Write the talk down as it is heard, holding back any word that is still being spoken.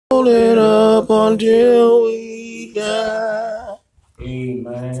hold it up until we die.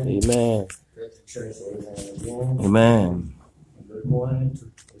 Amen. Amen. Let the church say amen again. Amen. Good morning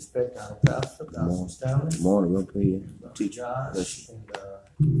to respect our pastor, Pastor Stanley. Good morning, real prayer. Teacher Josh.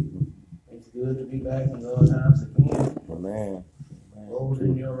 And it's good to be back in God's house again. Amen. Those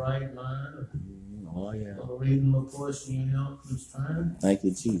in your right mind. Oh, yeah. For the reading of course in your help this time. Thank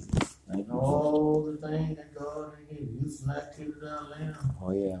you, Jesus. Thank you, all the things that God has given you, some activities out there.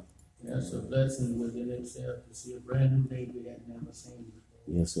 Oh, yeah. That's a blessing within itself to see a brand new day we had never seen before.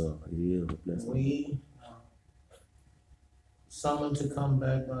 Yes, sir. It is a blessing. We summoned to come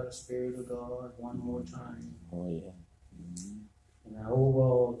back by the Spirit of God one more time. Oh, yeah. And our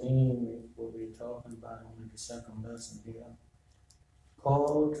overall theme is what we're talking about on the second lesson here.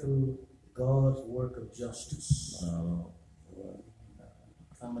 Call to God's work of justice.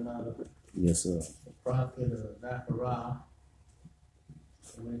 Coming out of Yes, sir. the prophet of Zechariah,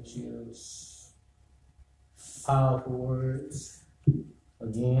 which is powerful words.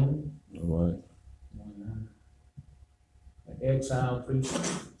 Again, All right. when an exile preacher,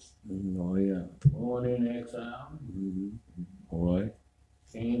 Oh, yeah. born in exile, All right.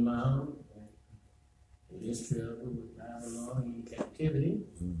 came out, and his struggle with Babylon in captivity.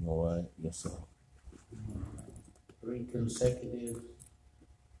 All right. Yes, sir. 3 consecutive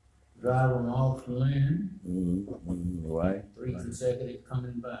driving off the land. All right. 3 consecutive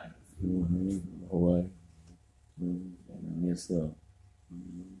coming back. All right. Yes, sir.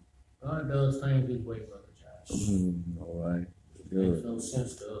 God does things his way, Brother Josh. All right. It makes Good. no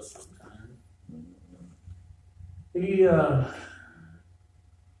sense to us sometimes. He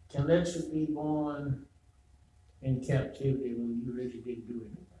can let you be born in captivity when you really didn't do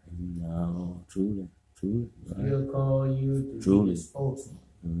anything. No, truly. Right. He'll call you to Truly. be his spokesman.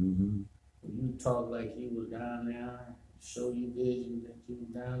 You talk like you was down there, show you visions that you was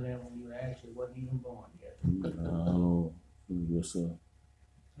down there when you actually wasn't even born yet. No. Yes, sir.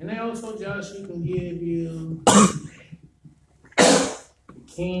 And then also, Josh, he can give you the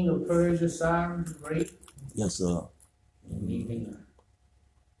king of Persia, Cyrus the Great. Yes, sir. And he can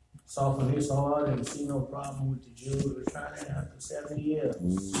soften his heart and see no problem with the Jews returning after 70 years.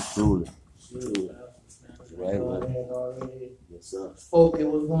 Truly. Right. God had already Yes, sir. spoke it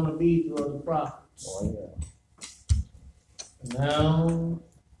was going to be through other prophets. Oh, yeah. Now,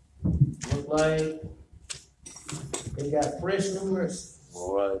 look like they got fresh new mercy.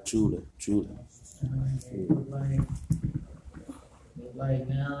 All right. Truly. Look like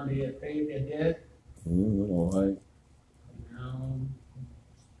now they have paid their debt. All right. Now,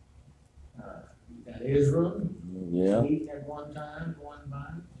 you got Israel. Yeah. He at one time, going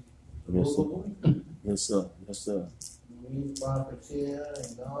by. Yes, sir. Yes, sir. These prophets here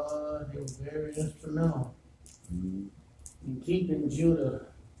and God, they were very instrumental in keeping Judah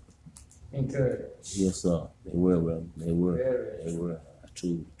encouraged. Yes, sir. They were, well. They were. Very They were.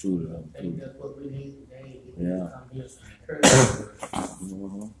 True. I think that's what we need today. Yeah. Come here some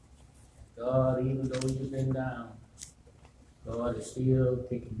encouragement. God, even though you've been down, God is still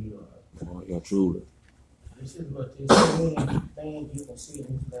picking you up. Oh, yeah, truly. This is what this thing you can see in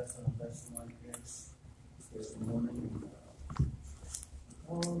this lesson like this morning.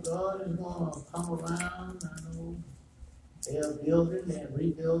 Oh, God is going to come around. I know they're building and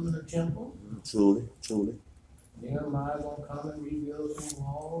rebuilding the temple. Truly. Nehemiah going to come and rebuild some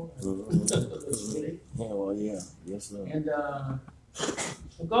walls. Oh, yeah. Yes, sir. And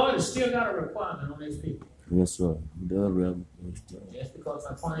God has still got a requirement on his people. Yes, sir. The Reverend. Just because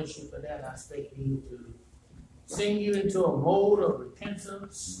I punish you for that, I expect you to send you into a mode of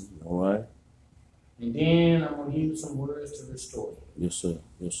repentance. All right. And then I'm going to use some words to restore you. Yes, sir.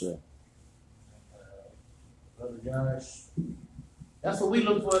 Brother Josh, that's what we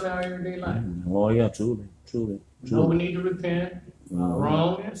look for in our everyday life. Oh, yeah, truly. You know we need to repent our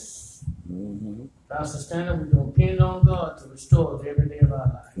wrongness. Pastor Stanley, we're going to depend on God to restore us every day of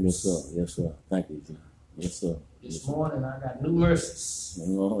our lives. Yes, sir. Thank you, Jim. Yes, sir. This morning I got new mercies.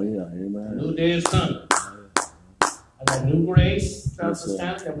 Oh, yeah. Amen. A new day is coming. I got new grace, Pastor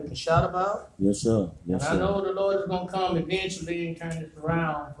Stanley, that we can shout about. Yes, sir. And I know the Lord is going to come eventually and turn this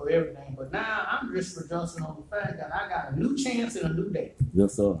around for everything. But now I'm just rejoicing on the fact that I got a new chance and a new day.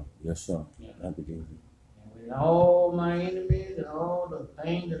 Yes, sir. Yeah. Thank you, Jesus. And with all my enemies and all the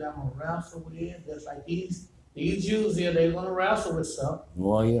things that I'm going to wrestle with, just like these Jews here, they're going to wrestle with stuff.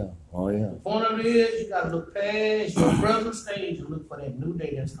 Oh, yeah. The point of it is, you got to look past your present stage and look for that new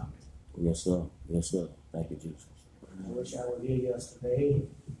day that's coming. Yes, sir. Thank you, Jesus. I wish I was here yesterday.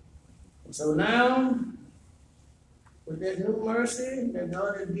 And so now, with that new mercy that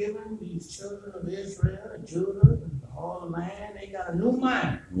God has given these children of Israel and Judah, and all the land, they got a new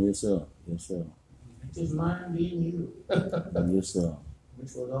mind. Yes, sir. Yes, sir. Let this mind be in you. Yes, sir.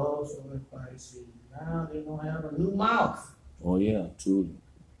 Which was also in Christ Jesus. Now they're going to have a new mouth. Oh, yeah, truly.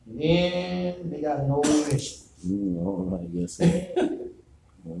 And then they got an old mission. All right. Yes, sir.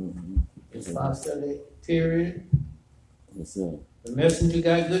 It's apostolic period. Yes, sir. The messenger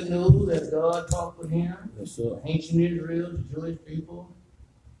got good news as God talked with him. Yes, sir. Ancient Israel, the Jewish people,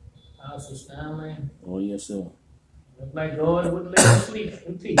 House of Stanley. Oh, yes, sir. Looked like God wouldn't let him sleep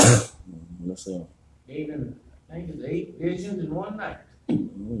in peace. Yes, sir. Gave him, I think it's 8 visions in one night.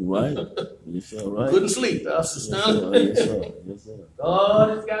 Right. Yes, sir. Right. Couldn't sleep, House of Yes, sir. Stanley. Yes, sir. Yes, sir. God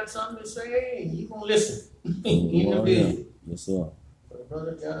has got something to say, and you gonna listen. In the Oh, vision. yeah. Yes, sir. So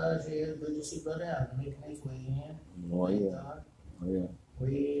Brother Josh here, good to see Brother Allen making his way in. Oh, Thank yeah. God. Oh, yeah.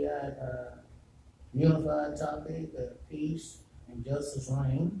 We had a unified topic, peace and justice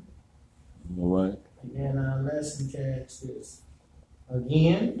reign. All right. And then our lesson text is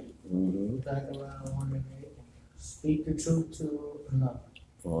again, Mm-hmm. Zechariah 1:8, speak the truth to another.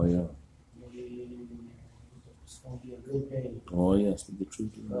 Oh, yeah. It's going to be a good day. Oh, yeah. Speak the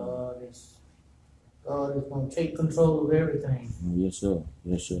truth. God is going to take control of everything. Yes, sir.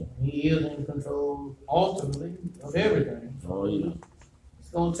 Yes, sir. He is in control ultimately of everything. Oh, yeah. It's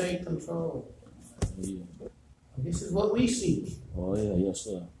going to take control. Oh, yeah. This is what we seek Oh, yeah. Yes,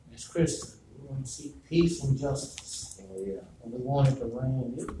 sir. as Christians. We want to seek peace and justice. Oh, yeah. And we want it to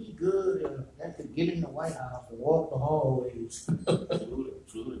reign. It would be good if I could get in the White House and walk the hallways,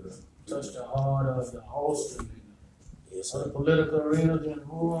 Truly. touch the heart of the Austin, Yes, other sir. political arenas, and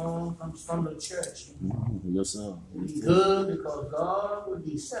move on comes from the church. Yes, sir. It would be Yes, sir. good because God would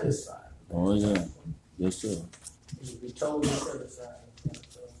be satisfied. Oh, yeah. Yes, sir. He would be totally satisfied.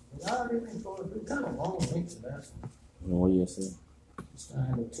 God didn't for it. We kind of long into that one. Oh, yes, sir. It's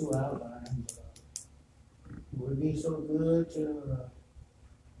kind of 2 outlines. Would it be so good to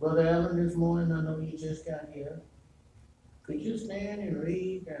Brother Allen this morning? I know you just got here. Could you stand and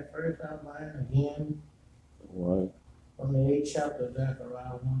read that first outline again All right. from the 8th chapter of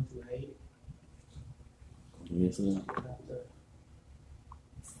Zechariah 1 through 8? Yes, sir.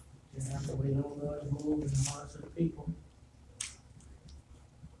 Just have to wait on God's move in the hearts of the people.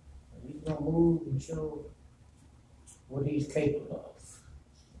 And He's going to move and show what He's capable of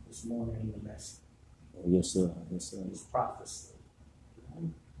this morning in the message. Yes, sir. Yes, sir. His prophecy.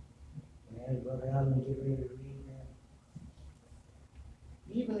 And as Brother Allen get ready to read that,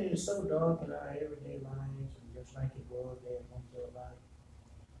 even if it's so dark in our everyday lives, and just like it was there once in your life,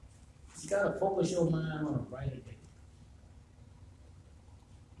 you gotta focus your mind on a brighter day.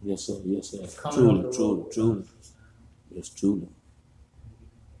 Yes, sir. Yes, sir. It's coming Truly, up the truly, road. truly. Yes, truly.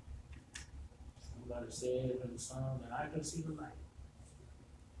 Somebody said in the song that I can see the light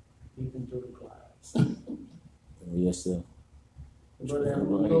peeping through the clouds. Oh, yes, sir. Brother Allen,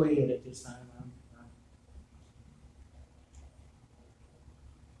 we'll go ahead at this time.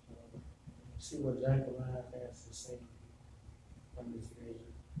 See what Zechariah has to say from this vision.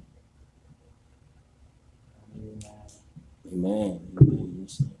 Amen. Amen.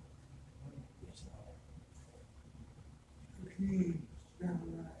 Yes, sir. Yes, sir. Okay,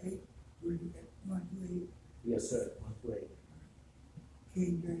 Zechariah 8, reading at 1 to 8, Yes, sir. One way.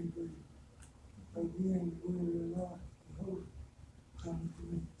 King James Version. Again, the word of the Lord, the host, comes to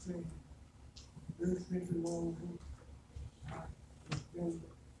me, saying, thus says the Lord of hosts, I will go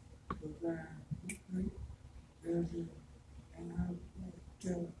to thine great desert, and I will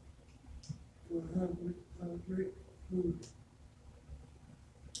tell to her great food.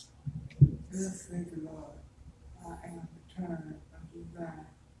 Thus says the Lord, I am returned unto Zion,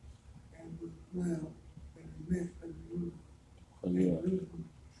 and will dwell in the midst of Jerusalem. Oh, And yeah. Jerusalem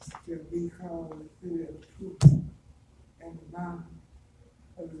shall be called the city of truth, and the mountain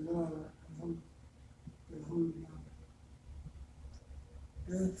of the Lord of hosts, the holy mountain.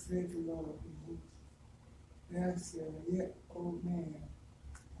 Thus says the Lord of hosts, there shall yet old man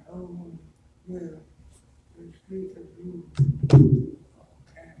and old woman dwell in the streets of Jerusalem,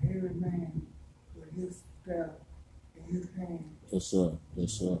 and every man with his staff in his hand Yes, sir.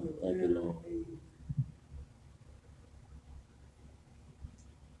 Yes, sir. will Thank you, bear Lord. aid.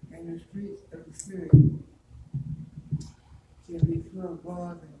 And the streets of the city shall be full of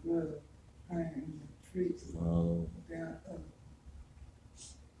blood and blood, and in the streets thereof.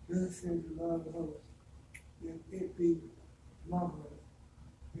 Thus says the Lord of hosts, if it be marvelous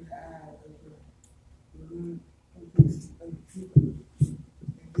in the eyes of the women of the people in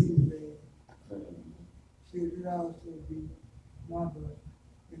these days, should it also be marvelous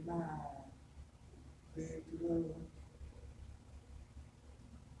in my eyes, says the Lord of hosts.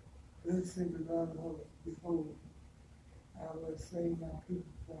 Thus says the Lord of hosts, behold, I will save my people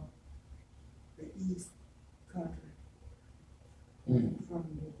from the east country, from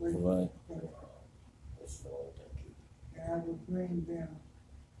the west Right. country. Yes, Lord, thank you. And I will bring them,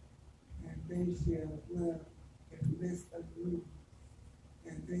 and they shall dwell in the midst of Jerusalem,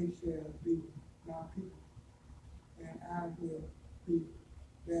 and they shall be my people, and I will be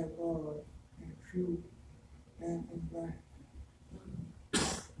their God in truth and in right.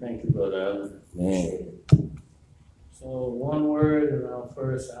 Thank you, Brother Allen. Man. So one word in our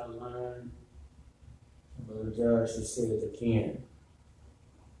first outline, Brother Josh just says again.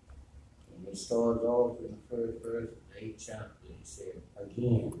 And it starts off in the first verse of the 8th chapter. He said,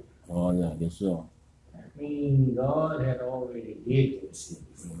 again. Oh, yeah. Yes, sir. That means God had already did this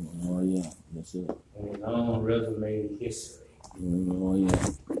before. Oh, yeah. Yes, sir. In his own resume history. Oh, yeah.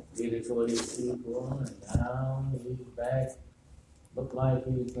 Did it for his people, and now he's back. Look like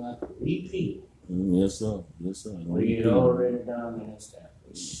he's going to repeat. Yes, sir. Yes, sir. what he had already done and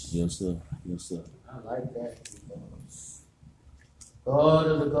established. Yes, sir. Yes, sir. I like that because God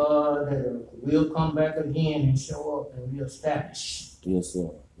is a God that will come back again and show up and reestablish Yes, sir.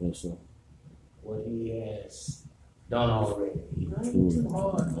 Yes, sir. what he has done already. He ain't True. too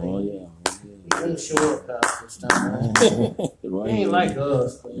hard. Oh, Like, yeah. he ain't show up, Pastor Stein. Right. He ain't like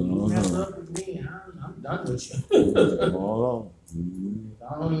us. But you Mhm. mess up with me, I'm done with you. All on. Mhm.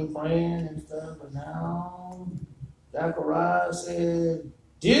 I don't even praying and stuff, but now Zechariah said,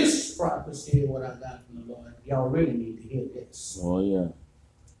 this prophecy is what I got from the Lord. Y'all really need to hear this. Oh, yeah.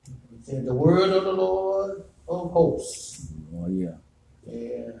 He said, the word of the Lord of hosts. Oh, yeah.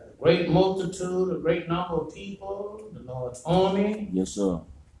 Yeah, great multitude, a great number of people, the Lord's army. Yes, sir.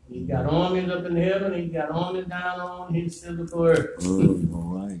 He's got armies up in heaven, he's got armies down on his physical earth.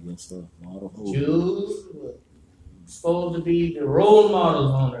 All right. Yes, sir. All the whole. Jews were supposed to be the role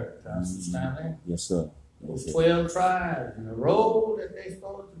models on earth, Pastor Stanley. Yes, sir. Those Yes, sir. 12 tribes and the role that they're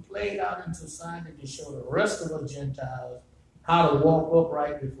supposed to play out in society to show the rest of us Gentiles how to walk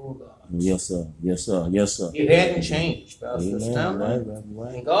upright before God. Yes, sir. Yes, sir. Yes, sir. It hadn't changed, Pastor Amen. Stanley.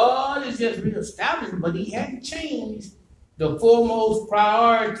 Right. And God is just reestablished, but he hadn't changed the foremost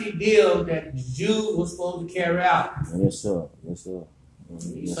priority deal that the Jews were supposed to carry out. Yes, sir. Yes, sir.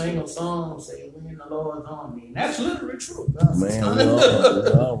 He Yes, sang sir. a song, say, we're in the Lord's army. And that's literally true. Pastor Man, Stanley. we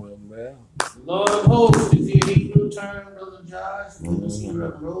are, man. The Lord of hosts is here. He will turn, Brother Josh. We can see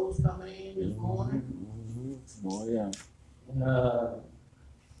Reverend Rose coming in this morning. Mm-hmm. Oh, yeah.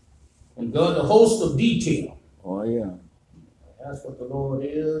 And God, the host of detail. Oh, yeah. That's what the Lord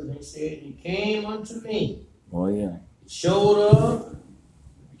is. And he said, he came unto me. Oh, yeah. He showed up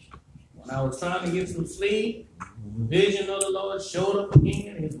when I was trying to get some sleep. The vision of the Lord showed up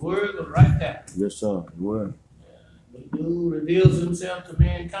again. His word was right there. Yes, sir. You were. He do reveals himself to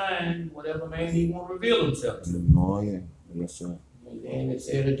mankind, whatever man he want to reveal himself to. Oh, yeah. Yes, sir. And then it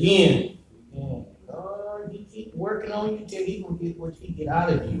said again, God, he keep working on you till he gonna get what he get out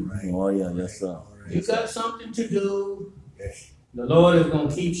of you. Oh, yeah. Yes, sir. You got something to do. The Lord is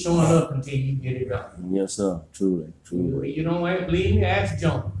gonna keep showing up until you get it done. Yes, sir. Truly. Truly. You don't want to believe me? Ask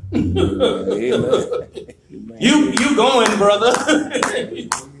John. Amen. You going, brother?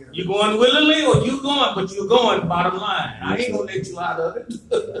 You going willingly or you going? But you're going. Bottom line, I ain't gonna let you out of it.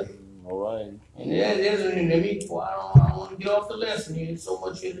 All right. And there's I don't want to get off the lesson here. There's so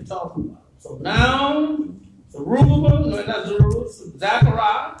much here to talk about. So now,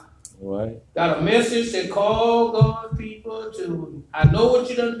 Zechariah All right. got a message that called God's people to, I know what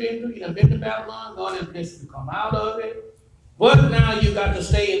you done been through. You done been to Babylon. God has blessed you to come out of it. But now you got to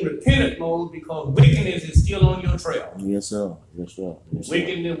stay in repentant mode because wickedness is still on your trail. Yes, sir. Yes, sir. Yes, sir.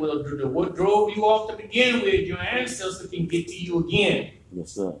 Wickedness will, what drove you off to begin with, your ancestors can get to you again.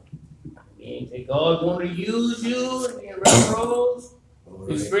 Yes, sir. And God want to use you in Rose.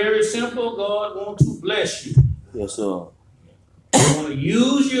 It's very simple. God wants to bless you. Yes, sir. He want to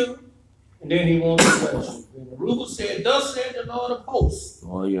use you, and then he wants to bless you. And Reuben said, thus said the Lord of hosts.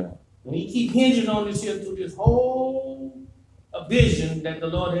 Oh, yeah. And he keep hinging on this here through this whole vision that the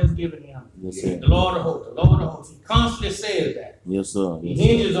Lord has given him. Yes, sir. The Lord of hosts, the Lord of hosts. He constantly says that. Yes, sir. He Yes,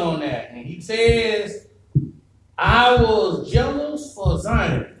 hinges on that. And he says, I was jealous for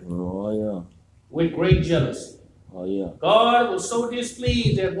Zion oh, yeah. with great jealousy. Oh, yeah. God was so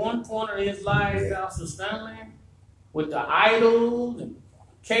displeased at one point in his life, Pastor Stanley, with the idols and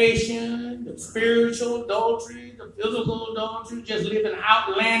fornication, the spiritual adultery, the physical adultery, just living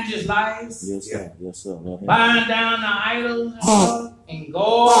outlandish lives, Yes, sir. Yes, sir. Go ahead. buying down the idols and stuff. And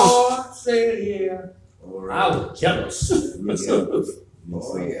God said here, I was jealous. Yes, sir.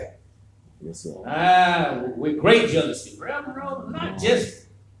 Yes, sir. Yes, sir. With great jealousy. Reverend Rose, not just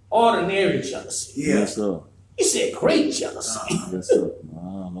ordinary jealousy. Yes, sir. He said, great jealousy. Yes, sir.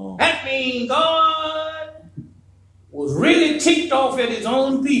 No. That means God was really ticked off at his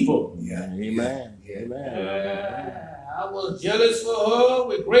own people. Yeah. Amen. Amen. I was jealous for her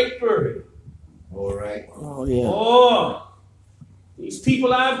with great fury. All right. Oh, yeah. Oh, these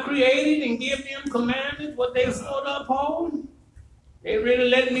people I've created and give them commandments, what they supposed to uphold, they really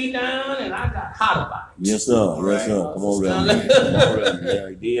let me down, and I got hot about it. Yes, sir. Yes, sir. Come on, Reverend. Yeah,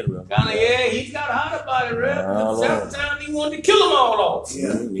 he did, Reverend. He got hot about it, Reverend. Lord. Sometimes he wanted to kill them all off.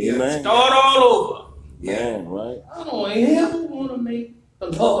 Yeah. Amen. Start all over. Yeah, right. I don't ever want to make the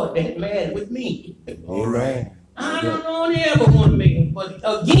Lord that mad with me. Amen. I don't ever want to make him, but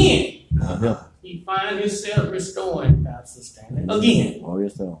again, Uh-huh. he find himself restoring Pastor Stanley again. Oh,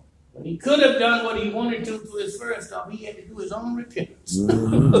 yes, sir. When he could have done what he wanted to his first stop, he had to do his own repentance.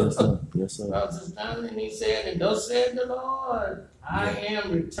 Yes, sir. Yes, sir. Pastor Stanley, and he said, and thus said the Lord, I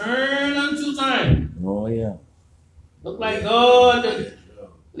am returned unto Zion. Oh, yeah. Look like God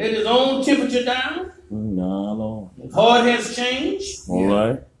let his own temperature down. No. His heart has changed. All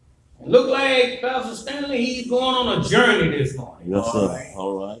right. And look like Pastor Stanley, he's going on a journey this morning. Yes, sir.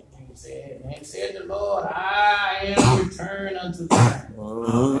 All right. And said the Lord, I am returned unto Zion.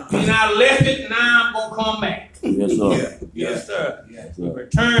 Uh-huh. And I left it, now I'm going to come back. Yes, sir. Yes, sir. Yes, He sir.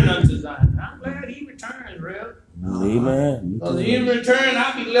 returned unto Zion. I'm glad he returned, Rev. Amen. Because if he didn't return,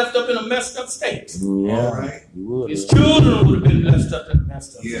 I'd be left up in a messed up state. Yeah. All right. You would. His children would have been left up in a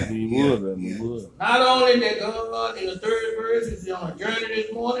messed up Yeah. state. You would, Reverend. You would. Not only that God, in the third verse, is on a journey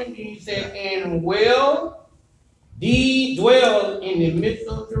this morning, he said, and thee dwell in the midst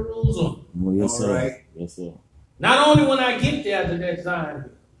of Jerusalem. Oh, yes, All sir. right. Yes, sir. Not only when I get there to that Zion,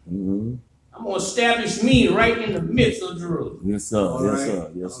 Mm-hmm. I'm going to establish me right in the midst of Jerusalem. Yes, sir. All Yes, right.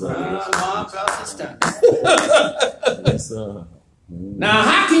 sir. Yes, sir. Pastor Stanley. Yes, sir. Now,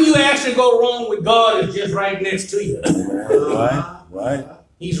 how can you actually go wrong with God is just right next to you? Right. Right.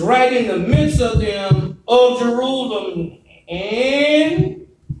 He's right in the midst of them, of Jerusalem, and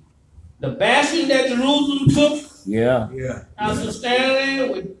the bashing that Jerusalem took, Yeah. Yeah. Pastor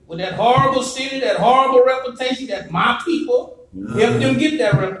Stanley, with that horrible city, that horrible reputation, that my people helped them get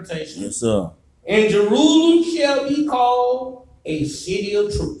that reputation. Yes, sir. And Jerusalem shall be called a city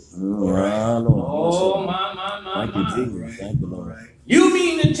of truth. Right. Lord. Oh, Yes, my. sir. Thank you, Jesus. Right. Thank you, All Lord. right. You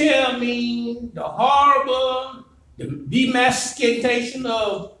mean to tell me the horrible, the demascation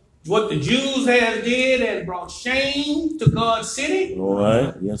of what the Jews have did has brought shame to God's city? All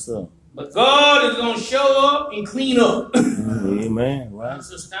right. Yes, sir. But God is going to show up and clean up. Amen. Right.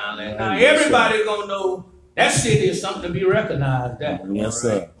 Pastor Stanley. Now everybody's going to know that city is something to be recognized at. Yes,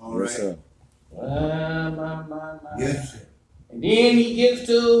 sir. All Yes, right. sir. My. Yes, sir. And then he gets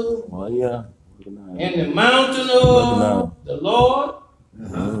to, Oh, yeah. and the mountain of the Lord,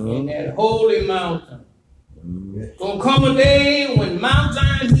 in that holy mountain. Gonna come a day when Mount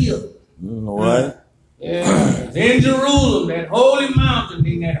Zion Hill, All right. yeah, in Jerusalem, that holy mountain,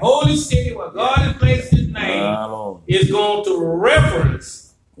 in that holy city where God has placed his name, Lord. is going to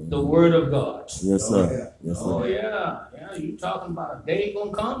reference the word of God. Yes, sir. Yes, Oh sir. yeah, you talking about a day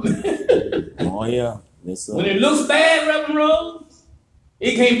gonna come. Oh, yeah. Yes, When sir. it looks bad, Reverend Rose,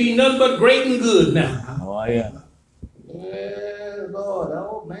 it can't be nothing but great and good now. Oh, yeah. Yeah, Lord,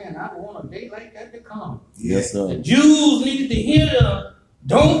 oh man, I want a day like that to come. Yes, The sir. Jews needed to hear,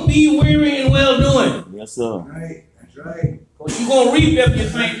 don't be weary in well doing. Yes, sir. Right. That's right. Because you're going to reap if you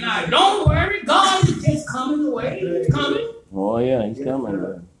think not. Don't worry, God is just coming away. He's coming. Oh, yeah. He's coming,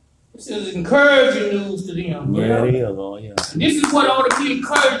 man. This is encouraging news to them. Yeah, it is. Oh, yeah. And this is what ought to be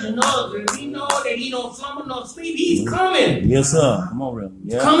encouraging us. If we know that he don't slumber nor sleep, he's coming. Yes, sir. Come on, Reverend.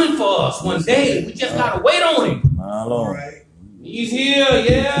 He's Yeah. coming for us one day. We just got to wait on him. My All Lord. right. He's here,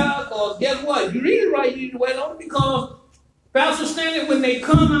 yeah, because guess what? You read it right, you need to wait on it because Pastor Stanley, when they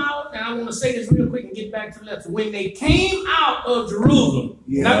come out, and I want to say this real quick and get back to the lesson. When they came out of Jerusalem,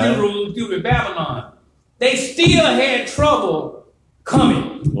 Yeah. not Jerusalem, excuse me, Babylon, they still had trouble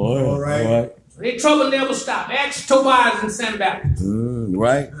coming. All right. All right. Their trouble never stopped. Ask Tobias and Sanballat.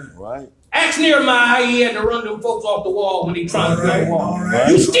 Right. Right. Ask Nehemiah how he had to run them folks off the wall when they tried to build a wall. All right.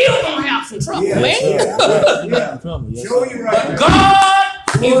 You still gonna have some trouble, Yeah. man. Yeah. Yes, Show sir. you But right.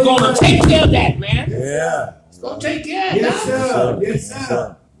 God is gonna take care of that, man. Yeah. He's gonna take care of Yes, that. sir. Yes,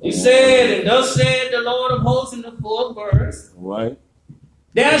 sir. He said, and thus said the Lord of hosts in the fourth verse, Right.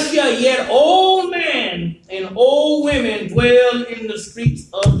 there shall yet old men and old women dwell in the streets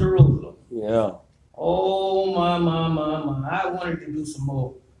of Jerusalem. Yeah. Oh, my. I wanted to do some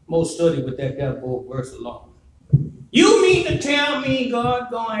more study with that both verse alone. You mean to tell me God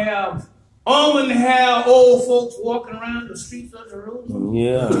gonna have Almond hair old folks walking around the streets of Jerusalem.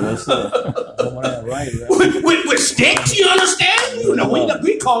 Yeah, yes, sir. Right. With sticks, you understand? You know,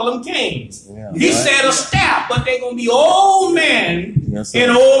 we call them canes. Yeah, He said a staff, but they're going to be old men Yes, sir.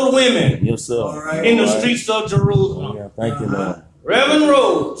 and old women Yes, sir. All right. in the streets of Jerusalem. Yeah, thank you, Lord. Reverend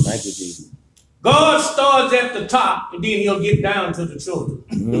Rose, Thank you, Jesus. God starts at the top, and then he'll get down to the children.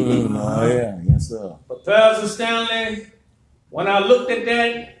 Oh, yeah, yes, sir. But Pastor Stanley, when I looked at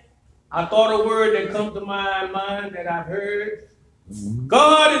that, I thought a word that comes to my mind that I've heard.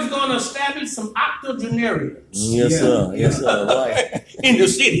 God is going to establish some octogenarians Yes, sir. Yes, sir. Right. in the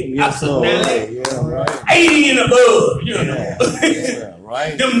city. Yes, sir. Stanley. Right. Yeah, right. 80 and above, you know. Yes, sir.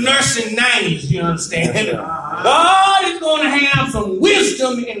 Right. Them nursing 90s, you understand? Yes, sir. God is going to have some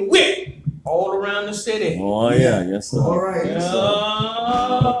wisdom and wit all around the city. Oh, yeah, yes, sir. All right. Yes,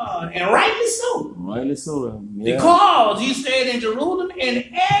 sir. And rightly so. Rightly so. Yeah. Because he stayed in Jerusalem, and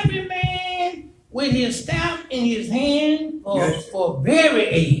every man with his staff in his hand for very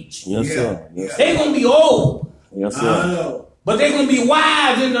age. Yes, sir. Yes, sir. They're going to be old, Yes, I sir. know. but they're going to be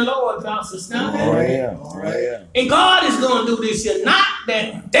wise in the Lord, Pastor Stanley. Oh, yeah. All Oh, right. yeah. And God is going to do this here. Not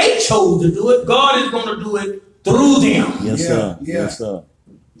that they chose to do it. God is going to do it through them. Yes, sir. Yeah. Yes, sir.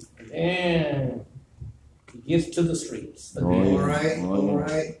 And he gets to the streets. Oh, All yeah. right. Oh, All yeah.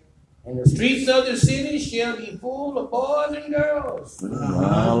 right. And the streets of the city shall be full of boys and girls.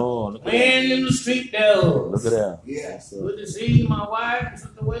 My Lord. Look at that. Playing in the street there. Look at that. Yeah. Yes, sir. Good to see my wife and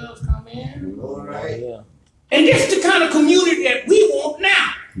Sister Wells come in. All Oh, right. yeah. And this is the kind of community that we want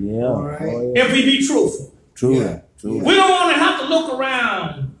now, Yeah. All right. Oh, yeah. if we be truthful. Truly. Yeah. Truly. We don't want to have to look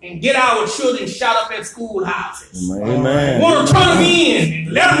around and get our children shot up at schoolhouses. Amen. We want to turn them in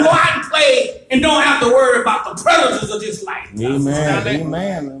and let them go out and play and don't have to worry about the predators of this life. Amen.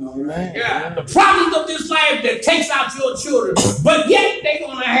 Amen. Amen. Yeah, the problems of this life that takes out your children, but yet they're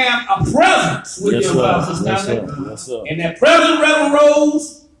going to have a presence with Yes, them, Pastor sir. Yes, Stanley. sir. Yes, sir. And that present Reverend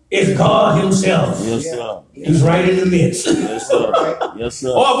Rose is God himself. Yes, sir. He's right in the midst. Yes, sir. Yes, sir.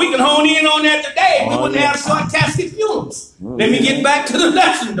 Or we can hone in on that today. We Oh, wouldn't yeah. have short casket funerals. Let me get back to the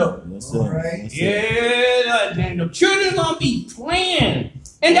lesson, though. Yes, sir. All right. Yes, sir. Yeah, and the children gonna be playing,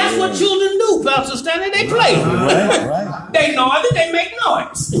 and that's what children do, Pastor Stanley. They play. Right, right. They know it. They make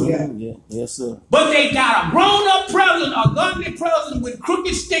noise. Yeah. Yeah. Yes, sir. But they got a grown-up president, a godly president with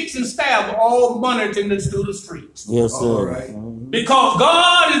crooked sticks and staff, all monitoring this through the streets. Yes, sir. All right. Because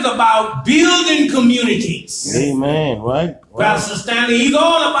God is about building communities. Amen. Right. Pastor Stanley, he's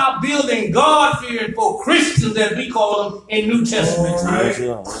all about building God-fearing for Christians, as we call them in New Testament. Yes,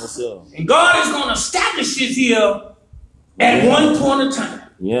 sir. Yes, sir. And God is going to establish it here at one point of time.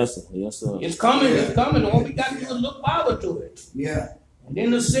 Yes, sir. Yes, sir. It's coming, it's coming. All we got to do is look forward to it. Yeah. And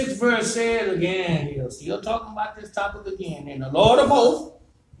then the 6th verse said again, he's still talking about this topic again. And the Lord of hosts,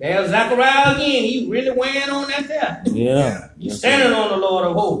 there's Zechariah again. He's really weighing on that there. Yeah. He's Yes, standing sir. on the Lord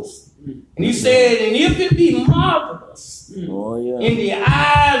of hosts. And he said, and if it be marvelous Oh, yeah. in the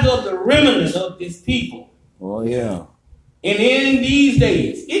eyes of the remnant of this people, Oh, yeah. and in these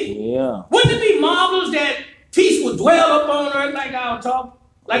days, Yeah. wouldn't it be marvelous that peace would dwell upon earth like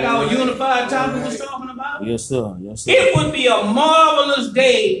our unified topic was talking about? Yes, sir. Yes, sir. It would be a marvelous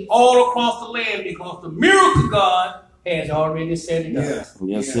day all across the land because the miracle God has already set it up.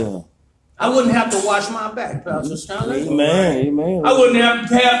 Yeah. Yes, sir. I wouldn't have to wash my back, Pastor Stanley. Amen. Amen. I wouldn't have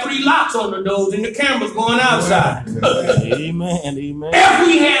to have 3 locks on the doors and the cameras going outside. Amen. Amen. If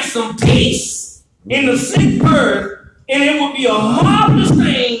we had some peace in the 6th verse, and it would be a marvelous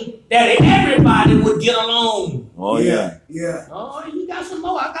thing that everybody would get along. Oh, yeah. Yeah. Oh, you got some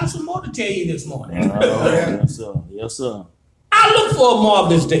more? I got some more to tell you this morning. Oh, yes, sir. Yes, sir. I look for a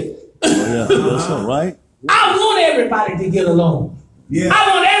marvelous day. Oh, yeah. Yes, sir. Right? I want everybody to get along. Yeah.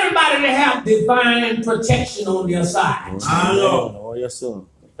 I want everybody to have divine protection on their side. I know. Oh, yes, sir.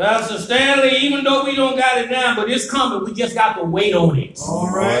 Pastor Stanley, even though we don't got it now, but it's coming. We just got to wait on it. All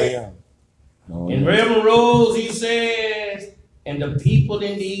Oh, right. yeah. Oh, In yeah. Reverend Rose, he says, and the people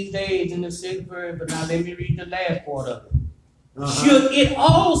in these days in the 6th verse, but now let me read the last part of it. Should it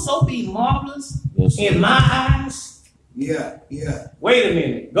also be marvelous Yes, sir. in my eyes? Yeah. Yeah. Wait a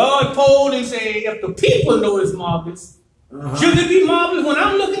minute. God told and said, if the people know it's marvelous, should it be marvelous when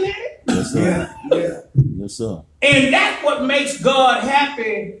I'm looking at it? Yes, sir. Yeah. Yeah. Yes, sir. And that's what makes God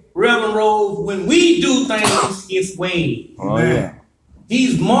happy, Reverend Rose, when we do things His way. Oh, yeah.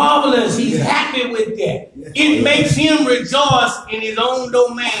 He's marvelous. He's happy with that. It makes Him rejoice in His own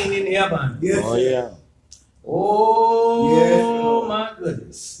domain in heaven. Yes. Oh, yeah. Oh, my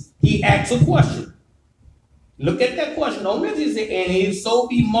goodness. He asks a question. Look at that question. Don't miss it. And it so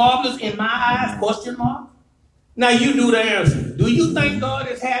be marvelous in my eyes, question mark. Now you do the answer. Do you think God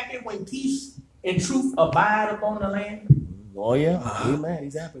is happy when peace and truth abide upon the land? Oh yeah. Amen.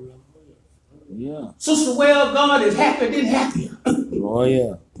 He's happy, brother. Yeah. Sister, well, God is happy, then happier. Oh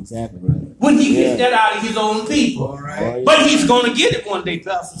yeah. He's happy, brother. When he gets that out of his own people. All right. Oh, yeah. But he's going to get it one day,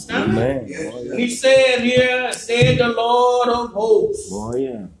 Pastor Stanley. Amen. Yes. Oh yeah. He said here, said the Lord of hosts. Oh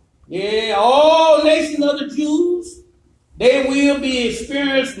yeah. Yeah, all nations of the Jews, they will be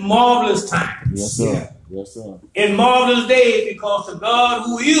experienced marvelous times. Yes, sir. Yes, sir. In marvelous days, because the God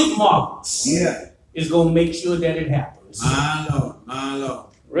who is marvelous Yeah. is going to make sure that it happens. My Lord. My Lord.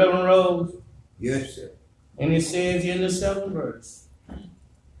 Reverend Rose, Yes, sir. and it says in the 7th verse,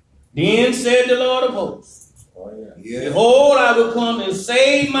 then said the Lord of hosts, Oh yeah. Yes. behold, I will come and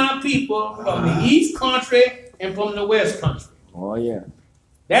save my people from the east country and from the west country. Oh yeah.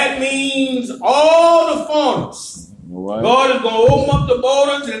 That means all the foreigners. All right. God is going to open up the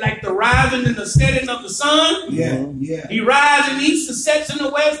borders and like the rising and the setting of the sun. Yeah. Yeah. He rises in the east and sets in the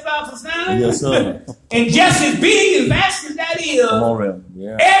west, Pastor Stanley. Yes, sir. And just as big and vast as that is, Come on, Reverend.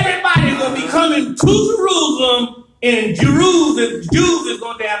 Yeah. everybody's going to be coming to Jerusalem, and Jews is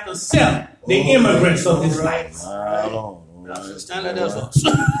going to have to accept the immigrants of this life. My Lord. All Pastor right. Stanley, that's us.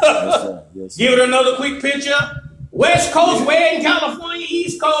 Yes, sir. Yes, sir. Give it another quick picture. West Coast, way in California,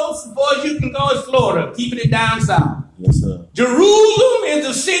 East Coast, as far as you can go is Florida, keeping it down south. Yes, sir. Jerusalem is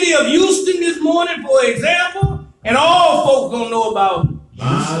the city of Houston this morning, for example, and all folks gonna know about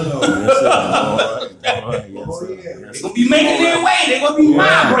My Lord. Yes, sir. All right. All right. Yes, Oh, sir. yeah. Yes, they're sir. gonna be making their way, they're gonna be Yeah.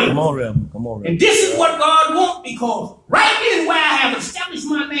 migrating. Come on, Reverend. Come on, And Reverend. this is what God wants, because right in where I have established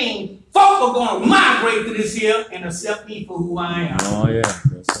my name, folk are gonna migrate to this here and accept me for who I am. Oh yeah.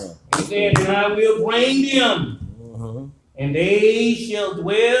 Yes, sir. He said, and I will bring them, Uh-huh. and they shall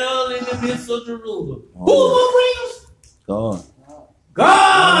dwell in the midst of Jerusalem. Oh, Who's gonna bring us? God.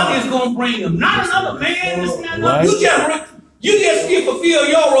 God is going to bring them, not another man. This, not Right. You just get fulfill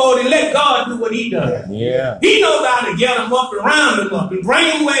your role and let God do what He does. Yeah. He knows how to get them up and round them up and bring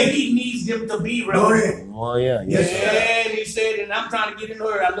them where He needs them to be. Oh, Right? yeah. Oh yeah. Yeah, Yes, sir. and He said, and I'm trying to get in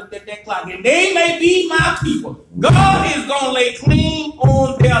her. I looked at that clock, and they may be my people. God is going to lay claim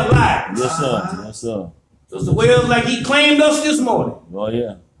on their lives. Yes, sir. Yes, sir. Sister Wells, like He claimed us this morning, Oh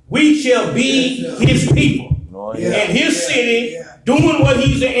yeah. we shall be His people. Oh Yeah. yeah. And His city, Yeah. doing what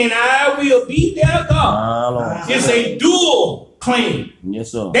He said, and I will be their God. My Lord. It's a dual claim.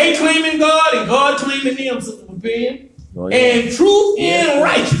 Yes, sir. They claiming God and God claiming them, Sister Papillion. Oh yeah. And truth and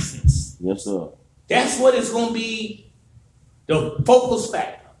righteousness. Yes, sir. That's what it's going to be the focus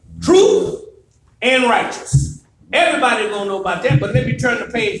factor. Truth and righteous. Everybody's going to know about that, but let me turn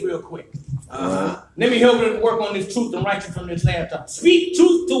the page real quick. Let me help them work on this truth and righteousness from this laptop. Speak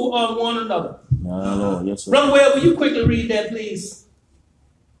truth to one another. My Lord. Yes, sir. Brother Webb, will you quickly read that, please?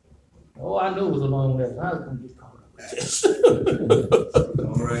 Oh, I knew it was a long letter. I was going to get caught up with this.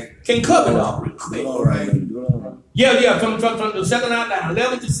 All right. Can cover it all real quick. All right. Yeah, from the second out down,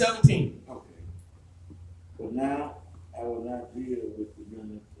 11 to 17. Okay. But now I will not deal with the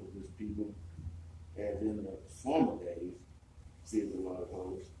remnant of this people as in the former days, says the Lord of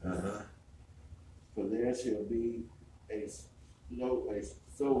hosts. For there shall be a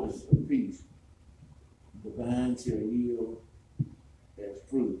sowing of peace. The vine shall yield as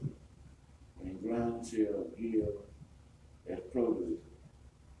fruit, and ground shall yield as produce.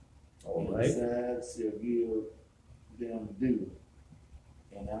 All And right. the sides shall yield them dew,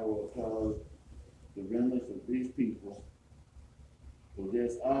 and I will cause the remnants of these people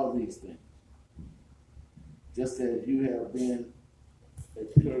possess all these things. Just as you have been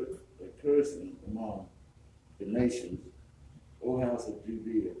a cursing among the nations, O house of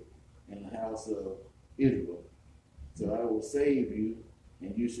Judea and the house of Israel. So I will save you,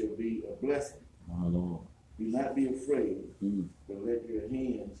 and you shall be a blessing. My Lord. Do not be afraid, Mm. but let your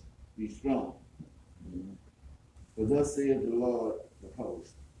hands be strong. For thus saith the Lord of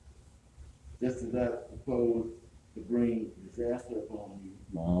hosts, just as I proposed to bring disaster upon you,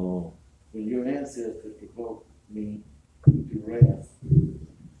 My Lord. when your ancestors provoked me to wrath,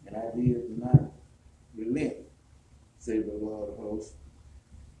 and I did not relent, save the Lord of hosts.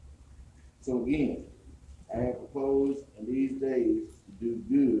 So again, I have proposed in these days to do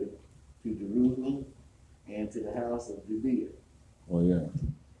good to Jerusalem and to the house of Judea. Oh yeah.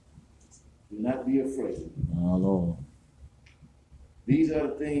 Do not be afraid. My Lord. These are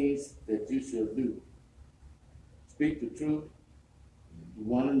the things that you shall do. Speak the truth to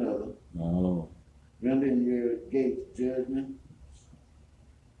one another, My Lord. render in your gates judgment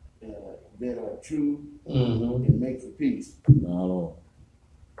that are true, Mm-hmm. and make for peace. My Lord.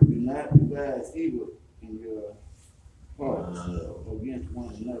 Do not devise evil in your hearts against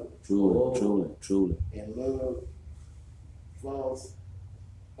one another, Truly, Oh. truly, truly. and love false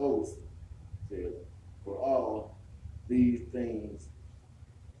oath, says, for all these things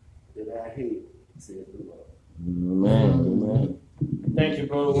that I hate, says the Lord. Amen. Amen. Thank you,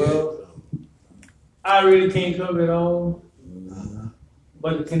 Brother Wells. I really can't cover it all,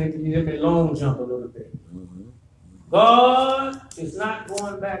 but can it let me long jump a little bit? God is not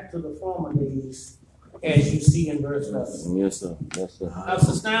going back to the former days, as you see in verse 11. Yes, sir. Yes, sir.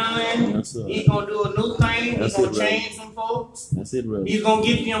 Sister Stanley, Yes, sir. He's going to do a new thing. That's He's going it, to brother. change some folks. That's it, brother. He's going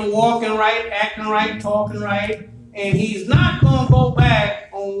to get them walking right, acting right, talking right. And he's not going to go back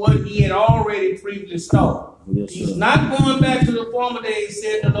on what he had already previously started. Yes, He's sir. not going back to the former days,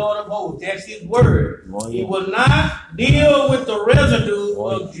 said the Lord of hosts. That's his word. Oh, yeah. He will not deal with the residue Oh,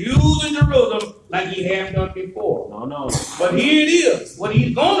 of Jews in Jerusalem like he had done before. No. But here it is. What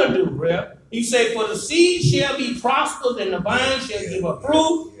he's going to do, Rep. He said, for the seed shall be prosperous, and the vine shall give her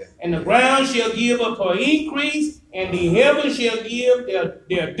fruit, and the ground shall give up her increase, and the heavens shall give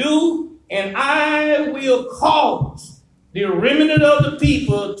their due, and I will cause the remnant of the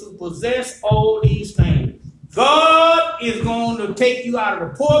people to possess all these things. God is going to take you out of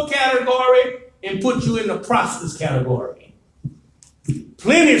the poor category and put you in the prosperous category.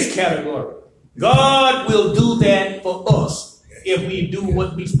 Plenteous category. God will do that for us if we do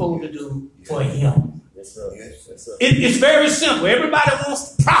what we're supposed to do for him. Yes, sir. Yes, Yes, sir. It's very simple. Everybody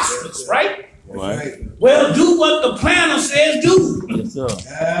wants prosperous, right? Right. Well, do what the planner says do. Yes, sir.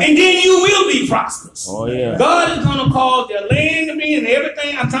 And then you will be prosperous. Oh, yeah. God is going to cause their land to be and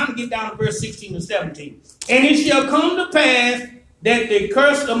everything. I'm trying to get down to verse 16 and 17. And it shall come to pass that they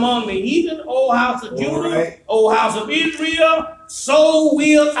cursed among the heathen, O house of Judah, right. O house of Israel, so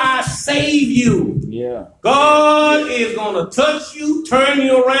will I save you. Yeah. God is going to touch you, turn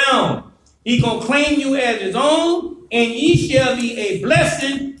you around. He's going to claim you as his own, and ye shall be a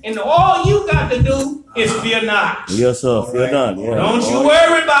blessing, and all you got to do is fear not. Yes, sir. Fear right. not. Yeah. Don't you Oh,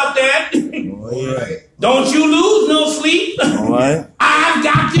 worry about that. Oh, yeah. Don't you lose no sleep. All right. I've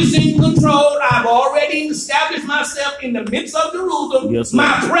got this in control. I've already established myself in the midst of Jerusalem. Yes, sir.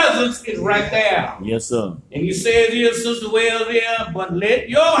 My presence is right there. Yes, sir. And you said here, Sister Wells there, but let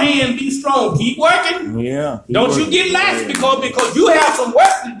your hand be strong. Keep working. Yeah. Keep Don't working. you get lax because you have some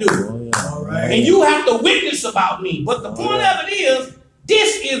work to do. Oh, yeah. All right. And you have to witness about me. But the point of it is,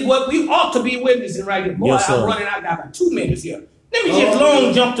 this is what we ought to be witnessing right here. Boy, Yes, sir. I'm running out. I got about 2 minutes here. Let me just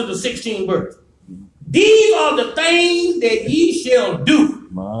long jump to the 16th verse. These are the things that ye shall do.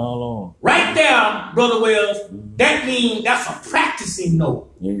 My Lord. Right there, Brother Wells, that means that's a practicing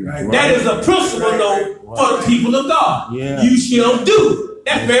note. Yeah, Right. right. That is a principle note for the people of God. Yeah. You shall do.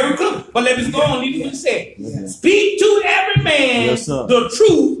 That's very clear. But let us go on, leave what it said. Yeah. Speak to every man Yes, sir. the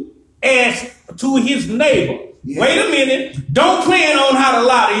truth as to his neighbor. Yeah. Wait a minute. Don't plan on how to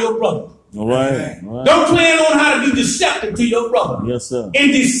lie to your brother. All right. All right. Don't plan on how to be deceptive to your brother. Yes, sir.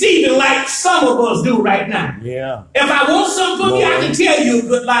 And deceiving like some of us do right now. Yeah. If I want something from you, I can tell you a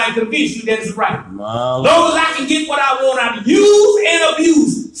good lie and convince you that it's right. My Lord. Long as I can get what I want out of use and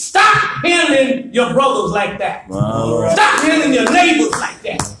abuse. Stop handling your brothers like that. My Lord. Stop handling your neighbors like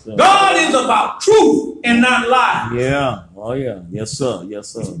that. sir. God is about truth and not lie. Yeah. Oh, yeah. Yes, sir. Yes,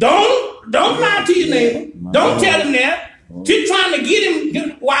 sir. Don't lie to your neighbor. Don't tell him that. Quit trying to get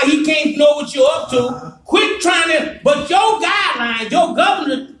him why he can't know what you're up to. Quit trying to, but your guidelines, your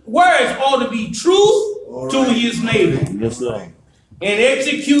governor's words ought to be truth to his neighbor. Yes, sir. And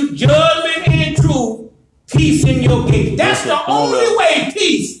execute judgment and truth, peace in your gate. That's Yes, sir. the All only right. way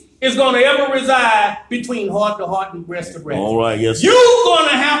peace is going to ever reside between heart to heart and breast to breast. All right. Yes, sir. You're going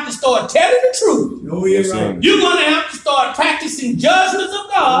to have to start telling the truth. Oh, you're Yes, sir. right. You're going to have to start practicing judgments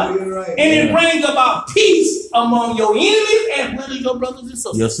of God. Oh, you're right. And it Yeah. brings about peace among your enemies as well as your brothers and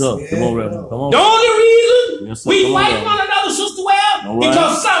sisters. Yes, sir. Yeah. Come on, Reverend. Come on. The only reason Yes, sir. we Come on, fight Reverend. one another, Sister All Well, right.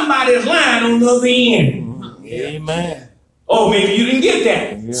 because somebody's lying on the other end. Amen. Oh, maybe you didn't get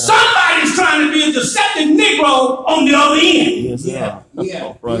that. Yeah. Somebody's trying to be a deceptive Negro on the other end. Yes, sir. Yeah. Yeah.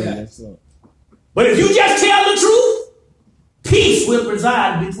 All right. Yeah. Yes, sir. But if you just tell the truth, peace will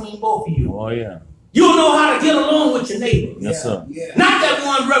reside between both of you. Oh, yeah. You'll know how to get along with your neighbor. Yes, sir. Yeah. Not that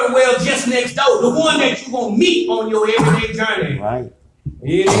one, Brother Wells, just next door. The one that you're going to meet on your everyday journey. Right.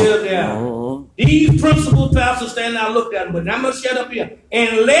 It is there. Uh-huh. These principal pastors standing out, looked at them, but I'm going to shut up here.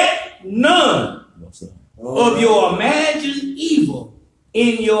 And let none Yes, sir. of your imagined evil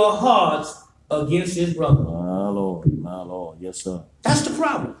in your hearts against his brother. My Lord. My Lord. Yes, sir. That's the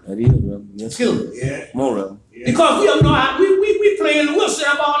problem. That is, Reverend. Yes, sir. Excuse me. Yeah. Come on, Reverend. Because we don't know how, we playing, we'll sit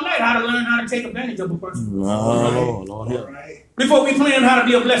up all night how to learn how to take advantage of a person. My Lord. Lord, All help. right. Before we plan how to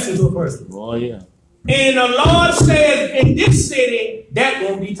be a blessing to a person. Oh, yeah. And the Lord says, in this city, that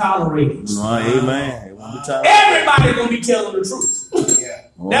won't be tolerated. No, amen. It won't be time. Everybody's gonna be telling the truth. Yeah.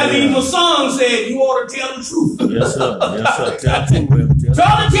 That even the song said you ought to tell the truth. Yes, sir. Yes, sir. Tell the truth.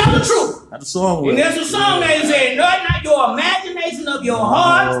 Try to tell the truth. That's the song. And there's a song that said, not your imagination of your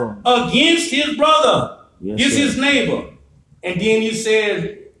heart against his brother, against his neighbor. And then he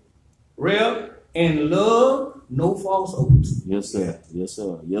says, Rev, and love no false oaths. Yes, sir. Yes,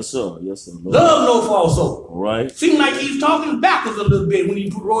 sir. Yes, sir. Yes, sir. Love no false oaths. All right. Seems like he's talking backwards a little bit when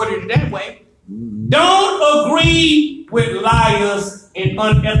he wrote it that way. Mm-hmm. Don't agree with liars and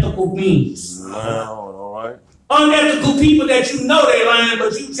unethical beings. Wow. All right. Unethical people that you know they lying,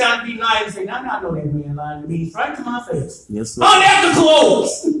 but you trying to be nice and say, I know that man lying to me. It's right to my face. Yes, sir. Unethical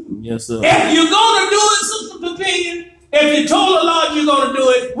oaths. Yes, sir. If you're going to do it, Sister Papillion, if you told the Lord you're going to do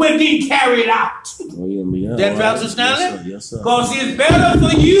it, well, then carry it out. Oh, yeah. That Pastor Stanley? Yes, sir. Yes, sir. Because it's better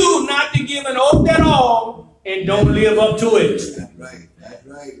for you not to give an oath at all and don't live up to it. That's right. That's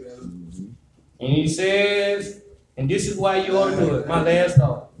right, brother. Mm-hmm. And he says, and this is why you ought to do it, my last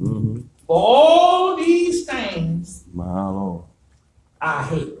thought. Mm-hmm. For all these things, My Lord. I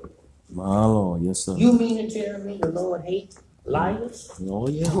hate. My Lord. Yes, sir. You mean to tell me the Lord hates liars? Oh,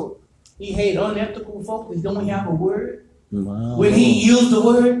 yeah. He hates unethical folk who don't have a word. My When he used the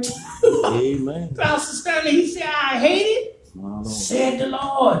word, Amen. Pastor Stanley, he said, I hate it, My Lord. said the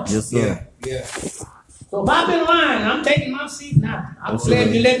Lord. Yes, sir. Yeah. So if I've been lying, I'm taking my seat now. I'm That's glad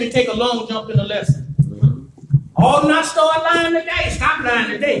right. you let me take a long jump in the lesson. Mm-hmm. All not start lying today, stop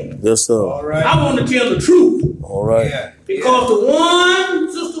lying today. Yes, sir. All right. I want to tell the truth. All right. Yeah. Because the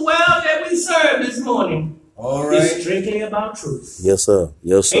one, Sister Wells, that we served this morning All is right. strictly about truth. Yes, sir.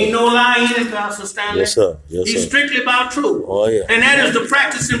 Yes, sir. Ain't no lying in it, Pastor Stanley. Yes, sir. Yes, He's sir. strictly about truth. Oh, yeah. And that is the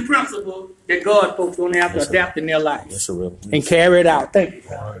practicing principle that God folks going to have to Yes, sir. adapt in their life Yes, sir, Reverend. and carry it out. Thank you.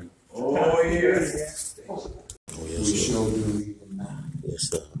 All right. Oh, yes. Oh, We yes, sir. shall do even now. Yes,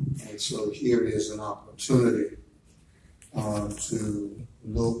 sir. And so here is an opportunity to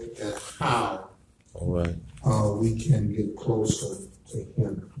look at how All right. we can get closer to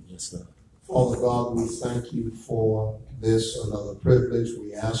Him. Yes, sir. Father God, we thank you for this another privilege.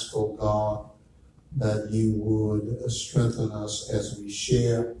 We ask, oh God, that you would strengthen us as we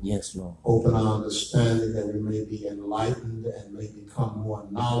share, Yes, Lord. open our understanding that we may be enlightened and may become more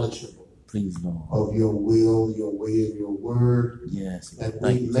knowledgeable Please, Lord. of your will, your way, and your word, Yes. that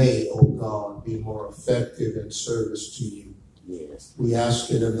Thank we you. may, oh God, be more effective in service to you. Yes. We ask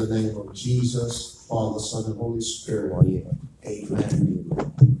it in the name of Jesus, Father, Son, and Holy Spirit. Oh, yeah. Amen.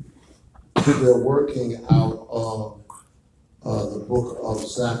 We're working out of the book of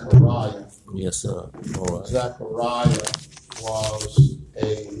Zechariah. Yes, sir. All right. Zechariah was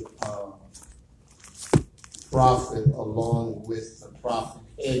a prophet along with the prophet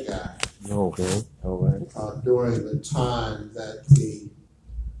Haggai Okay. All right. during the time that the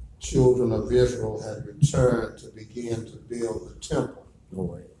children of Israel had returned to begin to build the temple. All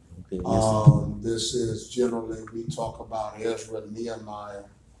right. Okay. Yes, This is generally, we talk about Ezra and Nehemiah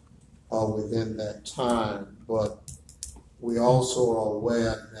within that time, but we also are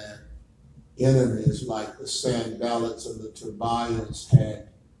aware that enemies like the Sanballats and the Tobias had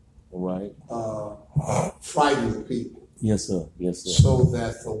all right. frightened the people Yes, sir. Yes, sir. so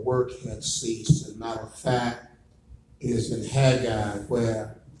that the work had ceased. As a matter of fact, it is in Haggai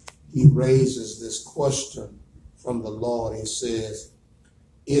where he raises this question from the Lord. He says,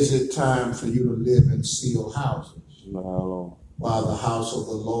 is it time for you to live in sealed houses My Lord. while the house of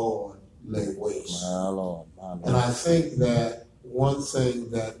the Lord lay waste? My Lord. My Lord. And I think that one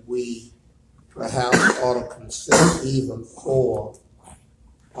thing that we perhaps ought to consider even for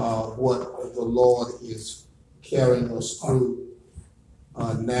what the Lord is carrying us through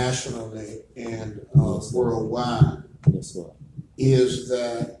nationally and worldwide Yes, sir. is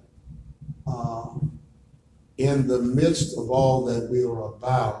that in the midst of all that we are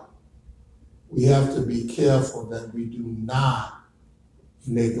about, we have to be careful that we do not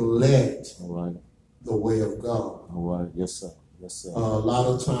neglect All right. the way of God. All right. Yes, sir. Yes, sir. A lot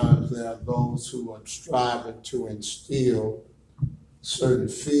of times there are those who are striving to instill certain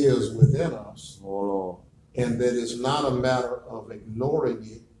fears within us, Oh, Lord. and that it's not a matter of ignoring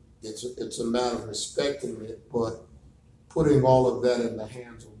it, it's a matter of respecting it, but putting all of that in the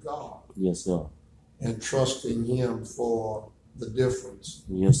hands of God Yes, sir. and trusting Him for the difference.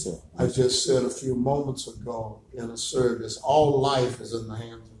 Yes, sir. I just said a few moments ago in a service, all life is in the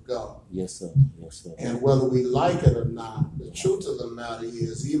hands of God. Yes, sir. Yes, sir. And whether we like it or not, the truth of the matter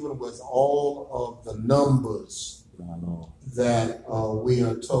is, even with all of the numbers My Lord. that we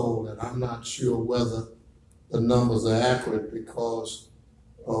are told, and I'm not sure whether the numbers are accurate because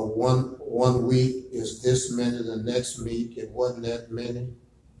one week is this many, the next week it wasn't that many,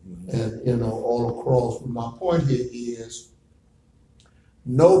 and all across. My point here is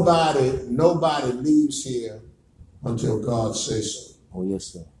nobody leaves here until God says so. Oh, yes,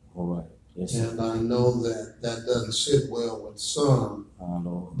 sir. All right. Yes, sir. And I know that doesn't sit well with some,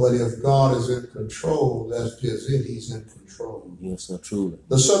 Lord. but if God is in control, that's just it. He's in control. Yes, sir. Truly.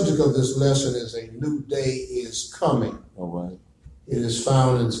 The subject of this lesson is a new day is coming. All right. It is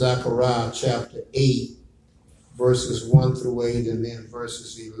found in Zechariah chapter 8, verses 1 through 8, and then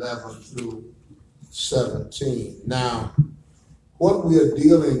verses 11 through 17. Now, what we are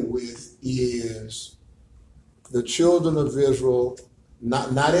dealing with is the children of Israel,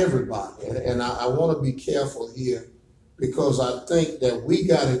 not everybody. And I want to be careful here because I think that we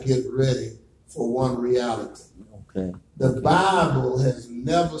got to get ready for one reality. Okay. The Bible has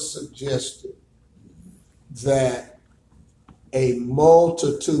never suggested that a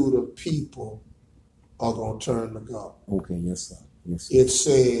multitude of people are going to turn to God. Okay. Yes, sir. Yes, sir. It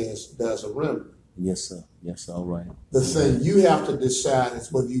says there's a remnant. Yes, sir. Yes, sir. All right. The thing you have to decide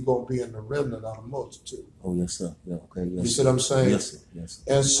is whether you're going to be in the remnant or the multitude. Oh, yes, sir. Yeah. Okay. Yes. You see what I'm saying? Yes, sir. Yes,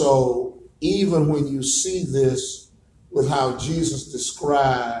 sir. And so even when you see this with how Jesus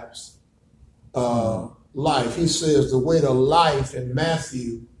describes life, he says the way to life in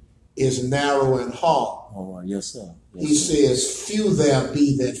Matthew is narrow and hard. All right. Yes, sir. Yes, He sir. says, few there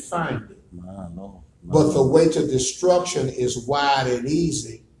be that find it. My Lord. My But the Lord. way to destruction is wide and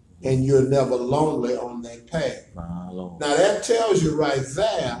easy, and you're never lonely on that path. My Lord. Now that tells you right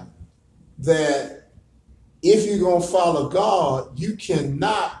there that if you're going to follow God, you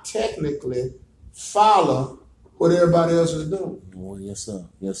cannot technically follow what everybody else is doing. Oh, yes, sir.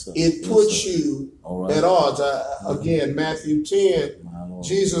 Yes, sir. It Yes, puts sir. you All right. at odds. Again, Matthew 10, My Lord.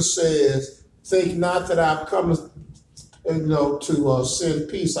 Jesus says, think not that I've come to send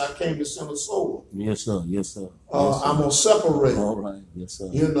peace. I came to send a sword. Yes, sir. Yes, sir. Yes, sir. I'm going to separate, All right. Yes, sir.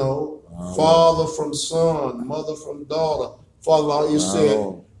 father from son, mother from daughter, father-in-law, you said.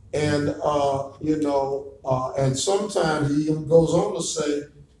 Lord. And, and sometimes he even goes on to say,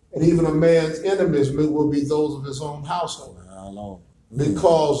 and even a man's enemies will be those of his own household. My Lord.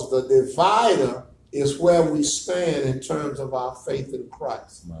 Because the divider is where we stand in terms of our faith in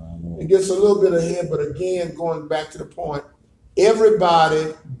Christ. My Lord. It gets a little bit ahead, but again, going back to the point,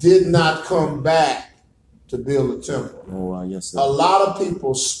 everybody did not come back to build a temple. All right. Yes, sir. A lot of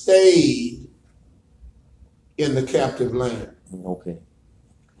people stayed in the captive land. Okay.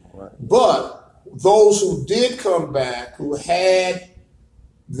 All right. But those who did come back, who had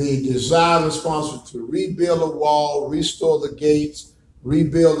the desire and responsibility to rebuild a wall, restore the gates,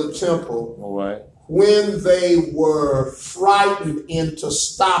 rebuild the temple, All right. when they were frightened into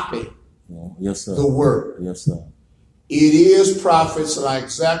stopping Yes, sir. the work, Yes, sir. it is prophets like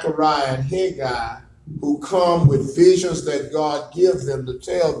Zechariah and Haggai who come with visions that God gives them to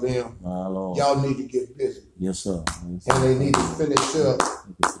tell them, My Lord. y'all need to get busy. Yes, sir. Yes, And they need to finish up.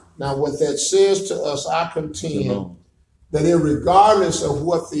 Now, what that says to us, I contend that irregardless of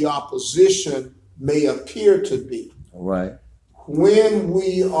what the opposition may appear to be, All right. when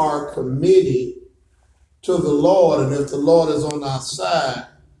we are committed to the Lord, and if the Lord is on our side,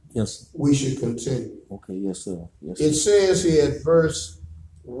 Yes, sir. we should continue. Okay. Yes, sir. Yes, It sir. says here at verse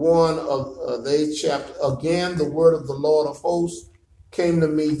 1 of the 8th chapter, again, the word of the Lord of hosts came to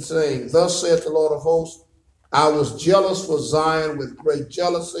me, saying, thus saith the Lord of hosts, I was jealous for Zion with great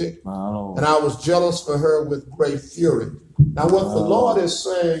jealousy, My Lord. and I was jealous for her with great fury. Now, what the Lord is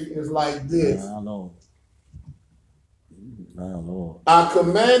saying is like this. My Lord. My Lord. I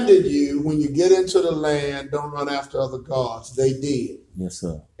commanded you, when you get into the land, don't run after other gods. They did, Yes,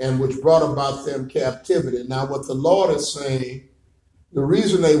 sir. and which brought about them captivity. Now, what the Lord is saying, the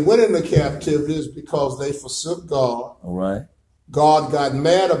reason they went into captivity is because they forsook God. All right. God got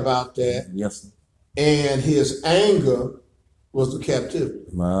mad about that, Yes, sir. and his anger was the captivity.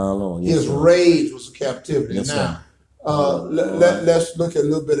 My Lord. Yes, His sir. rage was the captivity. Yes, Now, sir. let's look at a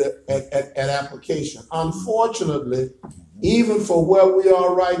little bit at application. Unfortunately, even for where we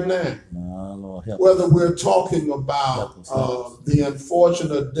are right now, My Lord. Help. whether we're talking about Help us. the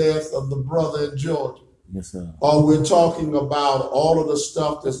unfortunate death of the brother in Georgia, Yes, sir. or we're talking about all of the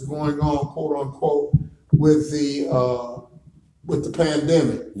stuff that's going on, quote unquote, with the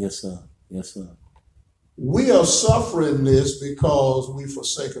pandemic. Yes, sir. Yes, sir. We are suffering this because we've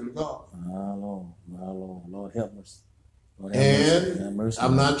forsaken God. My Lord. My Lord. Lord, help us. Lord, have mercy. Have And mercy.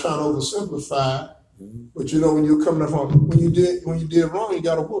 I'm not trying to oversimplify, But you know, when you're coming up on, when you did wrong, you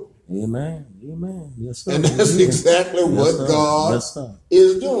got to whoop. Amen. Amen. Yes, sir. And that's exactly what God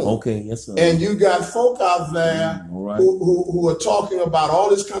is doing. Okay, yes, sir. And you got folk out there who are talking about all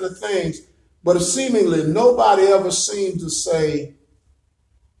this kind of things, but seemingly nobody ever seems to say,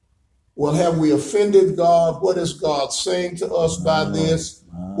 well, have we offended God? What is God saying to us by this?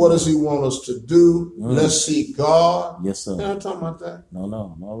 What does he want us to do? Let's seek God. Yes, sir. They're not talking about that.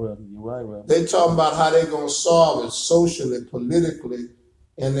 No, Reverend. You're right, Reverend. They talking about how they're going to solve it socially, politically,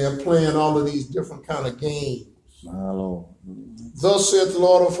 and they're playing all of these different kind of games. My Lord. Thus saith the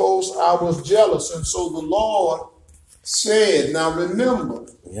Lord of hosts, I was jealous. And so the Lord said, now remember,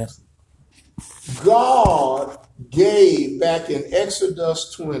 yes, God gave back in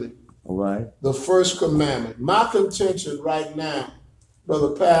Exodus 20, all right, the first commandment. My contention right now,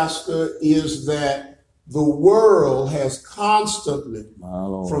 Brother Pastor, is that the world has constantly,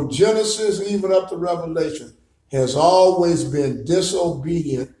 from Genesis even up to Revelation, has always been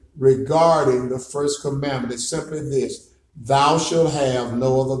disobedient regarding the first commandment. It's simply this: thou shalt have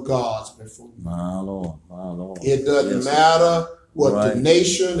no other gods before me. My Lord, my Lord. It doesn't matter what the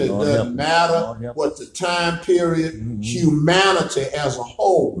nation, it doesn't matter what the time period, humanity as a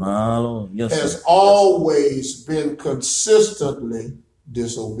whole my Lord. Yes, has always been consistently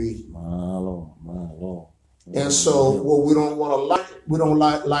disobedient. My Lord, my Lord. And so what we don't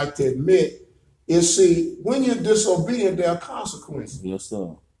like to admit is, see, when you're disobedient, there are consequences. Yes,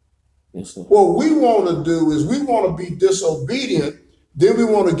 sir. Yes, sir. What we want to do is we want to be disobedient, then we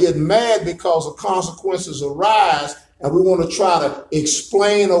want to get mad because the consequences arise, and we want to try to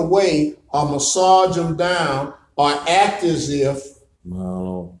explain away or massage them down or act as if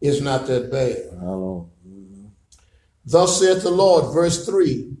it's not that bad. My Lord. Thus saith the Lord, verse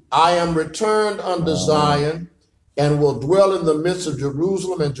 3, I am returned unto Zion and will dwell in the midst of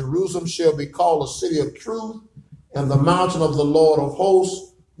Jerusalem, and Jerusalem shall be called a city of truth, and the mountain of the Lord of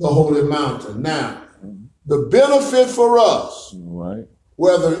hosts, the holy mountain. Now, the benefit for us,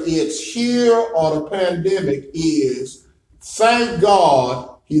 whether it's here or the pandemic, is thank God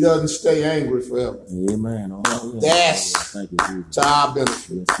he doesn't stay angry forever. Amen. Oh, yes. That's Thank you, to our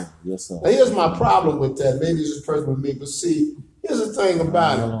benefit. Yes, sir. Yes, sir. Now, here's my problem with that. Maybe it's just personal with me, but see, here's the thing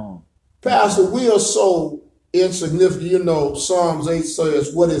about it. Pastor, we are so insignificant. You know, Psalms 8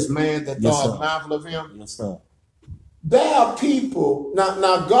 says, what is man that thou art mindful of him? Yes, sir. There are people,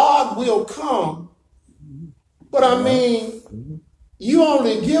 now God will come, but I mean, you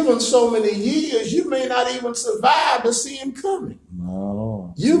only given so many years, you may not even survive to see him coming. My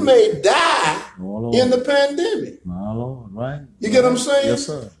Lord. You may die in the pandemic. My Lord, right? You get what I'm saying? Yes,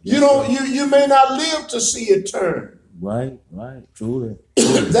 sir. You may not live to see it turn. Right, truly.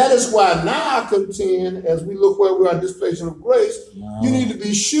 That is why now I contend, as we look where we are in dispensation of grace, you need to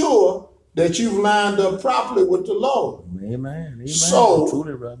be sure that you've lined up properly with the Lord. Amen. So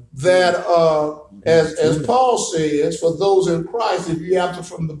truly, brother. That as Paul says, for those in Christ, if you're absent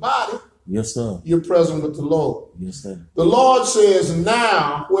from the body, yes, sir, you're present with the Lord. Yes, sir. The Lord says,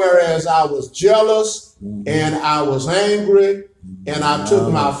 now, whereas I was jealous and I was angry and I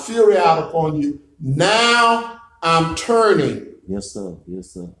took my fury out upon you, now I'm turning. Yes, sir.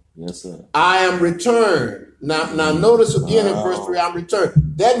 Yes, sir. Yes, sir. I am returned. Now notice again in verse 3, I'm returned.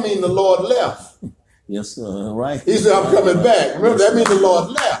 That means the Lord left. Yes, sir. Right. He said, I'm coming back. Remember, that means the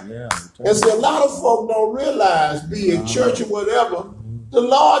Lord left. Yeah. And so a lot of folk don't realize, be it church or whatever, the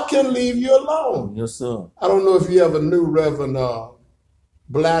Lord can leave you alone. Yes, sir. I don't know if you ever knew Reverend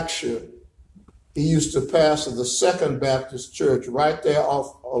Blackshirt. He used to pastor the Second Baptist Church right there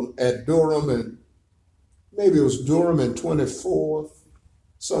at Durham, and maybe it was Durham and 24th,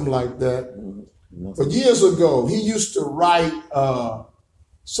 something like that. But years ago, he used to write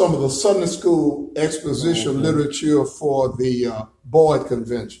some of the Sunday school exposition literature for the Boyd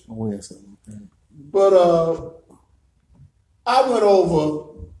Convention. Oh, yes, sir. But I went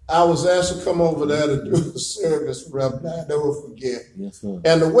over, I was asked to come over there to do the service, Reverend. I never forget. Yes, sir.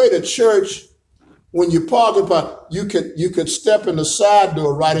 And the way the church, when you park it, you could step in the side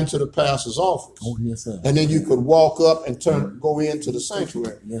door right into the pastor's office. Oh, yes, sir. And then you could walk up and go into the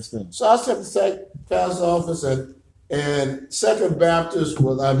sanctuary. Yes, sir. So I stepped in the pastor's office, and Second Baptist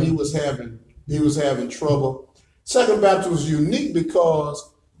he was having trouble. Second Baptist was unique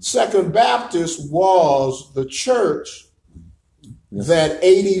because Second Baptist was the church that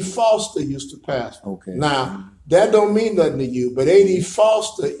A.D. Foster used to pastor. Okay. Now, that don't mean nothing to you, but A.D.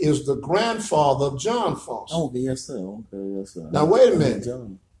 Foster is the grandfather of John Foster. Okay, yes, sir. Okay, yes, sir. Now, wait a minute.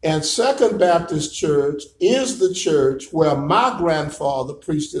 And Second Baptist Church is the church where my grandfather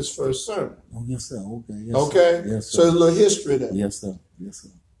preached his first sermon. Oh, yes, sir. Okay. Yes, okay? Sir. Yes, sir. So there's a little history there. Yes, sir. Yes, sir.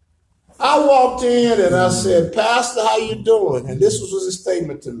 I walked in and I said, Pastor, how you doing? And this was his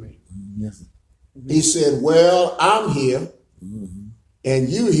statement to me. Yes, sir. He said, well, I'm here and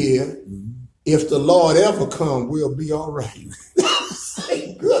you here. If the Lord ever come, we'll be all right.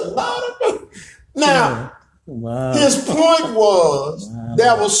 Good Lord. Now, Wow. his point was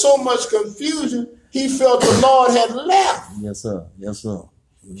there was so much confusion, he felt the Lord had left. Yes, sir. Yes, sir.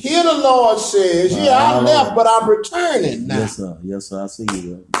 Here the Lord says, yeah, I Wow. left, but I'm returning now. Yes, sir. Yes, sir. I see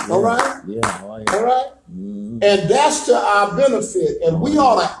you. Yeah. All right? Yeah. All right. All right? And that's to our benefit. And we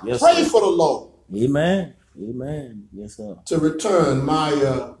ought to Yes, pray sir. for the Lord Amen. Amen. Yes, sir. to return.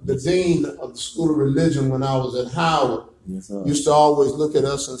 The dean of the School of Religion when I was at Howard Yes, sir. used to always look at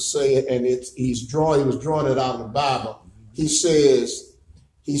us and say it, and he was drawing it out of the Bible. He says,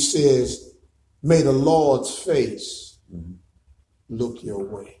 may the Lord's face look your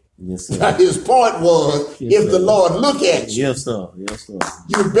way. Yes, sir. His point was, Yes, if the sir. Lord look at you, Yes, sir. Yes, sir.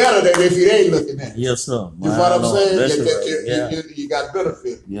 you better than if he ain't looking at you. Yes, sir. You know what I'm saying? That's You- right. you- Yeah. you got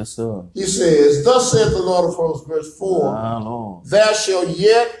benefit. Yes, sir. He says, thus saith the Lord of hosts, verse 4, My Lord. there shall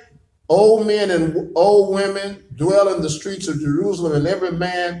yet old men and old women dwell in the streets of Jerusalem, and every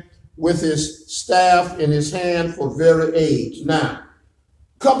man with his staff in his hand for very age. Now,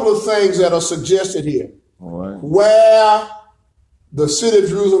 a couple of things that are suggested here. All right. Where the city of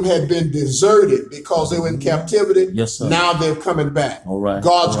Jerusalem had been deserted because they were in captivity, Yes, sir. now they're coming back. All right.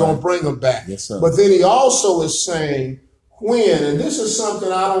 God's All going right. to bring them back. Yes, sir. But then he also is saying when, and this is something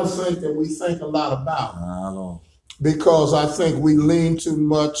I don't think that we think a lot about, My Lord. because I think we lean too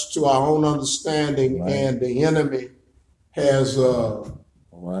much to our own understanding, Right. and the enemy has, All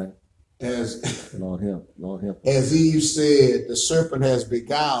right. as Lord help. Lord help. as Eve said, the serpent has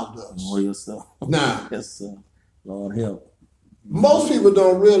beguiled us. Oh, yes, sir. Now, Yes, sir. Lord help. most people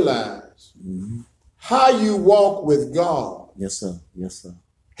don't realize how you walk with God Yes, sir. Yes, sir.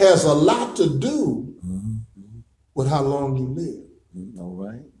 has a lot to do with how long you live All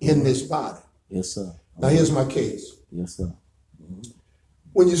right. in this body. Yes, sir. Now, here's my case. Yes, sir.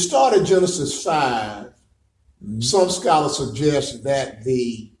 When you start at Genesis 5, some scholars suggest that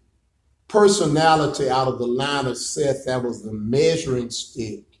the personality out of the line of Seth, that was the measuring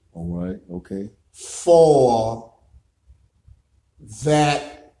stick All right. Okay. for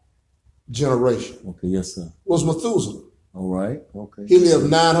that generation, Okay. Yes, sir. was Methuselah. All right. Okay. He lived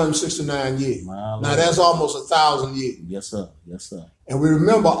 969 years. My Lord. Now, that's almost 1,000 years. Yes, sir. Yes, sir. And we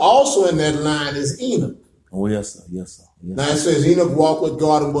remember also in that line is Enoch. Oh, yes, sir. Yes, sir. Yes, Now it says Enoch walked with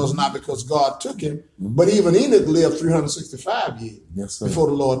God and was not because God took him, but even Enoch lived 365 years yes, sir. before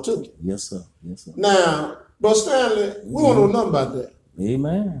the Lord took him. Yes, sir. Yes, sir. Now, Brother Stanley, we don't know nothing about that.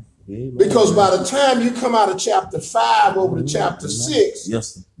 Amen. Amen. Because by the time you come out of chapter 5 over to chapter 6,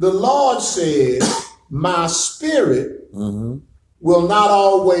 Yes, sir. the Lord says, my spirit Mm-hmm. will not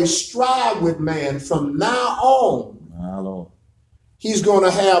always strive with man from now on. My Lord. He's going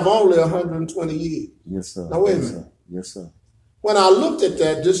to have only 120 years. Yes, sir. Now, wait a yes, minute. Sir. Yes, sir. When I looked at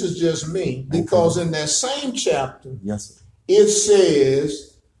that, this is just me, because in that same chapter, Yes, sir. it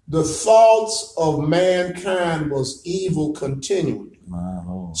says the thoughts of mankind was evil continually. My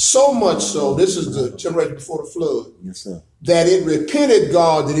Lord. So much so, this is the generation before the flood, Yes, sir. that it repented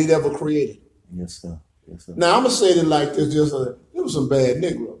God that he'd ever created. Yes, sir. Yes, sir. Now, I'm going to say it like this, it was some bad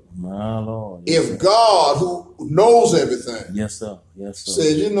Negro. My Lord. Yes, If sir. God, who knows everything, Yes, sir. Yes, sir.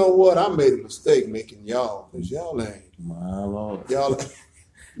 says, you know what, I made a mistake making y'all, because y'all ain't. My Lord. Y'all.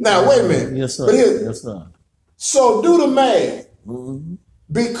 Now, wait a minute. Yes, sir. But here, Yes, sir. so do the math. Mm-hmm.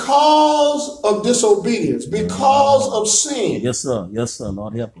 Because of disobedience, because of sin, Yes, sir. Yes, sir.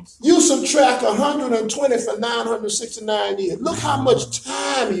 Lord help us. you subtract 120 for 969 years. Look how much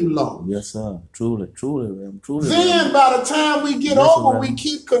time you lost. Yes, sir. Truly, truly, Reverend. Truly. Then by the time we get Yes, over, Reverend. we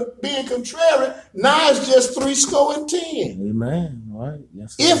keep being contrary. Now it's just 10. Amen. All right.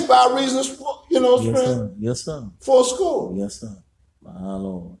 Yes, sir. If by reasons, Yes, sir. Yes, sir. for score. Yes, sir. My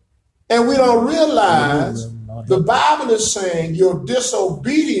Lord. And we don't realize Lord the help us. Bible is saying your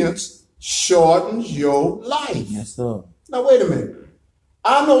disobedience shortens your life. Yes, sir. Now, wait a minute.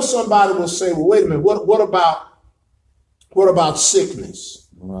 I know somebody will say, well, wait a minute. What about sickness?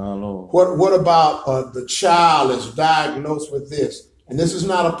 My Lord. What about the child is diagnosed with this? And this is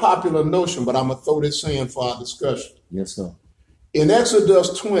not a popular notion, but I'm going to throw this in for our discussion. Yes, sir. In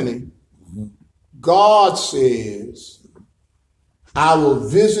Exodus 20, God says, I will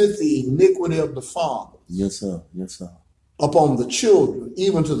visit the iniquity of the father Yes, sir. Yes, sir. upon the children,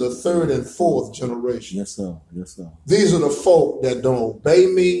 even to the 3rd and 4th generation. Yes, sir. Yes, sir. These are the folk that don't obey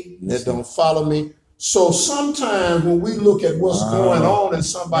me, Yes, that don't follow me. So sometimes when we look at what's Wow. going on in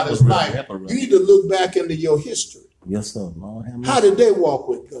somebody's Help us, life, help us. you need to look back into your history. Yes, sir. Lord have How mercy. did they walk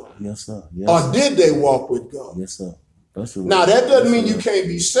with God? Yes, sir. Yes, Or sir. did they walk with God? Yes, sir. That's right. Now, that doesn't mean you Yes, can't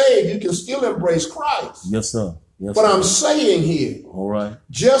be saved. You can still embrace Christ. Yes, sir. Yes, But sir. I'm saying here, All right.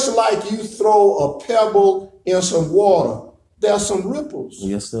 just like you throw a pebble in some water, there's some ripples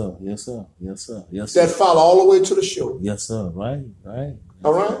Yes, sir. Yes, sir. Yes, sir. Yes, sir. that follow all the way to the shore. Yes, sir. Right. Right.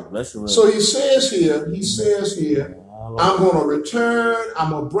 All right? Bless you. So he says here, I'm going to return.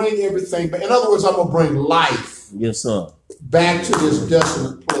 I'm going to bring everything back. In other words, I'm going to bring life Yes, sir. back to this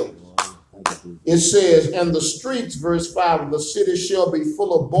desolate place. It says, and the streets, verse 5, of the city shall be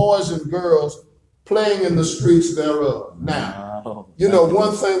full of boys and girls playing in the streets thereof. Now, Wow. you know,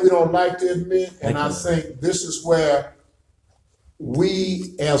 one thing we don't like to admit, and I Thank think this is where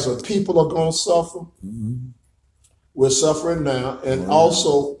we as a people are going to suffer. Mm-hmm. We're suffering now, and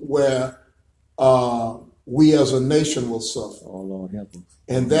also where we as a nation will suffer. Oh, Lord help us.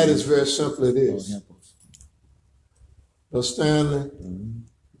 And that is very simple it Lord is. help us. But Stanley, Mm-hmm.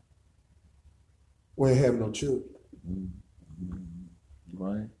 we ain't have no children.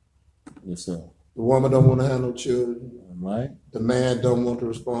 Right. Yes, sir. The woman don't want to have no children. Right. The man don't want the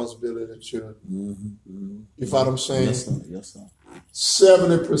responsibility of children. Mm-hmm. Mm-hmm. You follow what I'm saying? Yes, sir. Yes, sir.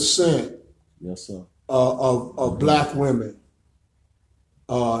 70% Yes, sir. of black women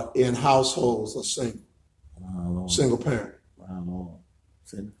in households are single, Wow, Lord. single parent. Wow, Lord.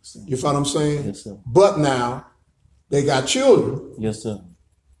 70%. You follow what I'm saying? Yes, sir. But now they got children. Yes, sir.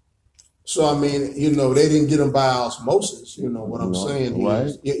 So, I mean, you know, they didn't get them by osmosis. You know what I'm No, saying? right.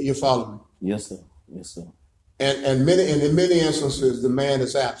 Is, you follow me? Yes, sir. Yes, sir. And in many instances, the man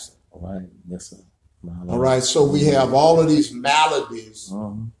is absent. All right. Yes, sir. My Lord. All right. So we have all of these maladies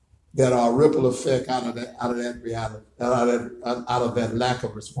Uh-huh. that are a ripple effect out of that reality, out of that lack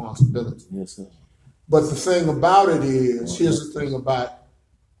of responsibility. Yes, sir. But the thing about it is, here's the thing about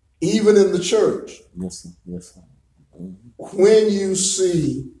even in the church, Yes, sir. Yes, sir. when you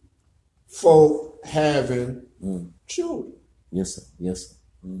see folk having children, Yes, sir. Yes, sir.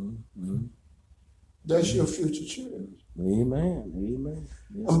 Mm-hmm. that's your future children. Amen. Amen.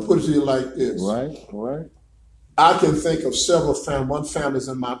 Yes, I'm sir. gonna put it to you like this. Right. Right. I can think of several families. One family's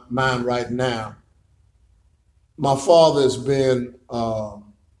in my mind right now. My father has been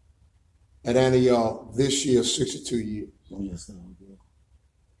at Antioch this year 62 years. Yes, sir. Okay.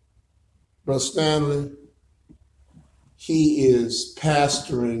 Brother Stanley, he is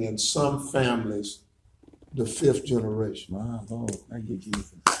pastoring in some families the 5th generation. My Lord. Thank you,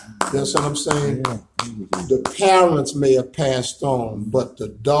 Jesus. You understand what I'm saying? Yeah. Thank you, Jesus. The parents may have passed on, but the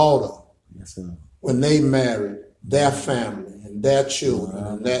daughter, Yes, sir. when they married, their family and their children,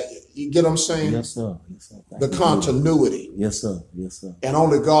 and that, you get what I'm saying? Yes, sir. Yes, sir. Thank The you, continuity. Jesus. Yes, sir. Yes, sir. And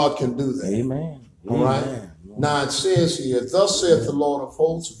only God can do that. Amen. All right. Amen. Now it says here, thus saith the Lord of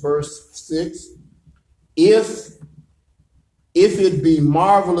hosts, verse 6, if it be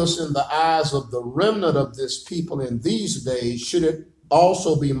marvelous in the eyes of the remnant of this people in these days, should it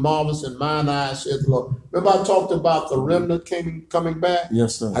also be marvelous in mine eyes, saith the Lord. Remember I talked about the remnant coming back?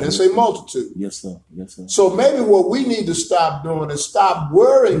 Yes, sir. I didn't say multitude. Yes, sir. Yes, sir. So maybe what we need to stop doing is stop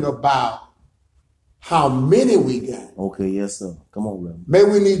worrying about how many we got. Okay. Yes, sir. Come on, Reverend. Maybe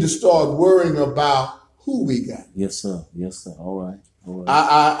we need to start worrying about who we got. Yes, sir. Yes, sir. All right. All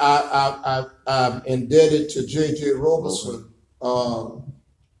right. I'm indebted to J.J. Roberson, and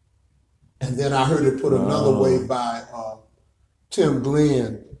then I heard it put another way by Tim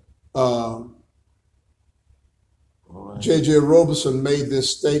Glenn. All right. J.J. Roberson made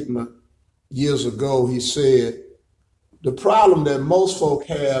this statement years ago. He said, the problem that most folk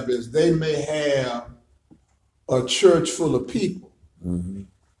have is they may have a church full of people, Mm-hmm.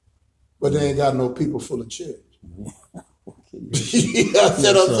 but they ain't got no people full of church. Okay. You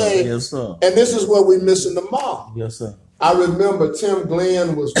understand what I'm saying? Yes, sir. And this is where we're missing the mark. Yes, sir. I remember Tim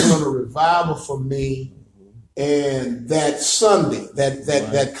Glenn was doing a revival for me, and that Sunday,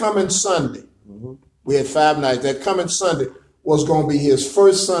 that coming Sunday, we had 5 nights. That coming Sunday was going to be his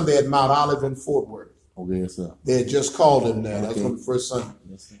first Sunday at Mount Olive in Fort Worth. Okay, yes, sir. They had just called him there. That was Okay. on the first Sunday.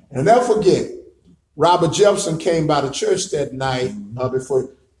 Yes, sir. And I'll never forget, Robert Jefferson came by the church that night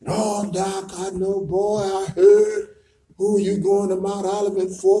before. Oh, Doc, I know, boy, I heard. Who you going to Mount Olive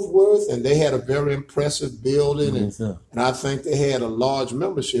in Fort Worth? And they had a very impressive building, Yes, sir. and I think they had a large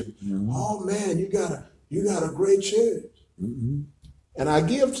membership. Oh man, you got a great church. Mm-hmm. And I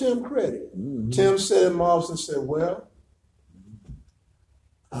give Tim credit. Tim said in Marvin said, well,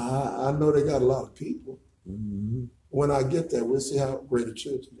 I know they got a lot of people. Mm-hmm. When I get there, we'll see how great a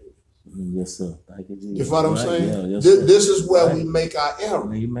church it is. Yes, sir. Thank you, Jesus. You follow what I'm Right, saying? Yeah, yes, This, sir. this is where Right. we make our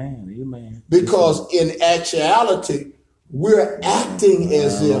error. Amen. Amen. Because in actuality, we're acting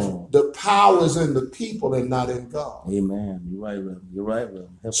as if the power is in the people and not in God. Amen. You're right, Reverend. You're right,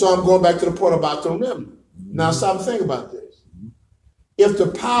 Reverend. So I'm going back to the point about the remnant. Now stop and think about this. If the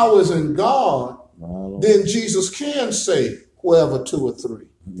power is in God, then Jesus can say whoever 2 or 3.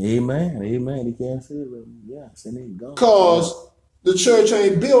 Amen. Amen. He can't say it, Reverend. Yes, and he's God. Because the church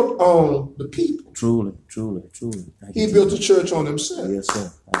ain't built on the people. Truly, truly, truly. He built the church on himself. Yes,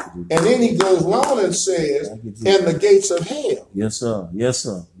 sir. And then he goes on and says, and the gates of hell. Yes, sir. Yes,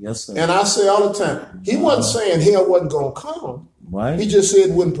 sir. Yes, sir. And I say all the time, he wasn't saying hell wasn't going to come. Right. He just said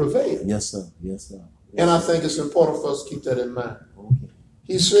it wouldn't prevail. Yes, sir. Yes, sir. Yes, and I think it's important for us to keep that in mind. Okay.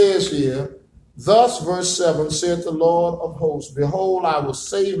 He says here, thus, verse 7, saith the Lord of hosts, behold, I will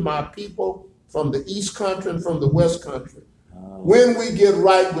save my people from the east country and from the west country. When we get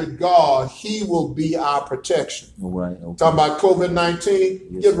right with God, he will be our protection. All right. Okay. Talking about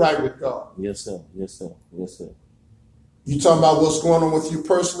COVID-19, yes, get sir. right with God. Yes, sir. Yes, sir. Yes, sir. You talking about what's going on with you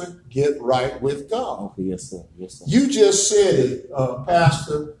personally? Get right with God. Okay. Yes, sir. Yes, sir. You just said it,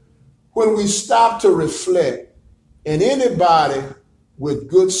 Pastor. When we stop to reflect, and anybody with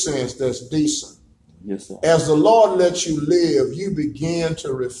good sense that's decent, yes, sir. As the Lord lets you live, you begin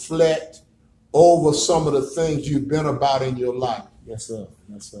to reflect over some of the things you've been about in your life. Yes, sir.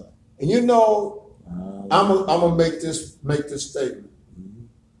 Yes, sir. And you know, I'm gonna make this statement. Mm-hmm.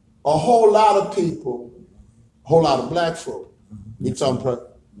 A whole lot of people, a whole lot of black folk, you talking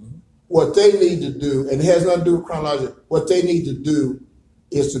about what they need to do, and it has nothing to do with chronology. What they need to do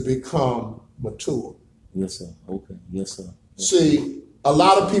is to become mature. Yes, sir. Okay. Yes, sir. Yes, See, a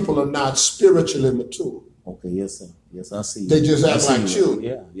lot of people are not spiritually mature. Okay. Yes, sir. Yes, I see. They just act like children.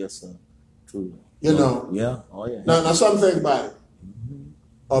 Yeah. Yes, sir. True. You know. Yeah. Oh, yeah. Now, something think about it.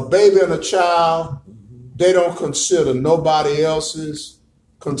 A baby and a child, they don't consider nobody else's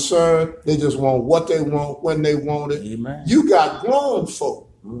concern. They just want what they want when they want it. Amen. You got grown folk.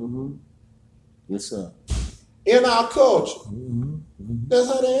 Mm-hmm. Yes, sir. In our culture, Mm-hmm. that's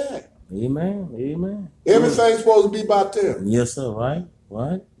how they act. Amen. Amen. Everything's supposed to be about them. Yes, sir. Right.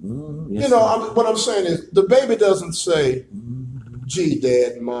 Right. Mm-hmm. Yes, you know, what I'm saying is the baby doesn't say, gee,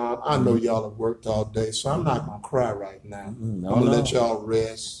 Dad and Mom, I know y'all have worked all day, so I'm not going to cry right now. No, I'm going to let y'all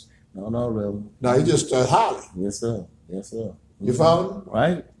rest. No, Reverend. No, he just starts hollering. Yes, sir. Yes, sir. You follow me?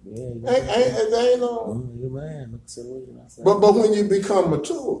 Right. Yeah. Ain't no. Amen. But when you become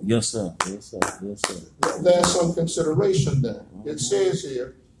mature, yes, sir. Yes, sir. Yes, sir. There's some consideration there. It says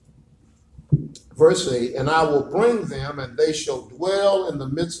here, verse 8, and I will bring them, and they shall dwell in the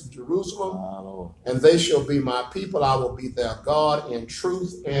midst of Jerusalem, and they shall be my people. I will be their God in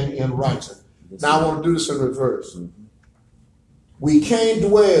truth and in righteousness. Yes, now I want to do this in reverse. Mm-hmm. We can't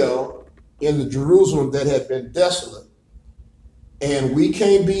dwell in the Jerusalem that had been desolate, and we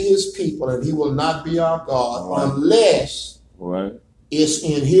can't be his people, and he will not be our God unless it's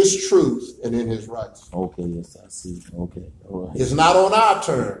in his truth and in his righteousness. Okay, yes, I see. Okay, all right. It's not on our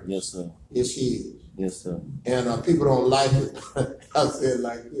terms. Yes, sir. It's his. Yes, sir. And people don't like it. I say it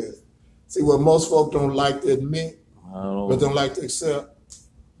like this. See, what most folk don't like to admit, but don't like to accept,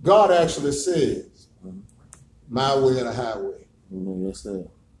 God actually says, my way or the highway. Yes, sir.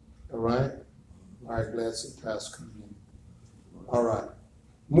 All right? All right, glad to see Pastor come in. All right.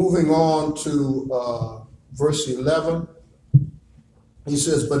 Moving on to verse 11. He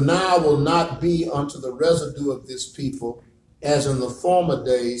says, but now will not be unto the residue of this people as in the former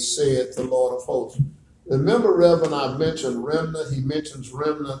days, saith the Lord of hosts. Remember, Reverend, I mentioned remnant. He mentions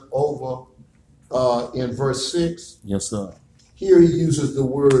remnant over in verse 6. Yes, sir. Here he uses the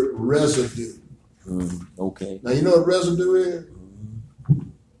word residue. Okay. Now, you know what residue is?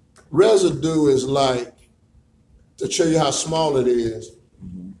 Residue is like, to show you how small it is,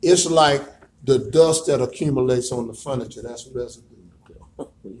 it's like the dust that accumulates on the furniture. That's residue.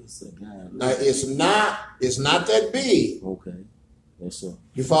 Now, it's not that big. Okay. Yes, sir.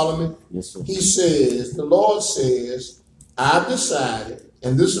 You follow me? Yes, sir. He says, the Lord says, I've decided,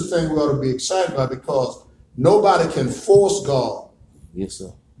 and this is the thing we ought to be excited about because nobody can force God. Yes,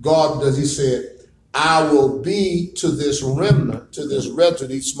 sir. God, as he said, I will be to this remnant, to this residue,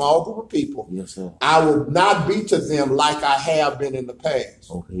 these small group of people. Yes, sir. I will not be to them like I have been in the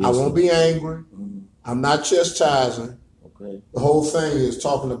past. Okay, yes, I won't be angry. Mm-hmm. I'm not chastising. Okay. The whole thing is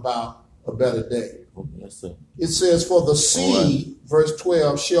talking about a better day. Okay, yes, sir. It says, for the seed, verse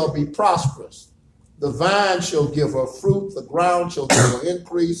 12, shall be prosperous. The vine shall give her fruit, the ground shall give her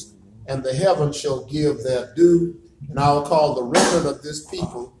increase, and the heavens shall give their due. And I will call the remnant of this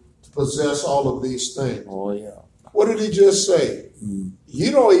people to possess all of these things. Oh, yeah. What did he just say?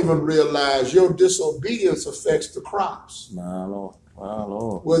 You don't even realize your disobedience affects the crops. My Lord. My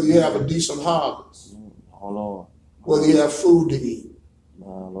Lord. Whether you have a decent harvest. Oh, Lord. Will he have food to eat? My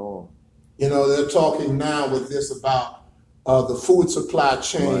Lord. You know, they're talking now with this about the food supply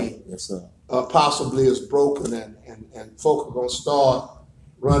chain. Right. Yes, sir. Possibly is broken, and folk are going to start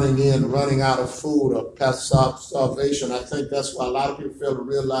running out of food or past starvation. I think that's why a lot of people fail to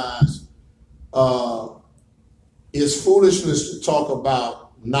realize it's foolishness to talk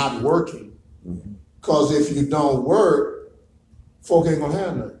about not working, because if you don't work, folk ain't going to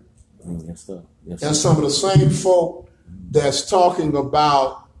have nothing. Yes, sir. Yes, And sir. some of the same folk that's talking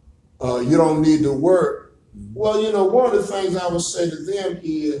about you don't need to work, well, you know, one of the things I would say to them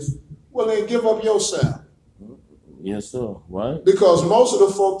is, well, then give up yourself. Yes, sir. Right. Because most of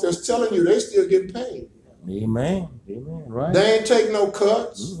the folk that's telling you, they still get paid. Amen. Amen. Right. They ain't take no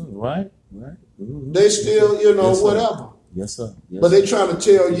cuts. Right. Right. They still, you know, Yes, sir. whatever. Yes, sir. Yes, But sir. they trying to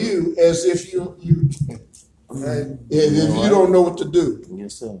tell you as if if you don't know what to do,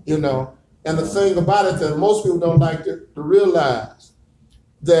 Yes, sir. you know. And the thing about it that most people don't like to realize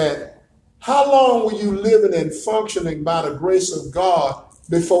that how long were you living and functioning by the grace of God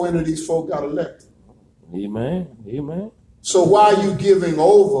before any of these folk got elected? Amen. Amen. So why are you giving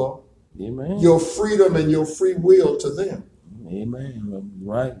over Amen. your freedom and your free will to them? Amen.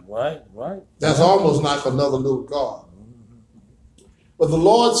 Right. Right. Right. That's almost like another little God. But the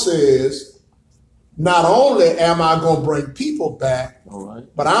Lord says, not only am I going to bring people back, All right.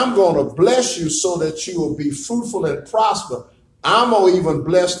 but I'm going to bless you so that you will be fruitful and prosper. I'm going to even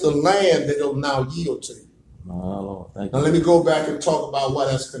bless the land that it'll now yield to you. My Lord. Thank Now you. let me go back and talk about what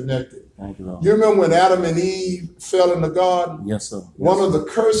that's connected. Thank you, Lord. You remember when Adam and Eve fell in the garden? Yes, sir. One of the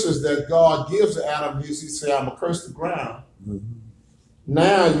curses that God gives to Adam is he said, I'm going to curse the ground.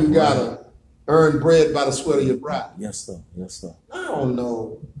 Now you got to earn bread by the sweat of your brow. Yes, sir. Yes, sir. I don't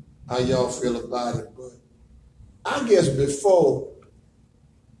know how y'all feel about it, but I guess before,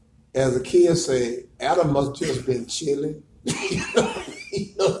 as a kid say, Adam must just been chilling.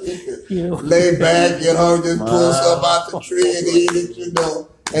 He could lay back, get home, just pull something out the tree and eat it, you know,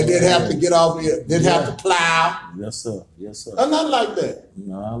 and didn't have to get off here, didn't have to plow. Yes, sir. Yes, sir. Not like that.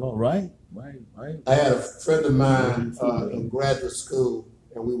 My Lord. Right. Right. Right. I had a friend of mine in graduate school,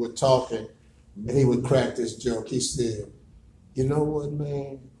 and we were talking, and he would crack this joke. He said, you know what,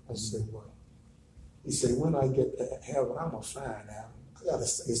 man? I said, what? He said, when I get to heaven, I'm going to find out. I got to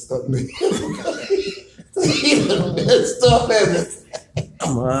say something. He done messed up everything.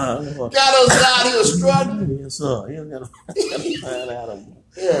 My Lord. Got us out here struggling. Yes, sir. You gotta find out.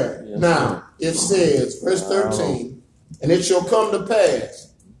 Yeah. Yes, Now, it says, verse 13, and it shall come to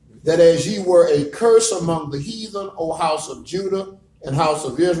pass that as ye were a curse among the heathen, O house of Judah and house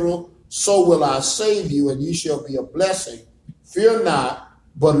of Israel, so will I save you, and ye shall be a blessing. Fear not,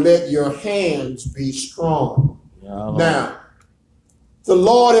 but let your hands be strong. Now, the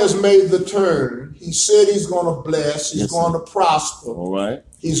Lord has made the turn. He said he's going to bless. He's Yes, going sir. to prosper. All right.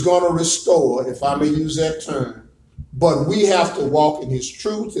 He's going to restore, if I may use that term. But we have to walk in his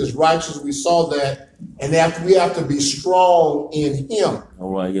truth, his righteousness. We saw that. And we have to be strong in him. All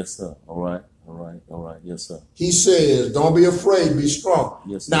right. Yes, sir. All right. All right. All right. Yes, sir. He says, don't be afraid, be strong.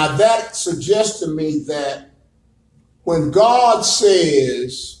 Yes, sir. Now that suggests to me that when God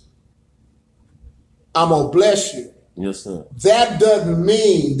says, I'm going to bless you, Yes, sir. that doesn't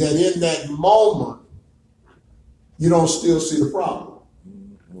mean that in that moment you don't still see the problem.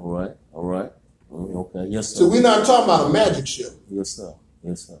 All right. All right. Okay. Yes, sir. So we're not talking about a magic show. Yes, sir.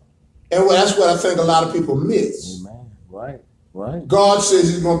 Yes, sir. And that's what I think a lot of people miss. Amen. Right. Right. God says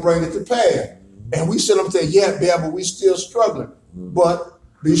he's going to bring it to pass. And we sit up there, yeah, but we still struggling. But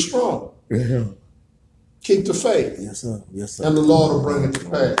be strong. Yeah. Keep the faith. Yes, sir. Yes, sir. And the Lord will bring it to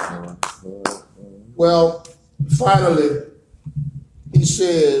pass. All right. All right. Well, finally, he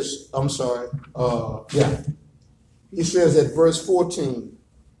says, he says at verse 14,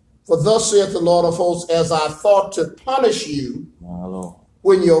 for thus saith the Lord of hosts, as I thought to punish you My Lord.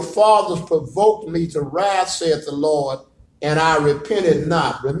 when your fathers provoked me to wrath, saith the Lord, and I repented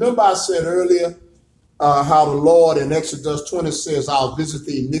not. Remember I said earlier how the Lord in Exodus 20 says, I'll visit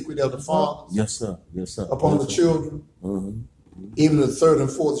the iniquity of the fathers Yes, sir. Yes, sir. upon yes, the sir. children, even the third and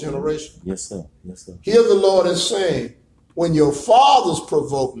fourth generation. Yes, sir. Yes, sir. Here the Lord is saying, when your fathers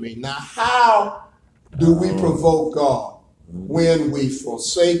provoke me. Now, how do we provoke God? When we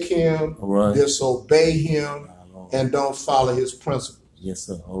forsake him, All right. disobey him, My Lord. and don't follow his principles. Yes,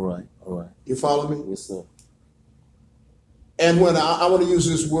 sir. All right. All right. You follow me? Yes, sir. And when I want to use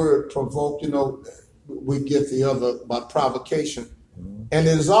this word provoke, you know, we get the other about provocation. And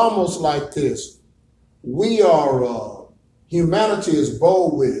it is almost like this. We are, humanity is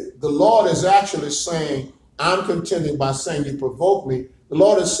bold with it. The Lord is actually saying, I'm contending by saying you provoked me. The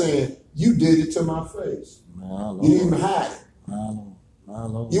Lord is saying, you did it to my face. My Lord. You didn't even hide it. My Lord. My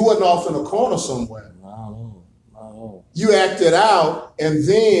Lord. You wasn't off in a corner somewhere. My Lord. My Lord. You acted out and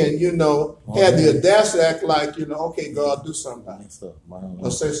then, had the audacity to act like, okay, God, do something about it. Yes, sir. My Lord.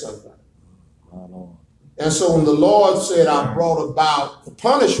 Or say something about it. My Lord. And so when the Lord said, I brought about the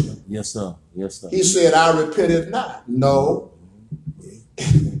punishment, Yes, sir. Yes, sir. he said, I repented not. No.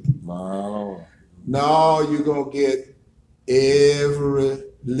 My Lord. No, you're going to get every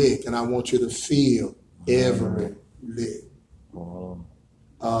lick. And I want you to feel every lick. My Lord.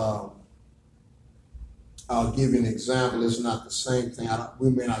 I'll give you an example. It's not the same thing. We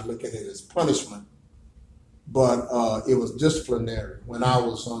may not look at it as punishment, but it was disciplinary. When I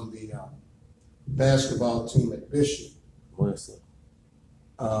was on the basketball team at Bishop, Yes, sir.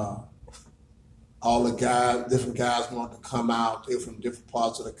 all the guys, different guys wanted to come out. They were from different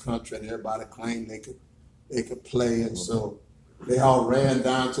parts of the country, and everybody claimed they could play. And so they all ran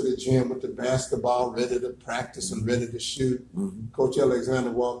down to the gym with the basketball, ready to practice and ready to shoot. Mm-hmm. Coach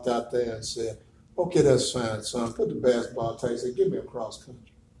Alexander walked out there and said, okay, that's fine, son. Put the basketball tag. He said, give me a cross country.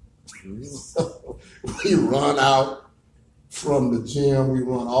 So we run out from the gym. We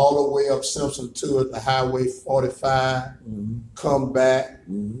run all the way up Simpson 2 at the Highway 45, come back,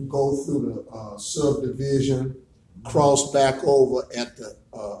 go through the subdivision, cross back over at the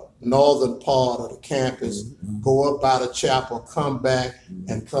northern part of the campus, go up by the chapel, come back,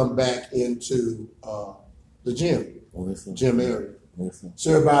 and come back into the gym, gym area.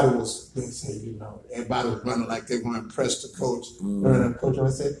 So everybody was, everybody was running like they're going to impress the coach. And the coach I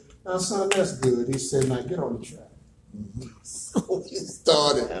said, now, son, that's good. He said, now get on the track. So he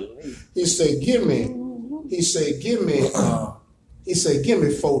started. He said, give me 4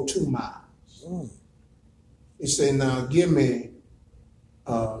 2 miles. He said, now give me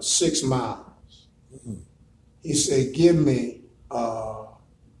 6 miles. He said, give me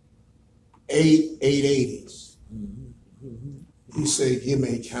 880s. He said, give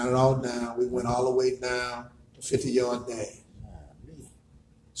me, count it all down. We went all the way down to 50-yard dash.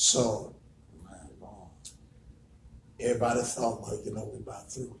 So everybody thought, well, we're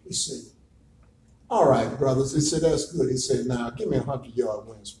about through. He said, all right, brothers. He said, that's good. He said, now give me 100-yard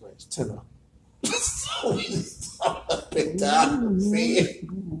wind sprints, 10 of them. So we started up and down the field.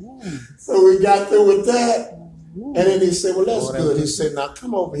 So we got through with that. And then he said, well, that's good. He said, now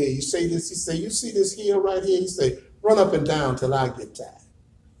come over here. You say this. He said, you see this hill right here? He said, run up and down till I get tired.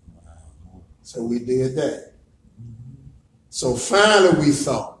 So we did that. So finally we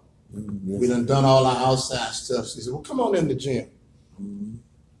thought, we done all our outside stuff. So he said, well, come on in the gym.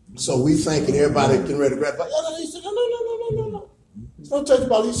 So we thinking everybody getting ready to grab the ball. He said, no. Don't touch the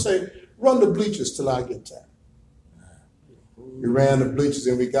ball. He said, run the bleachers till I get tired. We ran the bleachers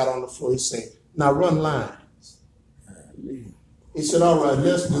and we got on the floor. He said, now run lines. He said, all right,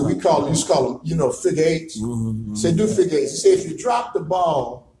 let's do, used to call them, figure eights. He said, do figure eights. He said, if you drop the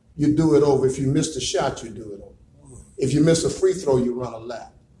ball, you do it over. If you miss the shot, you do it over. If you miss a free throw, you run a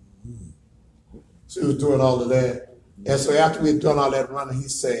lap. So he was doing all of that. And so after we had done all that running, he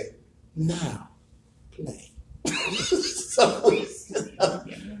said, now play.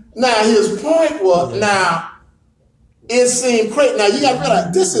 Now his point was, now it seemed crazy. Now you got to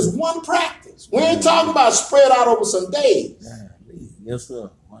realize, this is one practice. We ain't talking about spread out over some days. Yes, sir.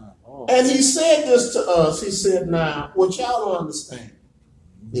 Wow. And he said this to us. He said, now, what y'all don't understand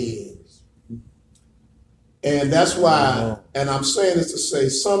is, and that's why, and I'm saying this to say,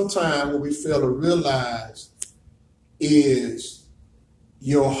 sometime what we fail to realize is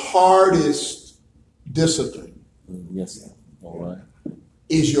your hardest discipline. Yes, sir. All right.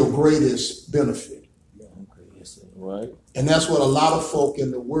 Is your greatest benefit. Okay, yes, sir. All right. And that's what a lot of folk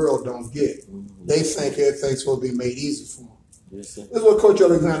in the world don't get. They think everything's supposed to be made easy for them. Yes, sir. This is what Coach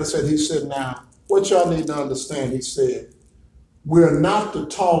Alexander said. He said, now, what y'all need to understand, he said, we're not the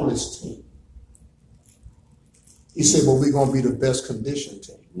tallest team. He said, but we're going to be the best conditioned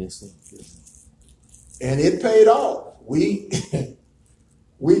team. Yes, sir. Yes, sir. And it paid off. We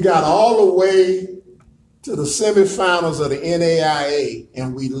got all the way to the semifinals of the NAIA,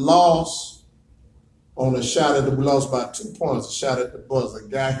 and we lost on a shot we lost by 2 points, a shot at the buzzer. A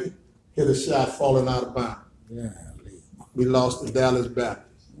guy hit a shot falling out of bounds. Yeah. We lost to Dallas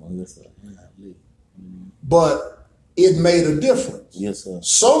Baptist. Oh, yes, sir. Yeah. But it made a difference. Yes, sir.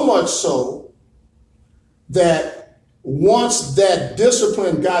 So much so that once that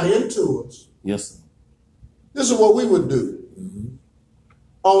discipline got into us, yes, sir. this is what we would do.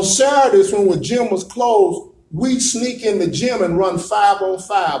 On Saturdays when the gym was closed, we'd sneak in the gym and run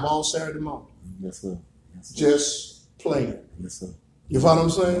 5-on-5 all Saturday morning. Yes, sir. Yes, sir. Just playing. Yes, sir. You follow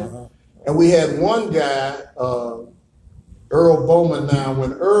what I'm saying? And we had one guy, Earl Bowman. Now,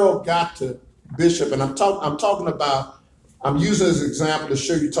 when Earl got to Bishop, and I'm talking about, I'm using this example to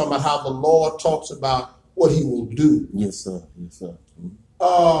show you, talking about how the Lord talks about what he will do. Yes, sir. Yes, sir.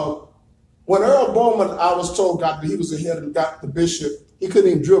 Mm-hmm. When Earl Bowman, I was told, he was ahead and got the Bishop, he couldn't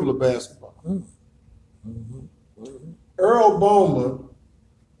even dribble a basketball. Mm-hmm. Mm-hmm. Earl Bowman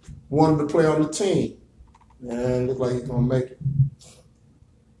wanted to play on the team, and looked like he's going to make it.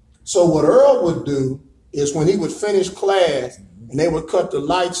 So what Earl would do is when he would finish class and they would cut the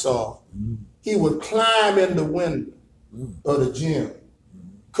lights off, he would climb in the window of the gym,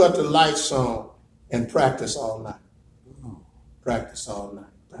 cut the lights on, and practice all night. Practice all night.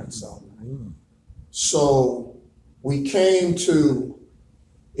 Practice all night. So we came to,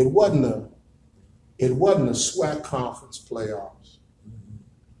 it wasn't a SWAC conference playoffs,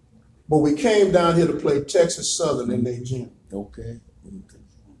 but we came down here to play Texas Southern in their gym. Okay.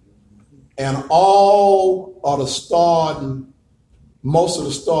 And most of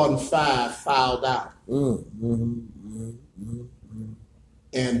the starting five fouled out.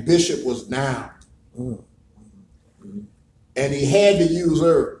 And Bishop was down. And he had to use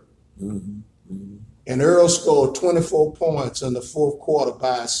Earl. And Earl scored 24 points in the fourth quarter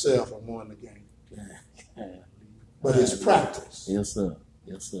by himself and won the game. But it's practice. Yes, sir.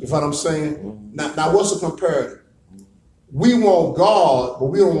 Yes, sir. You know what I'm saying? Now what's the comparative? We want God, but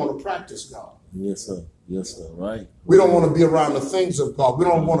we don't want to practice God. Yes, sir. Yes, sir. Right. We don't want to be around the things of God. We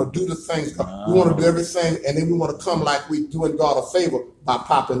don't want to do the things of God. We want to do everything, and then we want to come like we doing God a favor by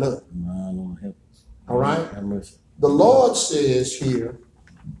popping up. All right? The Lord says here,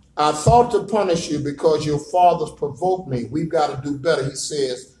 I thought to punish you because your fathers provoked me. We've got to do better. He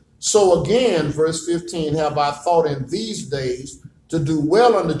says, so again, verse 15, have I thought in these days to do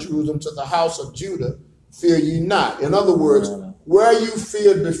well unto Jerusalem, to the house of Judah, fear ye not. In other words, where you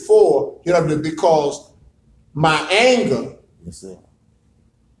feared before, because my anger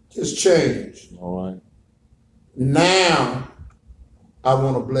has changed. All right. Now I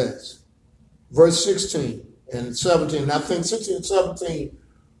want to bless. Verse 16 and 17, and I think 16 and 17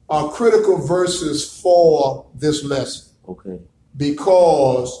 are critical verses for this lesson. Okay.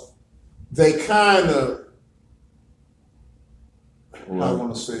 Because they kind of, I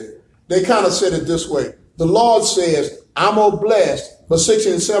want to say it, they kind of said it this way. The Lord says, I'm going to bless, but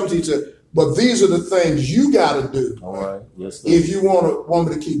 16 and 17 said, but these are the things you got to do. All right. Yes, sir. If you want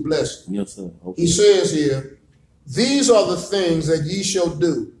me to keep blessing. Yes, sir. Okay. He says here, these are the things that ye shall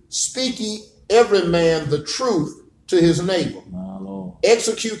do. Speak ye every man the truth to his neighbor. My Lord.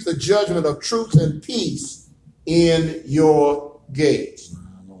 Execute the judgment of truth and peace in your gates.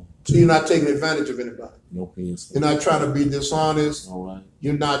 So you're not taking advantage of anybody. Okay, yes, sir. You're not trying to be dishonest. All right.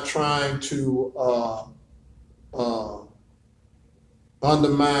 You're not trying to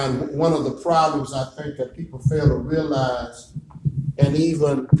undermine. One of the problems I think that people fail to realize, and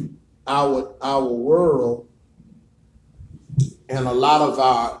even our world and a lot of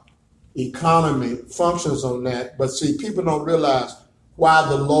our economy functions on that. But see, people don't realize why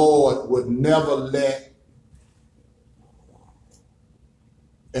the Lord would never let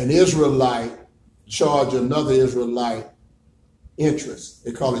an Israelite charge another Israelite interest.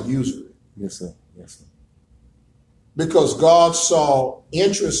 They call it usury. Yes, sir. Yes, sir. Because God saw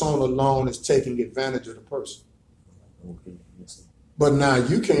interest on a loan as taking advantage of the person. Okay. Yes, sir. But now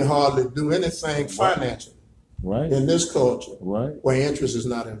you can't hardly do anything financially in this culture where interest is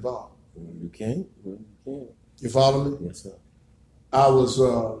not involved. You can't. You can't. You follow me? Yes, sir. I was,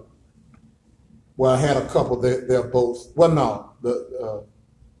 I had a couple. They're both. Well, no, the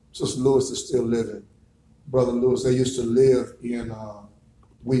Sister Lewis is still living. Brother Lewis, they used to live in.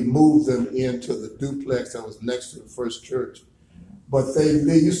 We moved them into the duplex that was next to the First Church, but they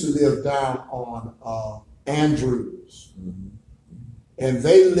used to live down on Andrews, and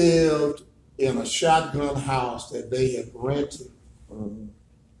they lived in a shotgun house that they had rented when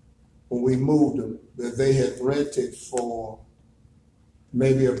we moved them. That they had rented for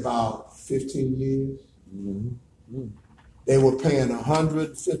maybe about 15 years. They were paying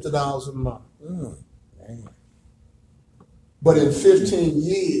 $150 a month. But in 15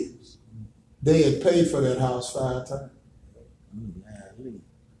 years, they had paid for that house 5 times.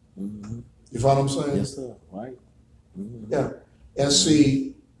 You follow what I'm saying? Yes, sir. Right. Yeah. And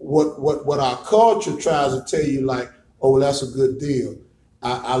see, what our culture tries to tell you, like, oh, well, that's a good deal.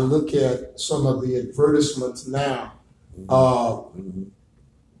 I look at some of the advertisements now.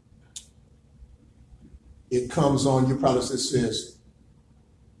 It comes on, you probably says,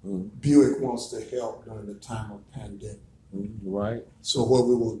 Buick wants to help during the time of pandemic. Right. So what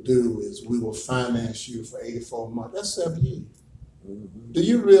we will do is we will finance you for 84 months. That's 7 years. Do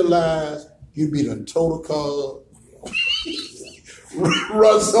you realize you be the total car?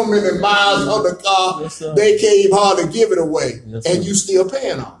 Run so many miles on the car, Yes, sir. they can't even hardly give it away, Yes, and sir. you still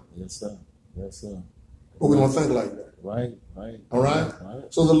paying on it. Yes, sir. Yes, sir. But we don't think like that. Right, right. All right? Right.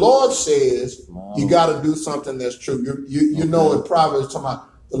 So the Lord says Wow. you got to do something that's true. You know in Proverbs talking about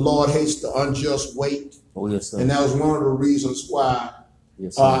the Lord hates the unjust weight, Oh, yes, sir. and that was one of the reasons why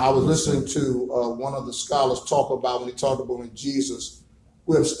Yes, sir. I was Yes, sir. listening to one of the scholars talk about when he talked about when Jesus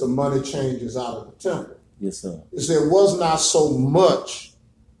whips the money changers out of the temple. Yes, sir. He said it was not so much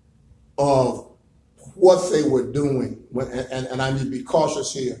of what they were doing, and I need to be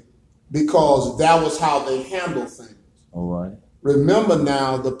cautious here, because that was how they handled things. All right. Remember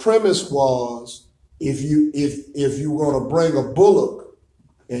now, the premise was if you were going to bring a bullock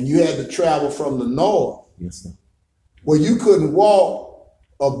and you had to travel from the north, Yes, sir. well, you couldn't walk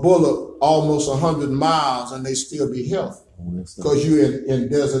a bullock almost 100 miles and they still be healthy Oh, yes, sir. because you're in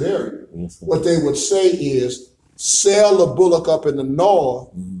desert area. Yes, sir. What they would say is sell the bullock up in the north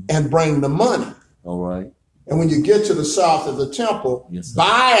and bring the money. All right. And when you get to the south of the temple, Yes, sir.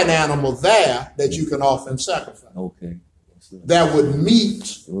 buy an animal there that you can offer and sacrifice. Okay. Yes, sir. That would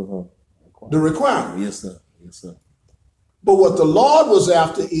meet Uh-huh. the requirement. Yes, sir. Yes, sir. But what the Lord was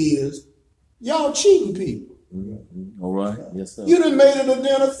after is y'all cheating people. Mm-hmm. All right. Yes, sir. You done made it a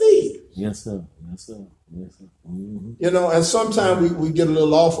den of thieves. Yes, sir. Yes, sir. Yes, sir. Mm-hmm. You know, and sometimes we get a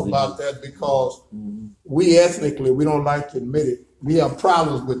little off about that because we ethnically, we don't like to admit it. We have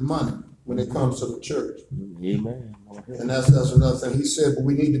problems with money when it comes to the church. Amen. Okay. And that's another thing. He said, but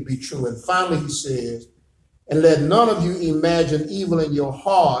we need to be true. And finally he says, and let none of you imagine evil in your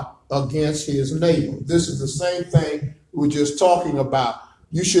heart against his neighbor. This is the same thing we were just talking about.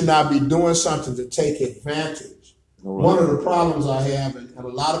 You should not be doing something to take advantage. All right. One of the problems I have, and a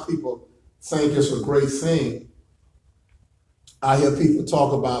lot of people think it's a great thing, I hear people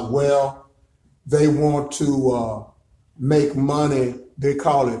talk about, well, they want to make money, they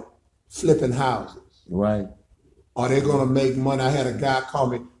call it flipping houses. Right. Or they're going to make money. I had a guy call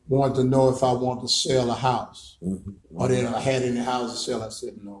me, wanted to know if I want to sell a house. Mm-hmm. Or they had any houses to sell. I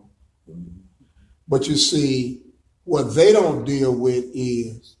said no. But you see, what they don't deal with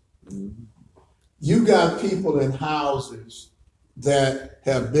is you got people in houses that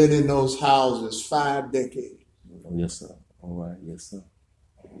have been in those houses 5 decades. Yes, sir. All right. Yes, sir.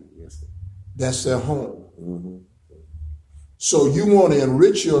 Yes, sir. That's their home. Mm-hmm. So you want to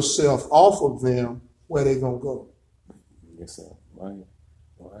enrich yourself off of them, where they going to go? Yes, sir. Right.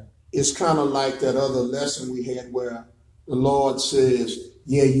 Right. It's kind of like that other lesson we had where the Lord says,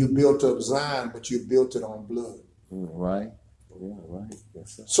 yeah, you built up Zion, but you built it on blood. Right. Yeah. Right.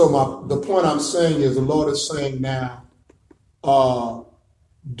 Yes, sir. So the point I'm saying is the Lord is saying now,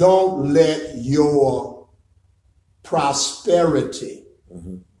 don't let your prosperity,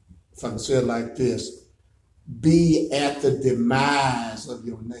 if I can say it like this, be at the demise of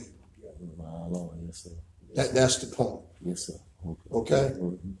your neighbor. My Lord. Yes, sir. That's the point. Yes, sir. Okay?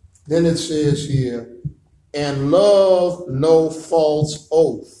 Mm-hmm. Then it says here, and love no false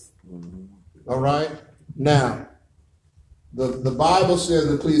oath. All right? Now, the Bible says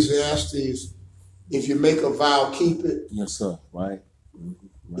in Ecclesiastes, if you make a vow, keep it. Yes, sir. Right.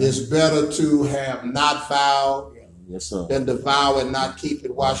 Right. It's better to have not vowed Yes, sir. than to vow and not keep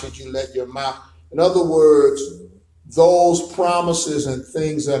it. Why should you let your mouth? In other words, those promises and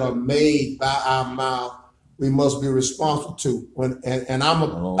things that are made by our mouth, we must be responsible to.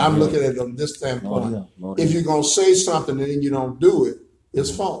 I'm looking at it from this standpoint. If you're going to say something and then you don't do it,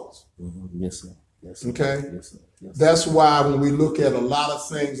 it's false. Mm-hmm. Yes, sir. Yes, sir. Okay? Yes, sir. Yes, sir. That's why when we look at a lot of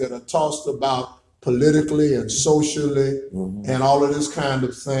things that are tossed about politically and socially and all of this kind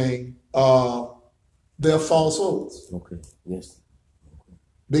of thing, they're false oaths Okay. Yes.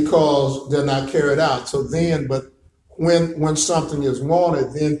 because they're not carried out. So then, but when something is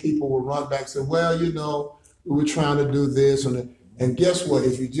wanted, then people will run back and say, well, you know, we were trying to do this. And guess what?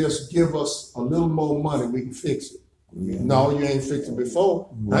 If you just give us a little more money, we can fix it. No, you ain't fixed it before.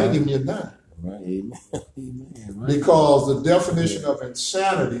 I ain't giving you a dime. Right. Amen. Amen. Right. Because the definition of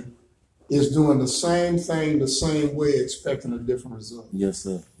insanity is doing the same thing the same way, expecting a different result. Yes,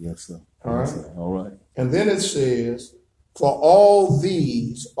 sir. Yes, sir. All right. Yes, sir. All right. And then it says, for all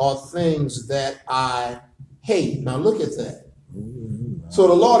these are things that I hate. Now look at that. So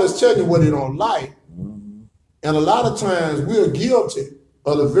the Lord is telling you what he don't like. And a lot of times we're guilty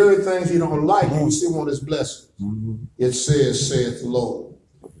of the very things he don't like, and we still want his blessings. It says, saith the Lord.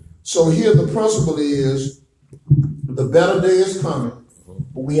 So here the principle is, the better day is coming.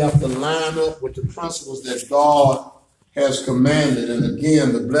 But we have to line up with the principles that God has commanded. And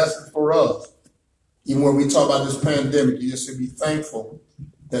again, the blessing for us Even when we talk about this pandemic, you just should be thankful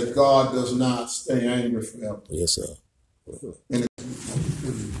that God does not stay angry forever. Yes, sir.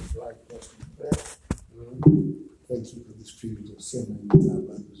 Thank you for this privilege of sending our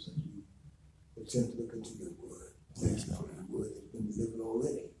brothers as we attempt to look into your word. Thank you for your word that's been delivered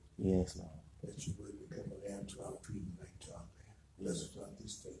already. Yes, Lord. Let your word become a lamp to our feet and light to our path. Bless us throughout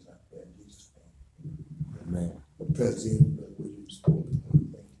these days, I pray in Jesus' name. Amen. The President, Brother William Stone,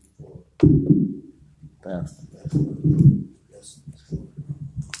 thank you for Pastor.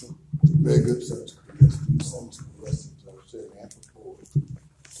 very good service. Bless these sons and blessings are certainly apropos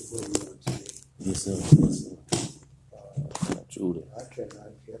to where we are today. Yes, sir. Yes, sir. Truly. I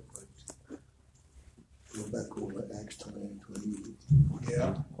cannot help but go back over Acts 20:28.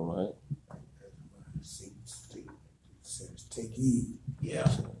 Yeah. All right. It says, take heed, Yeah.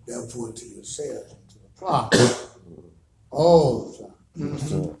 therefore, to yourselves and to the flock, all the flock, Yes,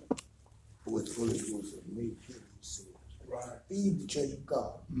 sir. which Holy Ghost has made here. Right. Feed the church of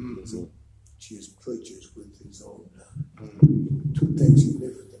God, Yes, sir. which is purchased with his own blood. Two things he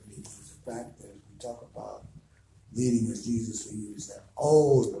lives to me is the fact that we talk about leading as Jesus leads, that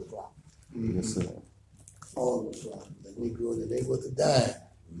all the flock, Yes, sir. all the flock, the Negro that they were to die,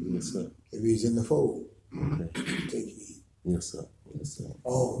 Yes, sir. if he's in the fold, Okay. take heed. Yes, sir. Yes, sir.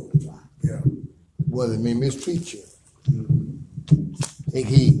 All the flock. Yeah. Well, they may mistreat you. Take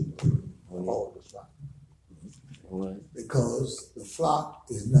heed. All the flock. All right. Because the flock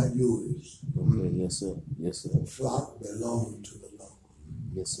is not yours. Okay. Yes, sir. Yes, sir. The flock belongs to the Lord.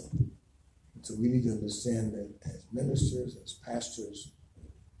 Yes, sir. So we need to understand that as ministers, as pastors,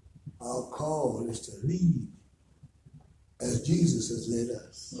 our call is to lead as Jesus has led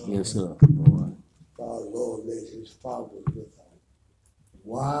us. Yes, sir. All right. Our Lord led his followers with a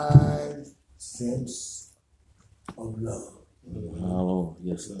wide sense of love. Hello.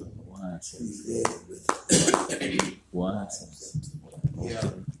 Yes, sir. Wise. He led with Wise. Yeah.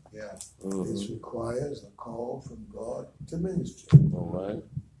 Yeah. This requires a call from God to ministry. All right.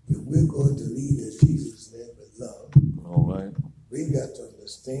 If we're going to lead as Jesus led with love, All right. we got to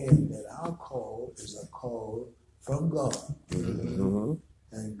understand that our call is a call from God. Mm-hmm.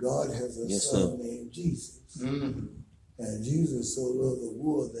 And God has a Yes, son sir. named Jesus. Mm-hmm. And Jesus so loved the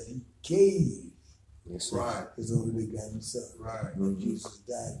world that he gave Yes, sir. Right. his only begotten son. Right. And Jesus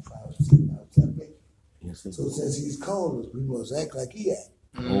died for our sin, our salvation. Yes, sir. So since he's called us, we must act like he acted.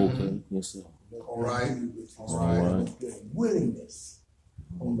 Okay. Yes, sir. All right. With his All right. willingness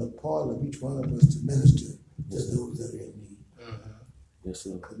on the part of each one of us to minister to those that are in need. Yes,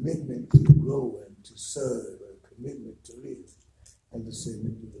 sir. A commitment to grow and to serve, a commitment to live, and to say we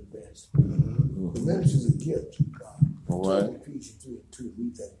do the best. The ministry is a gift from God. All right. Ephesians 3 and 2,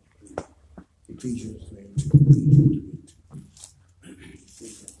 read that. Ephesians 3 and 2. Ephesians 3 and 2.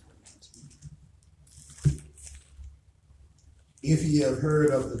 Ephesians 3 and 2. If ye have heard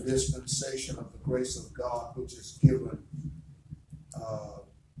of the dispensation of the grace of God, which is given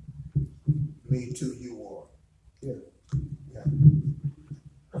me to you all. Yeah. Yeah.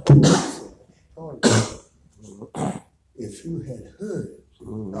 If you had heard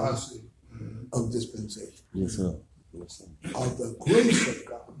I see. of dispensation, Yes, sir. Yes, sir. of the grace of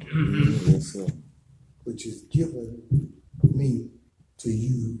God, Yes, sir. which is given me to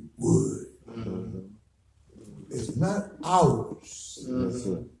you, word. It's not ours. Yes,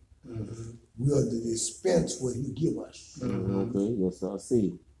 sir. We are to dispense what he give us. Okay. Yes, sir. I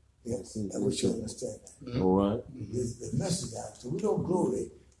see. Yes, Yes, I wish you sir. understand that. All right. This is the message out. So we don't glory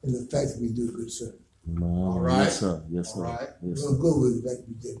in the fact that we do good service. All right. Yes, sir. Yes, sir. All right. We Yes, don't sir. glory in the fact that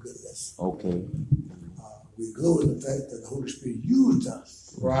we did good lesson. Okay. We glory in the fact that the Holy Spirit used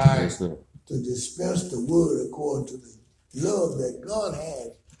us Right. Yes, sir. to dispense the word according to the love that God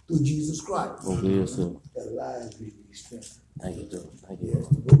has through Jesus Christ. Okay. Yes, sir. That lives may be strengthened. Thank you, sir. Thank you. Yes,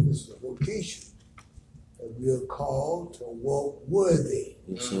 this is a vocation that we are called to walk worthy.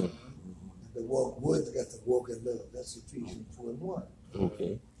 Yes, sir. To walk worthy, got to walk in love. That's Ephesians 4 and 1.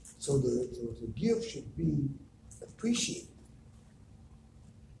 Okay. So the gift should be appreciated,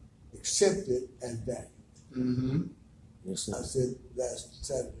 accepted, and valued. Mm-hmm. Yes, I sir. said last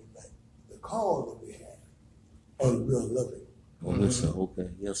Saturday night, the call that we have, oh, we're loving. Oh, yes, sir. Okay.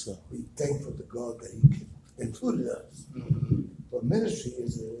 Yes, sir. Be thankful to God that He included us. But ministry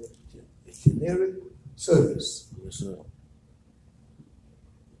is a generic service, Yes, sir.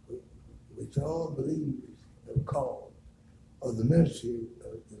 which all believe are called, of the ministry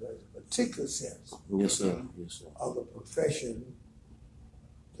in a particular sense Yes, sir. Yes, sir. of the profession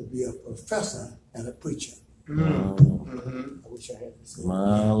to be a professor and a preacher. Mm-hmm. I wish I had this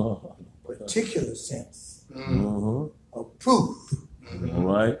My Lord. particular sense Mm-hmm. of proof All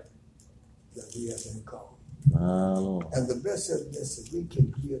right. that we have been My Lord. And the blessedness that we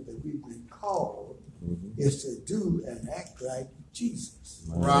can give, that we've been called, is to do and act like Jesus.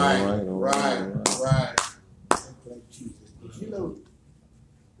 Right, All right. Act like Jesus. But you know,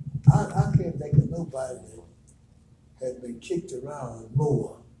 I can't think of nobody that has been kicked around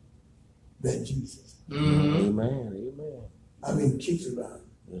more than Jesus. Mm-hmm. Amen. Amen. I mean, kicked around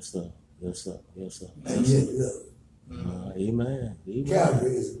Yes, sir. Yes, sir. Yes, sir. and yet loved. Amen. Amen.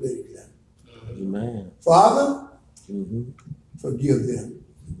 Calvary is a great example. Amen. Father, Mm-hmm. forgive them.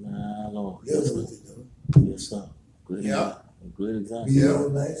 My Lord. They'll Yes, know sir. what they're doing. Yes, sir. Good Yeah. example. Good example. Be all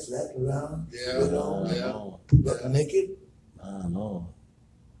night, slapped around, Yeah. spit on, Yeah. Lord. butt naked, My Lord.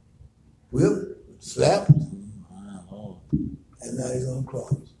 whipped, slapped, My Lord. and now he's on the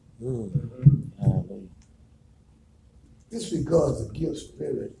cross. Hallelujah. This regards the gift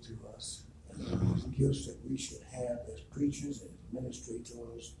spirit to us, and these gifts that we should have as preachers, as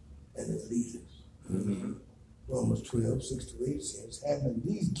administrators, and as leaders. Romans 12, 6-8 says, having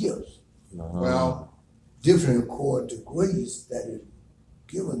these gifts, Well, different according to grace that is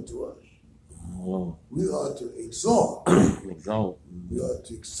given to us, My Lord. we are to exhort, Exalt. we are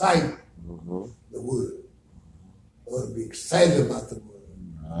to excite Mm-hmm. the word, or to be excited about the word,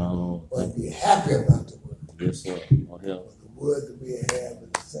 My Lord. or to be happy about the word. Yes, sir. Lord help. The word that we have in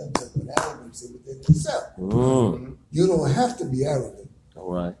the sense of an arrogancy within itself. Mm. You don't have to be arrogant.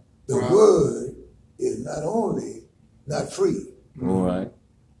 All right. The word is not only not free, All right.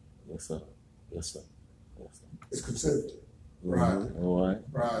 Yes, sir. Yes, sir. Yes, sir. it's conservative. Right. All right.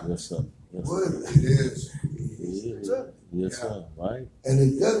 right. Yes, sir. Yes, The sir. word It is. is conservative. Yes, sir. Right. And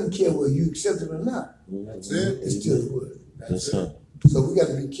it doesn't care whether you accept it or not. That's it. It's still the word. Yes, That's it. sir. So we got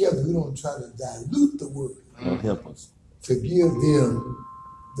to be careful. We don't try to dilute the word Lord help us. to give them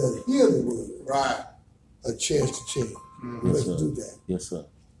that hear the word Right. a chance to change. Yes, Let's sir. do that. Yes, sir.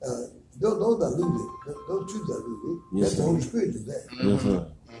 Don't dilute it. Don't you dilute it. Yes, Let the sir. Holy Spirit do that. Yes, sir.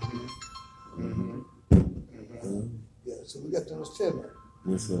 Yeah, so we got to understand that.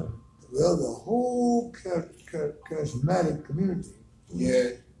 Yes, sir. Well, the whole charismatic community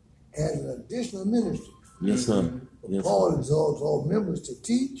Yeah. has an additional ministry. Yes, sir. Yes, sir. Paul exalts all members to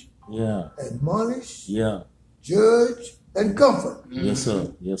teach, Yeah. admonish, Yeah. judge, and comfort. Yes,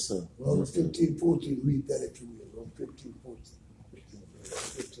 sir. Yes, sir. Romans 15:14, read that if you will. Romans 15:14.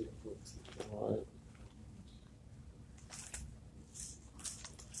 15, 14. All right.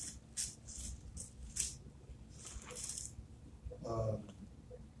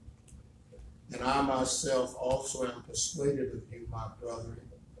 And I myself also am persuaded of you, my brethren,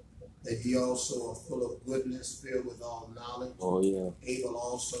 that ye also are full of goodness, filled with all knowledge, Oh, yeah. able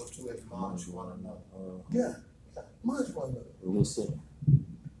also to admonish one another. Yeah, much one another. Yes, sir.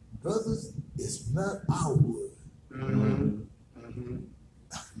 Brothers, it's not our word.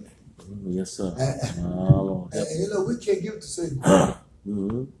 Yes, sir. And, Lord help. you know, we can't give it to certain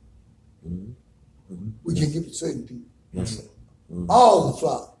people. Mm-hmm. We can't give it to certain people. Yes, sir. All the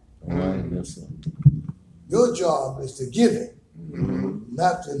flock. All right. Yes, sir. Your job is to give it,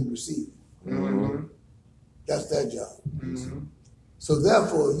 not to receive it. That's their job. So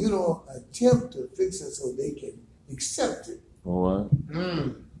therefore, you don't attempt to fix it so they can accept it. All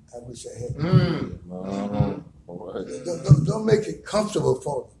right. I wish I had. All right. Don't make it comfortable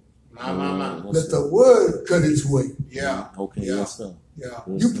for them. My. Yes, Let sir. the word cut its way. Yeah. Okay. Yeah. Yes, sir. Yeah.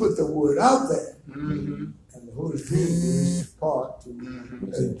 Yes, You sir. put the word out there, Mm-hmm. and the Holy Spirit does his part to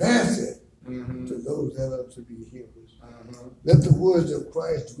advance it to those that are to be hearers. Let the words of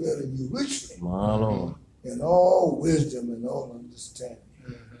Christ dwell in you richly, My Lord. in all wisdom and all understanding.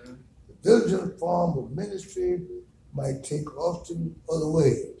 The diligent form of ministry might take often other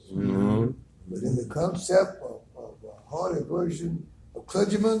ways, but in the concept of a hardy version of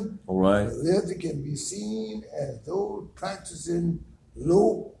clergyman, All right. the laity can be seen as those practicing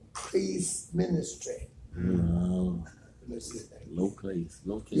low-place ministry. Let's say that. Low place.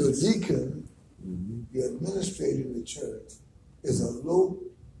 Low Your place. deacon, your administrator in the church, is a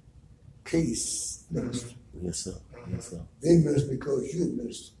low-case ministry. Yes, sir. Yes, sir. They minister because you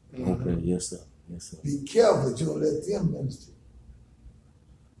administer. Okay. Yes, sir. Yes, sir. Be careful that you don't let them minister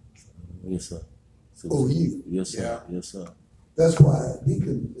Yes, sir. So- over you. Yes, sir. Yeah. Yes, sir. That's why a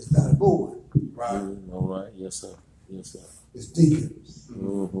deacon is not a board. Right. All right. Yes, sir. Yes, sir. It's deacons.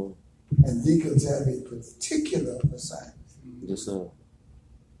 Mm-hmm. And deacons have a particular assignment. Yes, sir.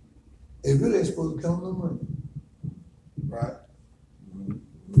 They really ain't supposed to come no money. Right.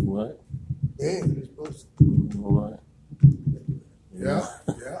 What? They ain't really supposed to. All right. Yeah.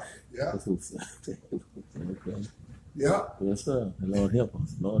 Yeah. Yeah. Okay. Yeah. Yes, sir. The Lord help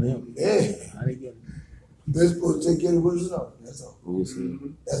us. Lord help us. Hey, How they get it? They're supposed to take care of widows and orphans. That's all.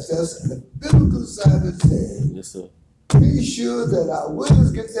 Yes, sir. That's the biblical side that says, Yes, sir. be sure that our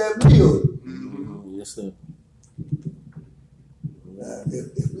widows get their meal. Yes, sir. Now,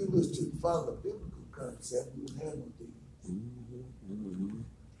 if we was to follow the biblical concept, we would have no things.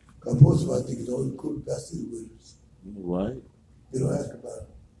 Because most of us think it's only cool that's the widows. Right. They don't ask about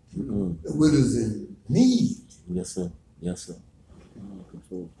the widows in need, Yes, sir. Yes, sir.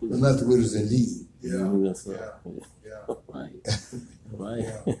 but not the widows in need. Yes, sir. Yeah. Right. Right.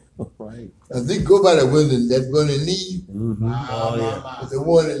 Right. I think go by that one in need, Oh, yeah. but the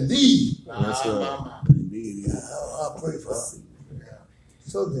one in need, Yes, sir. Indeed. Yeah. I'll pray for her.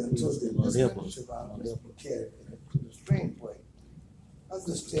 So then, this mention about Mr. McCarry in a strange way,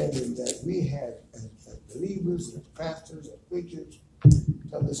 understanding that we have, as believers, as pastors, as preachers,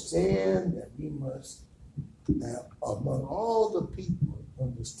 to understand that we must, among all the people,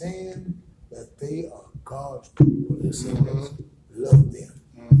 understand that they are God's people. And so love them.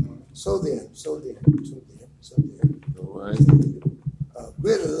 So then. All right.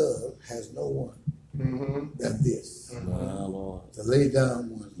 Greater love has no one than this. My Lord. To lay down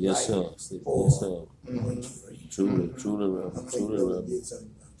one's Yes, sir. life Yes, sir. one's friend. Truly, I Reverend. think Truly, we Reverend. did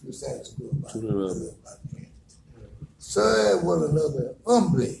something a few Sunday school about Truly, love Reverend. about friends. Serve one another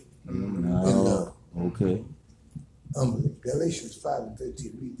humbly in My love. Lord. Okay. Humbly. Galatians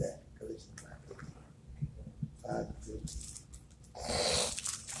 5:13. Read that. Galatians 5:13.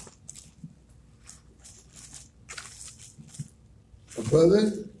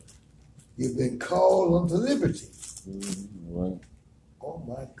 Brother, you've been called unto liberty. Right. Oh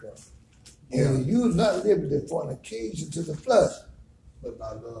my God. And you not liberty for an occasion to the flesh, But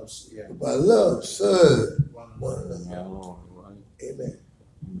by love, yeah. but by love serve one another. My Lord. Right. Amen.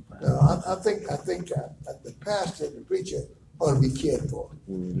 Now, I think the pastor and the preacher ought to be cared for.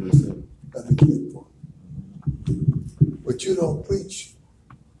 Yes, sir. Ought to be cared for. But you don't preach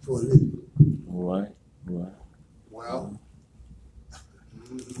for a living. Right. Right. Well,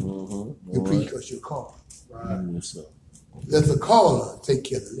 You preach because you're called. right. Yes, sir. Let the caller take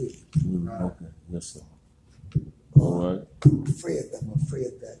care of the living. Okay. Yes, sir. All right. I'm afraid that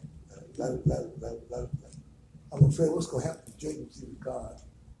I'm afraid what's going to happen to Jacob with God,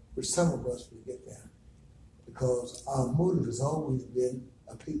 which some of us will get there, because our motive has always been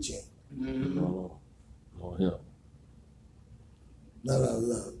a paycheck, Lord help. not our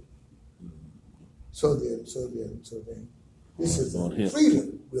love. So then, this is Lord the help.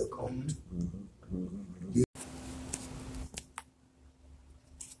 freedom we're called to.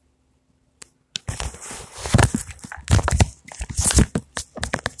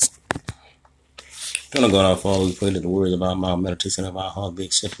 Gonna go our Father, we pray that the words of our mouth, meditation of our heart be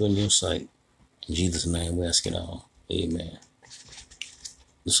acceptable in your sight. In Jesus' name we ask it all. Amen.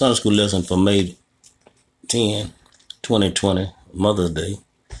 The Sunday school lesson for May 10, 2020, Mother's Day.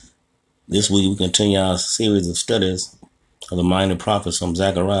 This week we continue our series of studies of the minor prophets from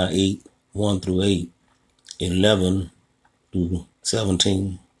Zechariah 8, 1 through 8, 11 through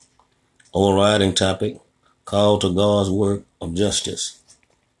 17. Overriding topic, call to God's work of justice.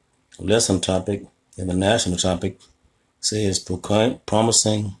 Lesson topic, and the national topic says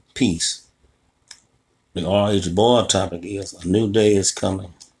promising peace. The R.H. Boyd topic is a new day is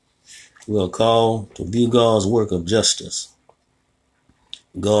coming. We are called to view God's work of justice.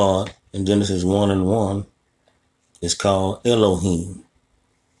 God in Genesis 1:1 is called Elohim,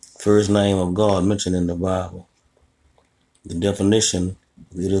 first name of God mentioned in the Bible. It is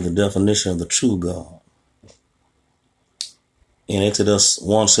the definition of the true God. In Exodus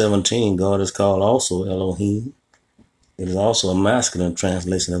 1:17, God is called also Elohim. It is also a masculine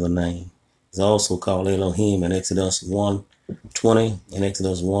translation of the name. It's also called Elohim in Exodus 1:20 and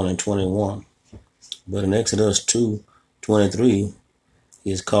Exodus 1:21. But in Exodus 2:23,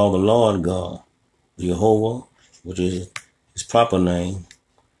 he is called the Lord God, Jehovah, which is his proper name,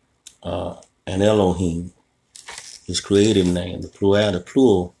 and Elohim, his creative name, the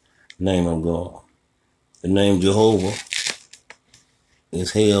plural name of God. The name Jehovah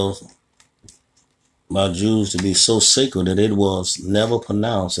is held by Jews to be so sacred that it was never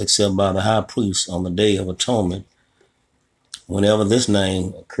pronounced except by the high priest on the Day of Atonement. Whenever this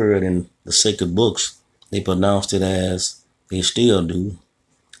name occurred in the sacred books, they pronounced it as they still do,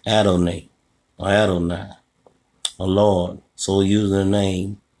 Adonai, or Adonai, or Lord, so using the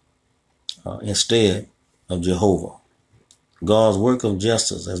name instead of Jehovah. God's work of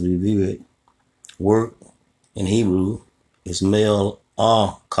justice, as we view it, work in Hebrew is mel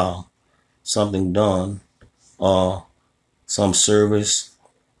ka, something done, or some service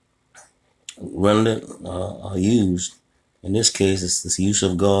rendered or used In this case, it's the use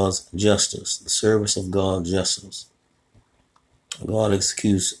of God's justice, the service of God's justice. God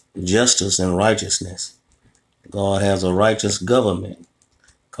executes justice and righteousness. God has a righteous government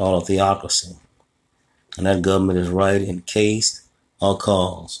called a theocracy. And that government is right in case or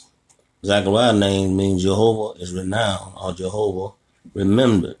cause. Zechariah's name means Jehovah is renowned or Jehovah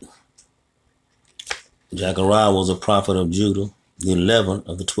remembered. Zechariah was a prophet of Judah, the 11th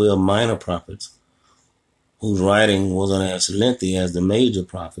of the 12 minor prophets, whose writing wasn't as lengthy as the major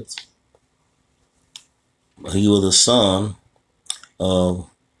prophets. He was the son of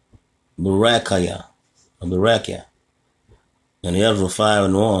Berechiah. In Ezra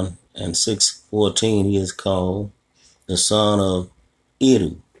 5:1 and 6:14, he is called the son of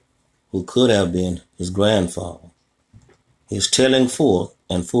Iddo, who could have been his grandfather. His telling forth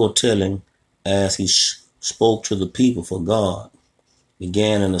and foretelling as he spoke to the people for God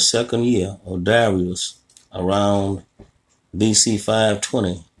began in the second year of Darius around BC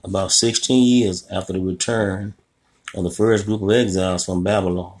 520, about 16 years after the return of the first group of exiles from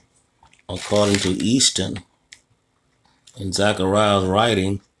Babylon. According to Easton, in Zechariah's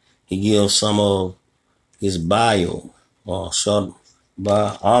writing, he gives some of his bio or short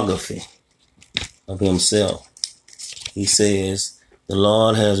biography of himself. He says, the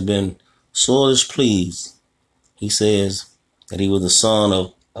Lord has been sore displeased. He says that he was the son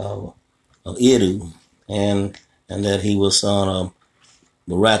of Iddo and that he was son of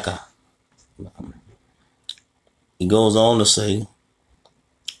Berechiah. He goes on to say,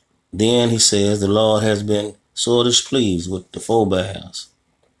 then he says, the Lord has been sore displeased with the forebears,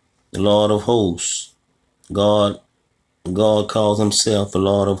 the Lord of hosts. God calls himself the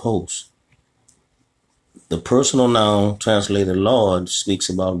Lord of hosts. The personal noun translated Lord speaks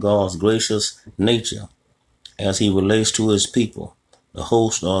about God's gracious nature as he relates to his people. The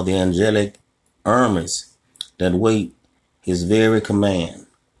host are the angelic armies that wait his very command.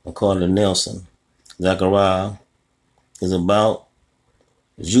 According to Nelson, Zechariah is about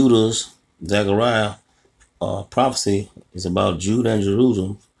Judah's prophecy is about Judah and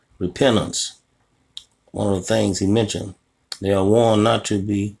Jerusalem's repentance. One of the things he mentioned, they are warned not to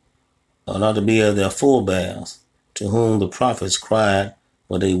be as their forebears, to whom the prophets cried,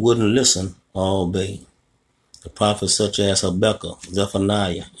 but they wouldn't listen or obey. The prophets such as Habakkuk,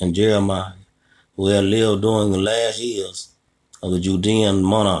 Zephaniah, and Jeremiah, who had lived during the last years of the Judean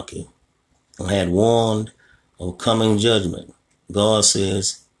monarchy and had warned of coming judgment. God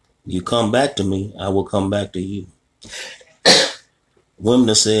says, you come back to me, I will come back to you.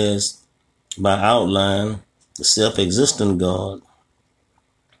 Wimner says, by outline, the self-existent God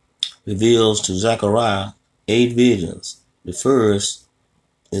reveals to Zechariah 8 visions. The first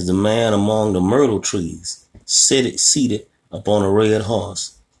is the man among the myrtle trees, seated upon a red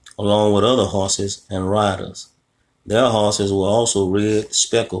horse, along with other horses and riders. Their horses were also red,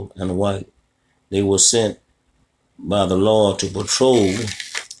 speckled, and white. They were sent by the Lord to patrol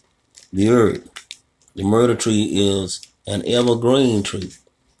the earth. The myrtle tree is an evergreen tree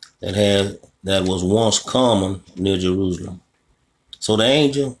that was once common near Jerusalem. So the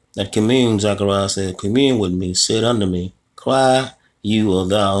angel that communed, Zechariah said, commune with me, said unto me, cry you or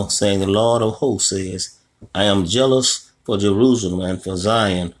thou, saying, the Lord of hosts says, I am jealous for Jerusalem and for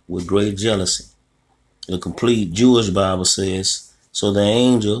Zion with great jealousy. The complete Jewish Bible says, so the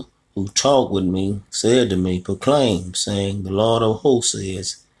angel who talked with me said to me, proclaim, saying, the Lord of hosts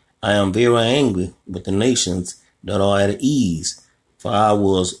says, I am very angry with the nations that are at ease, for I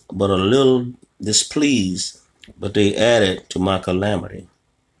was but a little displeased, but they added to my calamity.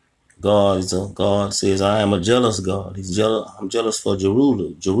 God says, I am a jealous God. I'm jealous for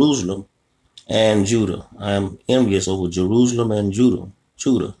Jerusalem and Judah. I am envious over Jerusalem and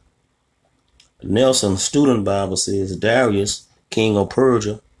Judah. Nelson Student Bible says Darius, king of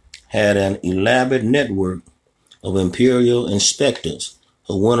Persia, had an elaborate network of imperial inspectors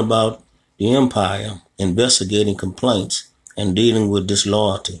who went about the empire investigating complaints and dealing with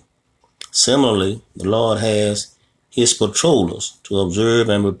disloyalty. Similarly, the Lord has his patrollers to observe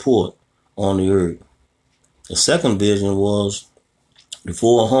and report on the earth. The second vision was the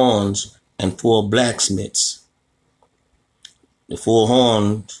 4 horns and 4 blacksmiths. The 4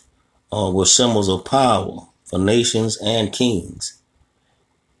 horns were symbols of power for nations and kings,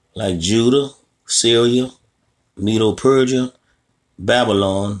 like Judah, Syria, Medo-Persia,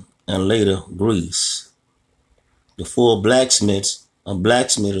 Babylon, and later Greece. The 4 blacksmiths, a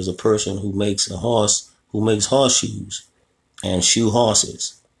blacksmith is a person who makes horseshoes and shoe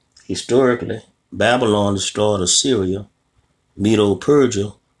horses. Historically, Babylon destroyed Assyria,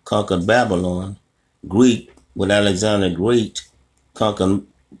 Medo-Persia conquered Babylon, Greek with Alexander the Great conquered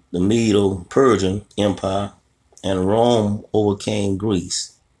the Medo-Persian Empire, and Rome overcame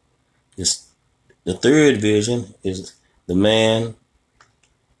Greece. The third vision is the man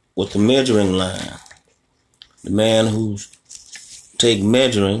with the measuring line. The man who take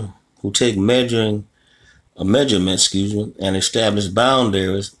measurement, and establish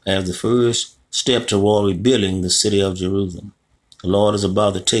boundaries as the first step toward rebuilding the city of Jerusalem. The Lord is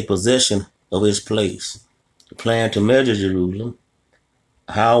about to take possession of his place. The plan to measure Jerusalem,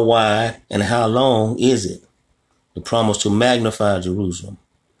 how wide and how long is it? The promise to magnify Jerusalem.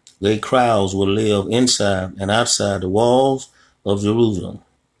 Great crowds will live inside and outside the walls of Jerusalem.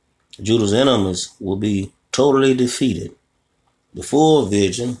 Judah's enemies will be totally defeated. The fourth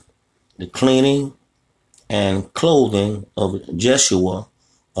vision, the cleaning and clothing of Joshua,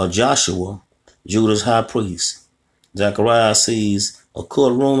 Judah's high priest. Zechariah sees a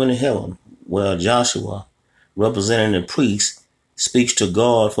courtroom in heaven where Joshua, representing the priest, speaks to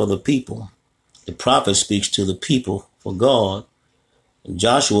God for the people. The prophet speaks to the people for God.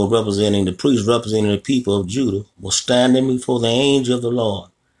 Joshua, representing the priest, representing the people of Judah, was standing before the angel of the Lord,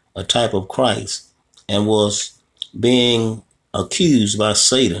 a type of Christ, and was being accused by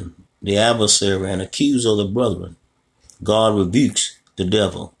Satan, the adversary, and accused of the brethren. God rebukes the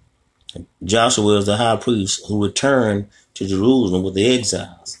devil. Joshua is the high priest who returned to Jerusalem with the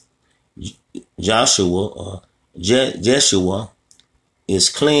exiles. Jeshua is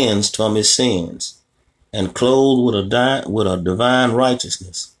cleansed from his sins and clothed with a divine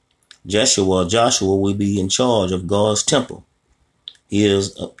righteousness. Joshua will be in charge of God's temple. He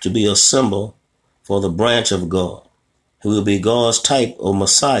is to be a symbol for the branch of God. He will be God's type of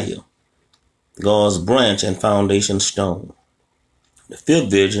Messiah, God's branch and foundation stone. The fifth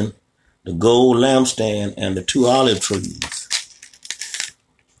vision, the gold lampstand and the 2 olive trees.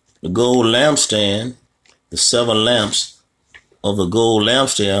 The gold lampstand, the 7 lamps of the gold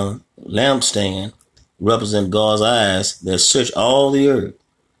lampstand represent God's eyes that search all the earth.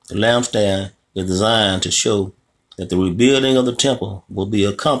 The lampstand is designed to show that the rebuilding of the temple will be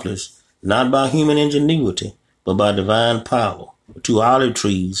accomplished not by human ingenuity, but by divine power. The 2 olive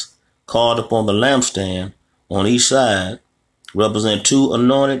trees carved upon the lampstand on each side represent 2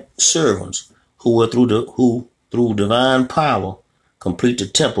 anointed servants who will through divine power complete the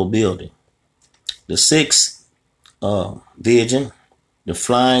temple building. The 6th vision, the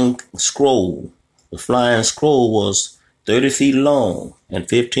flying scroll. The flying scroll was 30 feet long and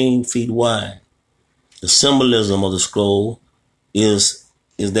 15 feet wide. The symbolism of the scroll is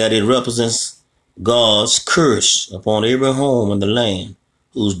that it represents God's curse upon every home in the land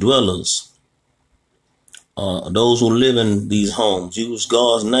whose dwellers, those who live in these homes, use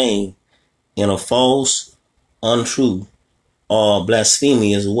God's name in a false, untrue, or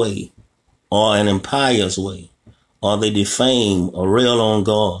blasphemous way, or an impious way, or they defame or rail on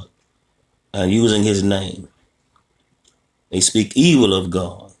God and using his name. They speak evil of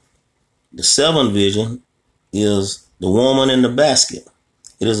God. The 7th vision is the woman in the basket.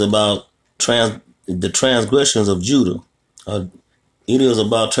 It is about the transgressions of Judah.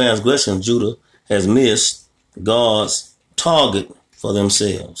 Judah has missed God's target for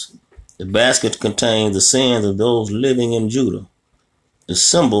themselves. The basket contains the sins of those living in Judah. The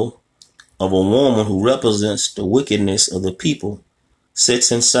symbol of a woman who represents the wickedness of the people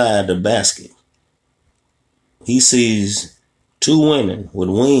sits inside the basket. He sees 2 women with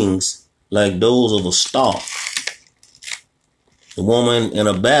wings like those of a stork. The woman in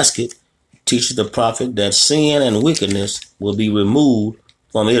a basket teaches the prophet that sin and wickedness will be removed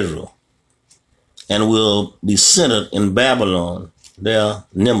from Israel and will be centered in Babylon, their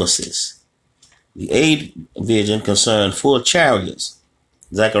nemesis. The 8th vision concerns 4 chariots.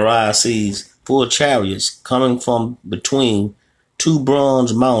 Zechariah sees 4 chariots coming from between 2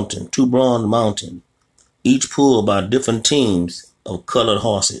 bronze mountains, each pulled by different teams of colored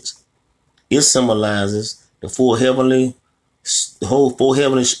horses. It symbolizes the 4 heavenly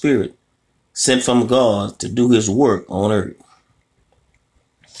spirit sent from God to do his work on earth.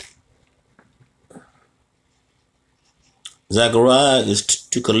 Zechariah is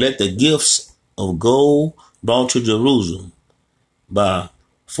to collect the gifts of gold brought to Jerusalem by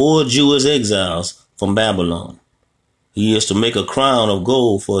 4 Jewish exiles from Babylon. He is to make a crown of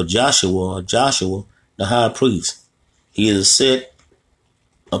gold for Joshua, the high priest. He is set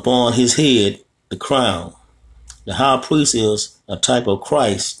upon his head the crown. The high priest is a type of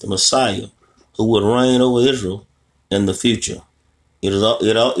Christ, the Messiah, who would reign over Israel in the future. It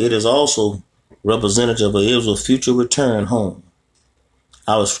is also representative of Israel's future return home.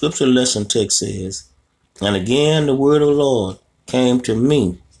 Our scripture lesson text says, "And again the word of the Lord came to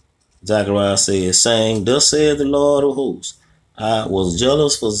me," Zechariah says, saying, "Thus saith the Lord of hosts, I was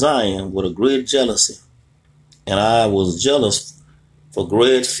jealous for Zion with a great jealousy, and I was jealous for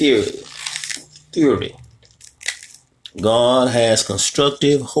great fury. God has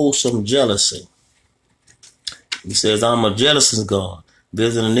constructive, wholesome jealousy. He says, I'm a jealous God,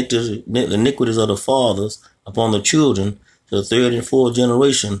 visiting the iniquities of the fathers upon the children to the third and fourth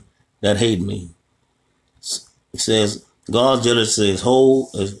generation that hate me. He says, God's jealousy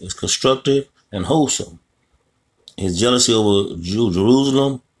is constructive and wholesome. His jealousy over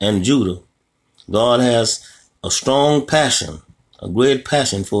Jerusalem and Judah. God has a strong passion, a great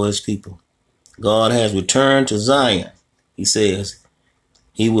passion for his people. God has returned to Zion. He says,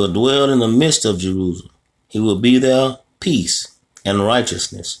 he will dwell in the midst of Jerusalem. He will be there peace and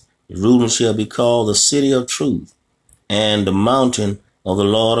righteousness. Jerusalem shall be called the city of truth and the mountain of the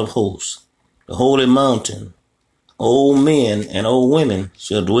Lord of hosts. The holy mountain. Old men and old women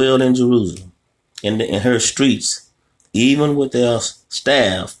shall dwell in Jerusalem, in her streets, even with their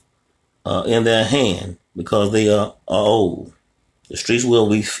staff in their hand, because they are old. The streets will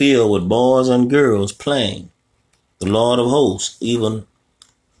be filled with boys and girls playing. The Lord of hosts, even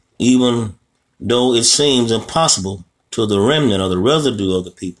though it seems impossible to the remnant or the residue of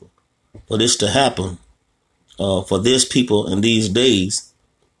the people for this to happen, for this people in these days,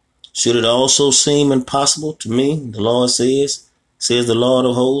 should it also seem impossible to me, the Lord says the Lord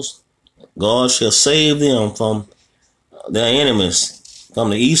of hosts, God shall save them from their enemies,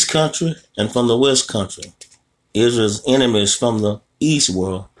 from the east country and from the west country. Israel's enemies from the east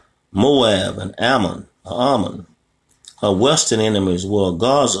were Moab and Ammon. Her western enemies were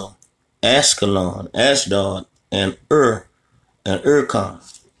Gaza, Ashkelon, Ashdod, and Urkon.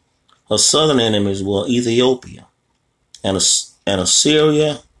 Her southern enemies were Ethiopia and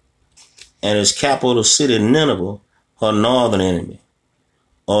Assyria and its capital city Nineveh, her northern enemy.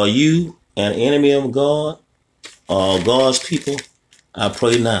 Are you an enemy of God or God's people? I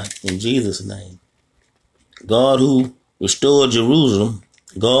pray not, in Jesus' name. God who restored Jerusalem,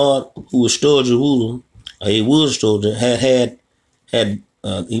 he would restore Jerusalem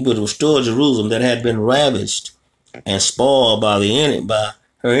that had been ravished and spoiled by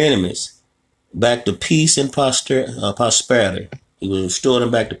her enemies, back to peace and prosperity. He will restore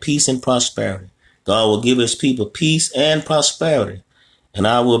them back to peace and prosperity. God will give his people peace and prosperity, and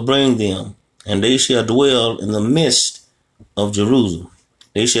I will bring them, and they shall dwell in the midst of Jerusalem.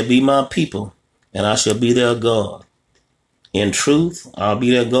 They shall be my people, and I shall be their God. In truth, I'll be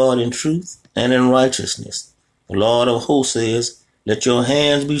their God in truth and in righteousness. The Lord of hosts says, let your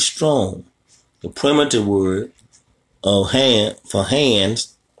hands be strong. The primitive word of for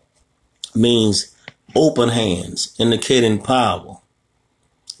hands means open hands, indicating power.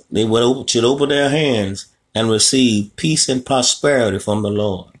 They should open their hands and receive peace and prosperity from the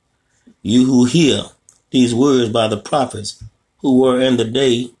Lord. You who hear these words by the prophets who were in the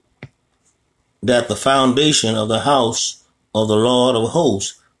day that the foundation of the house of the Lord of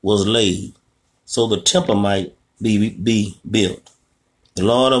hosts was laid, so the temple might be built. The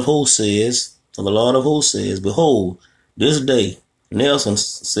Lord of hosts says, behold, this day, Nelson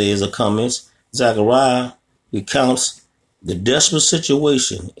says, comments, Zechariah recounts the desperate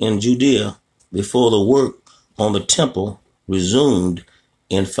situation in Judea before the work on the temple resumed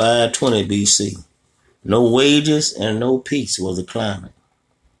in 520 BC. No wages and no peace was the climate.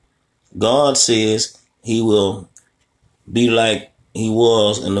 God says he will be like he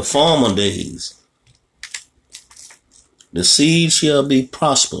was in the former days. The seed shall be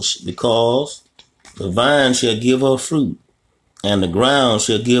prosperous, because the vine shall give her fruit, and the ground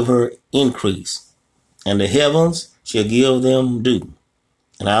shall give her increase, and the heavens shall give them dew.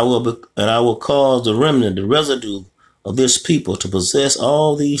 And I will cause the remnant, the residue of this people, to possess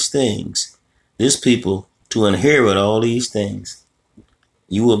all these things. This people to inherit all these things.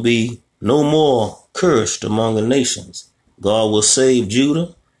 You will be no more cursed among the nations. God will save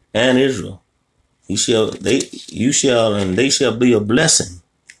Judah and Israel. They shall be a blessing.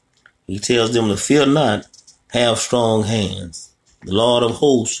 He tells them to fear not, have strong hands. The Lord of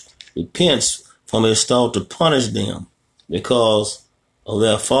hosts repents from his thought to punish them because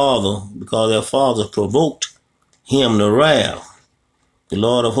their fathers provoked him to wrath. The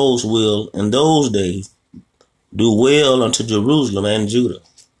Lord of hosts will, in those days, do well unto Jerusalem and Judah.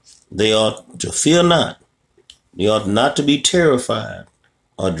 They ought to fear not. They ought not to be terrified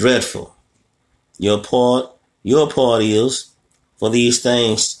or dreadful. Your part is for these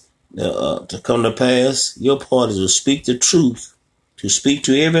things to come to pass. Your part is to speak the truth, to speak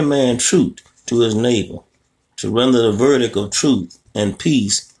to every man truth to his neighbor, to render the verdict of truth and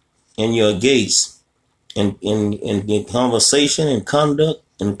peace in your gates, in conversation, in conduct,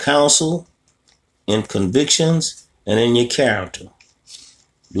 in counsel, in convictions, and in your character.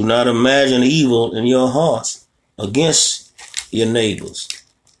 Do not imagine evil in your hearts, against your neighbors.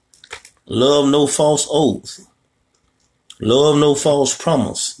 Love no false oath. Love no false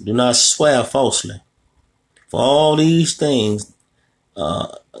promise. Do not swear falsely. For all these things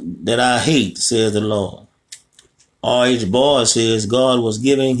that I hate, says the Lord. R.H. Boyd says God was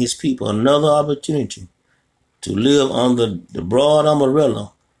giving his people another opportunity to live under the broad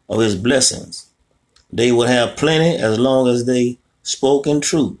umbrella of his blessings. They would have plenty as long as they spoke in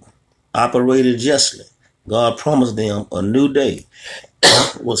truth, operated justly. God promised them a new day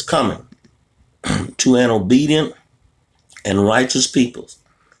was coming to an obedient and righteous people.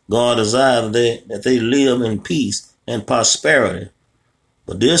 God desired that they live in peace and prosperity,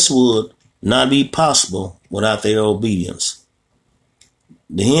 but this would not be possible without their obedience.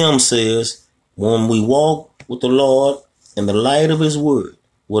 The hymn says, when we walk with the Lord in the light of his word,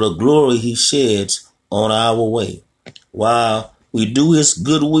 what a glory he sheds on our way. While we do his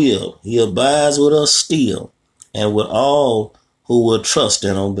good will, he abides with us still, and with all who will trust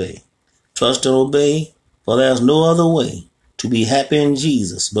and obey. Trust and obey, for there's no other way to be happy in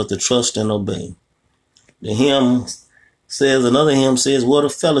Jesus but to trust and obey. The hymn says, another hymn says, what a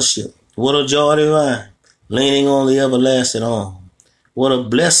fellowship, what a joy divine, leaning on the everlasting arm. What a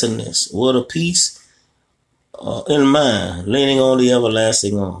blessedness, what a peace in mind, leaning on the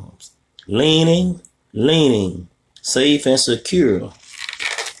everlasting arms. Leaning, safe and secure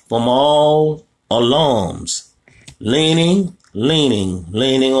from all alarms. Leaning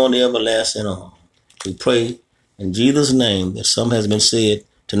on the everlasting arm. We pray in Jesus' name that something has been said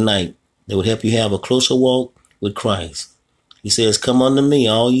tonight that would help you have a closer walk with Christ. He says, come unto me,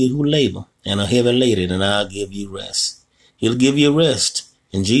 all you who labor and are heavy laden, and I'll give you rest. He'll give you rest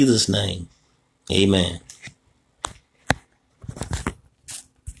in Jesus' name. Amen.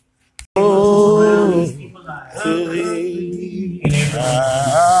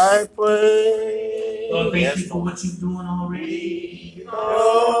 I pray. Lord, thank you for what you're doing already.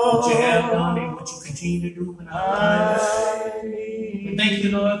 What you have done and what you continue to do in our lives. We thank you,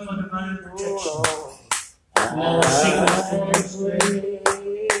 Lord, for divine protection. Lord,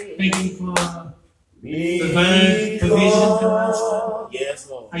 thank you for divine provision to us. Yes,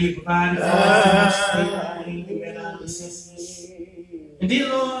 Lord. How you provided for us, met our necessities. And dear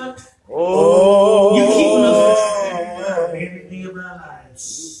Lord, you keep us every day of our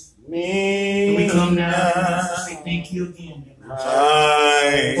lives. And we come now to say thank you again,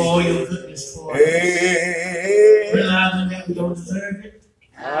 for all your goodness for us. Realizing that we don't deserve it.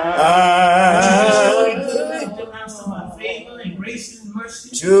 But you just showed good to us of favor and grace and mercy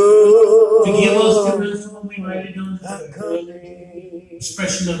to give us the rest of what we really don't deserve.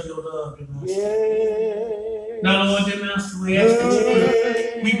 Expression of your love, dear Master. Now, Lord, dear Master, we ask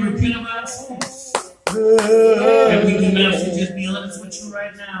that we repent of our sins. And we, dear Master, just be honest with you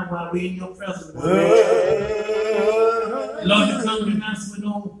right now while we're in your presence. Lord, you come, dear Master, with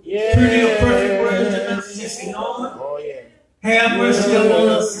no pretty or perfect words, dear Master, just say, Lord, have mercy upon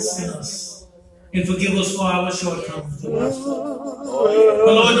us and sinners, and forgive us for our shortcomings, dear Master.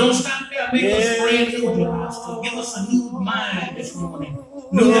 But Lord, don't stop there. Make us brand new, dear Master. Give us a new mind this morning,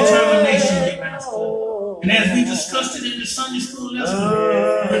 new determination, dear Master. And as we discussed it in the Sunday school lesson,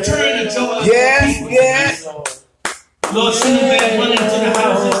 return the joy of the people. Yes. Lord, send them back running to the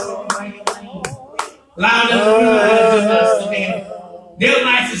houses. Allow them to realize, dear Master, that their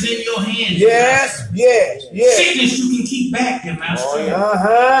life is in your hands. Yes. Sickness you can keep back, dear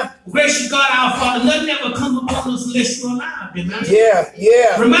Master. Gracious God, our Father, nothing ever comes upon us unless you're alive, dear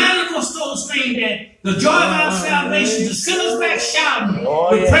Master. Remind us of those things that the joy of our salvation to send us back shouting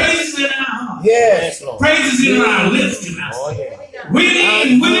with praises in our hearts. Praises in our lips, dear Master.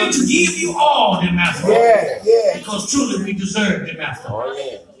 Willing to give you all, dear Master. Because truly we deserve, dear Master.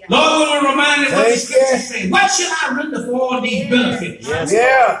 Lord, we will remind us what the scriptures say. What shall I render for all these benefits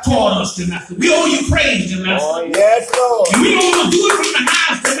toward us, dear Master? We owe you praise, dear Master. And we don't want to do it from the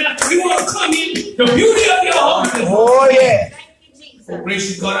house, dear Master. We want to come in the beauty of your holiness. Oh,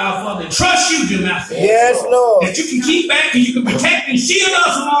 gracious God, our Father, trust you, dear Master. That you can keep back and you can protect and shield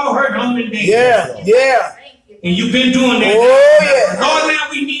us from all hurt, harm, and danger. And you've been doing that. Lord, now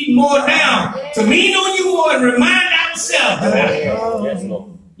we need more now to lean on you more and remind ourselves, dear Master.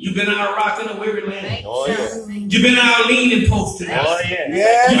 You've been our rock in a weary land. You've been our leaning post today.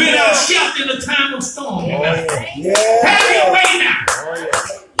 You've been our shelter in the time of storm. Have your way now.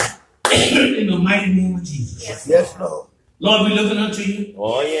 In the mighty name of Jesus. Lord, we're looking unto you.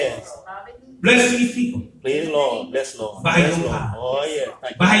 Bless these people. Please, Lord. Bless, Lord. By your power.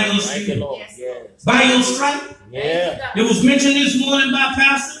 By your spirit. Yes. By your stripe. It was mentioned this morning by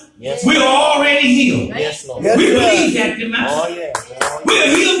Pastor. We are already healed. Yes, Lord. We believe that, dear Master. We are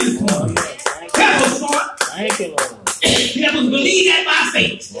healed this morning. Help us, Lord. Thank you, Lord. Let us believe that by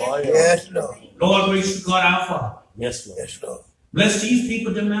faith. Yes, Lord. Lord, gracious God our Father. Yes, Lord. Yes, Lord. Bless these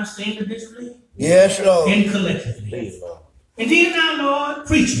people, dear Master, individually Yes, Lord. and collectively. Please, Lord. And then now, Lord,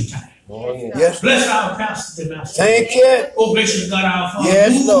 preaching time. Oh, yes. Yes, Bless our pastor, dear Master. thank you. Oh, gracious God our Father.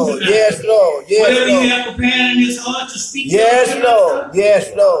 Yes, Move, Lord. dear Master. Yes, Lord. Whatever you Yes, Lord. have prepared in his heart to speak. Yes, dear Lord. Master,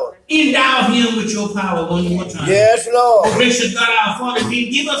 Yes, Lord. endow him with your power one more time. Yes, Oh, Lord. gracious God our Father,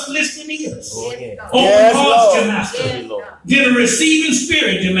 give us listening ears. Oh, yes. Open Yes, hearts, dear Lord. Master. Yes, Lord. Get a receiving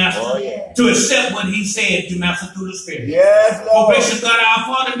spirit, dear Master, Oh, yes. to accept what he said, dear Master, through the Spirit. Yes, Oh, Lord. gracious God our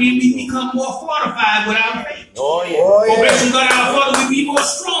Father, may we become more fortified with our faith. Oh, yes. Oh, Oh, gracious yes. God our Father, we be more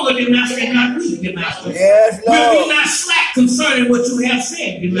stronger, dear Master, and not weak, dear Master. Yes, We'll be Lord. not slack concerning what you have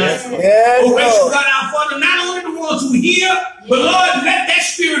said, dear Master. Yes, Oh, gracious Lord. God our Father, not only the ones who hear, but Lord, let that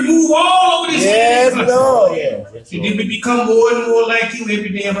spirit move all over this Yes, land. Oh, Lord. yes. Yes, And then Lord. we become more and more like you every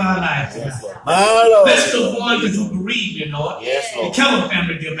day of our lives, dear Master. My Bless Lord. the ones who bereaved, dear Lord. Yes, The Lord. Keller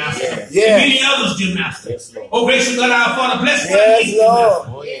family, dear Master. And Yes. many others, dear Master. Yes, Lord. Oh, gracious God our Father, bless my Yes, niece, dear Master.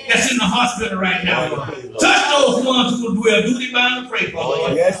 Lord. That's in the hospital right now, Lord. Touch those ones who will dwell. Do the bound to pray for,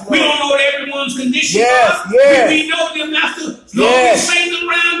 Lord. Yes, We Lord. don't know everyone's condition, Yes, Lord. yes. We know, dear Master. Lord, Yes. we sing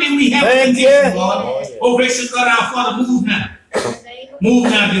around and we have a Thank condition, you. Lord. Oh, gracious God our Father, move now. Move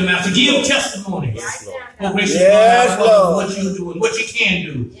now, dear Master. Give testimony. Oh, gracious Yes, God our Father, Lord. what you do and what you can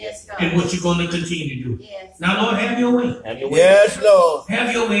do and what you're going to continue to do. Now, Lord, have your way. Have your way. Yes, Lord.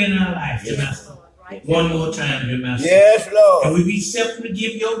 Have your way in our lives, dear Master. One more time, dear Master. Yes, And Lord. we be accepted to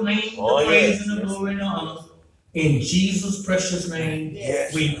give your name Oh, the praise yes. and the glory and the honor. In Jesus' precious name,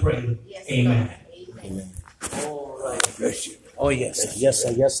 Yes. we pray. Amen. Bless you. Oh, yes. Yes,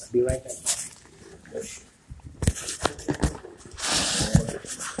 sir. Yes, sir. Be right back.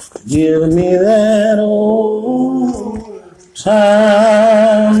 Give me that old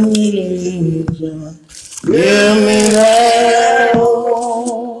time religion. Give me that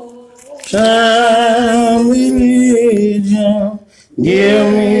old time religion.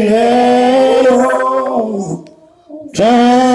 Give me that old time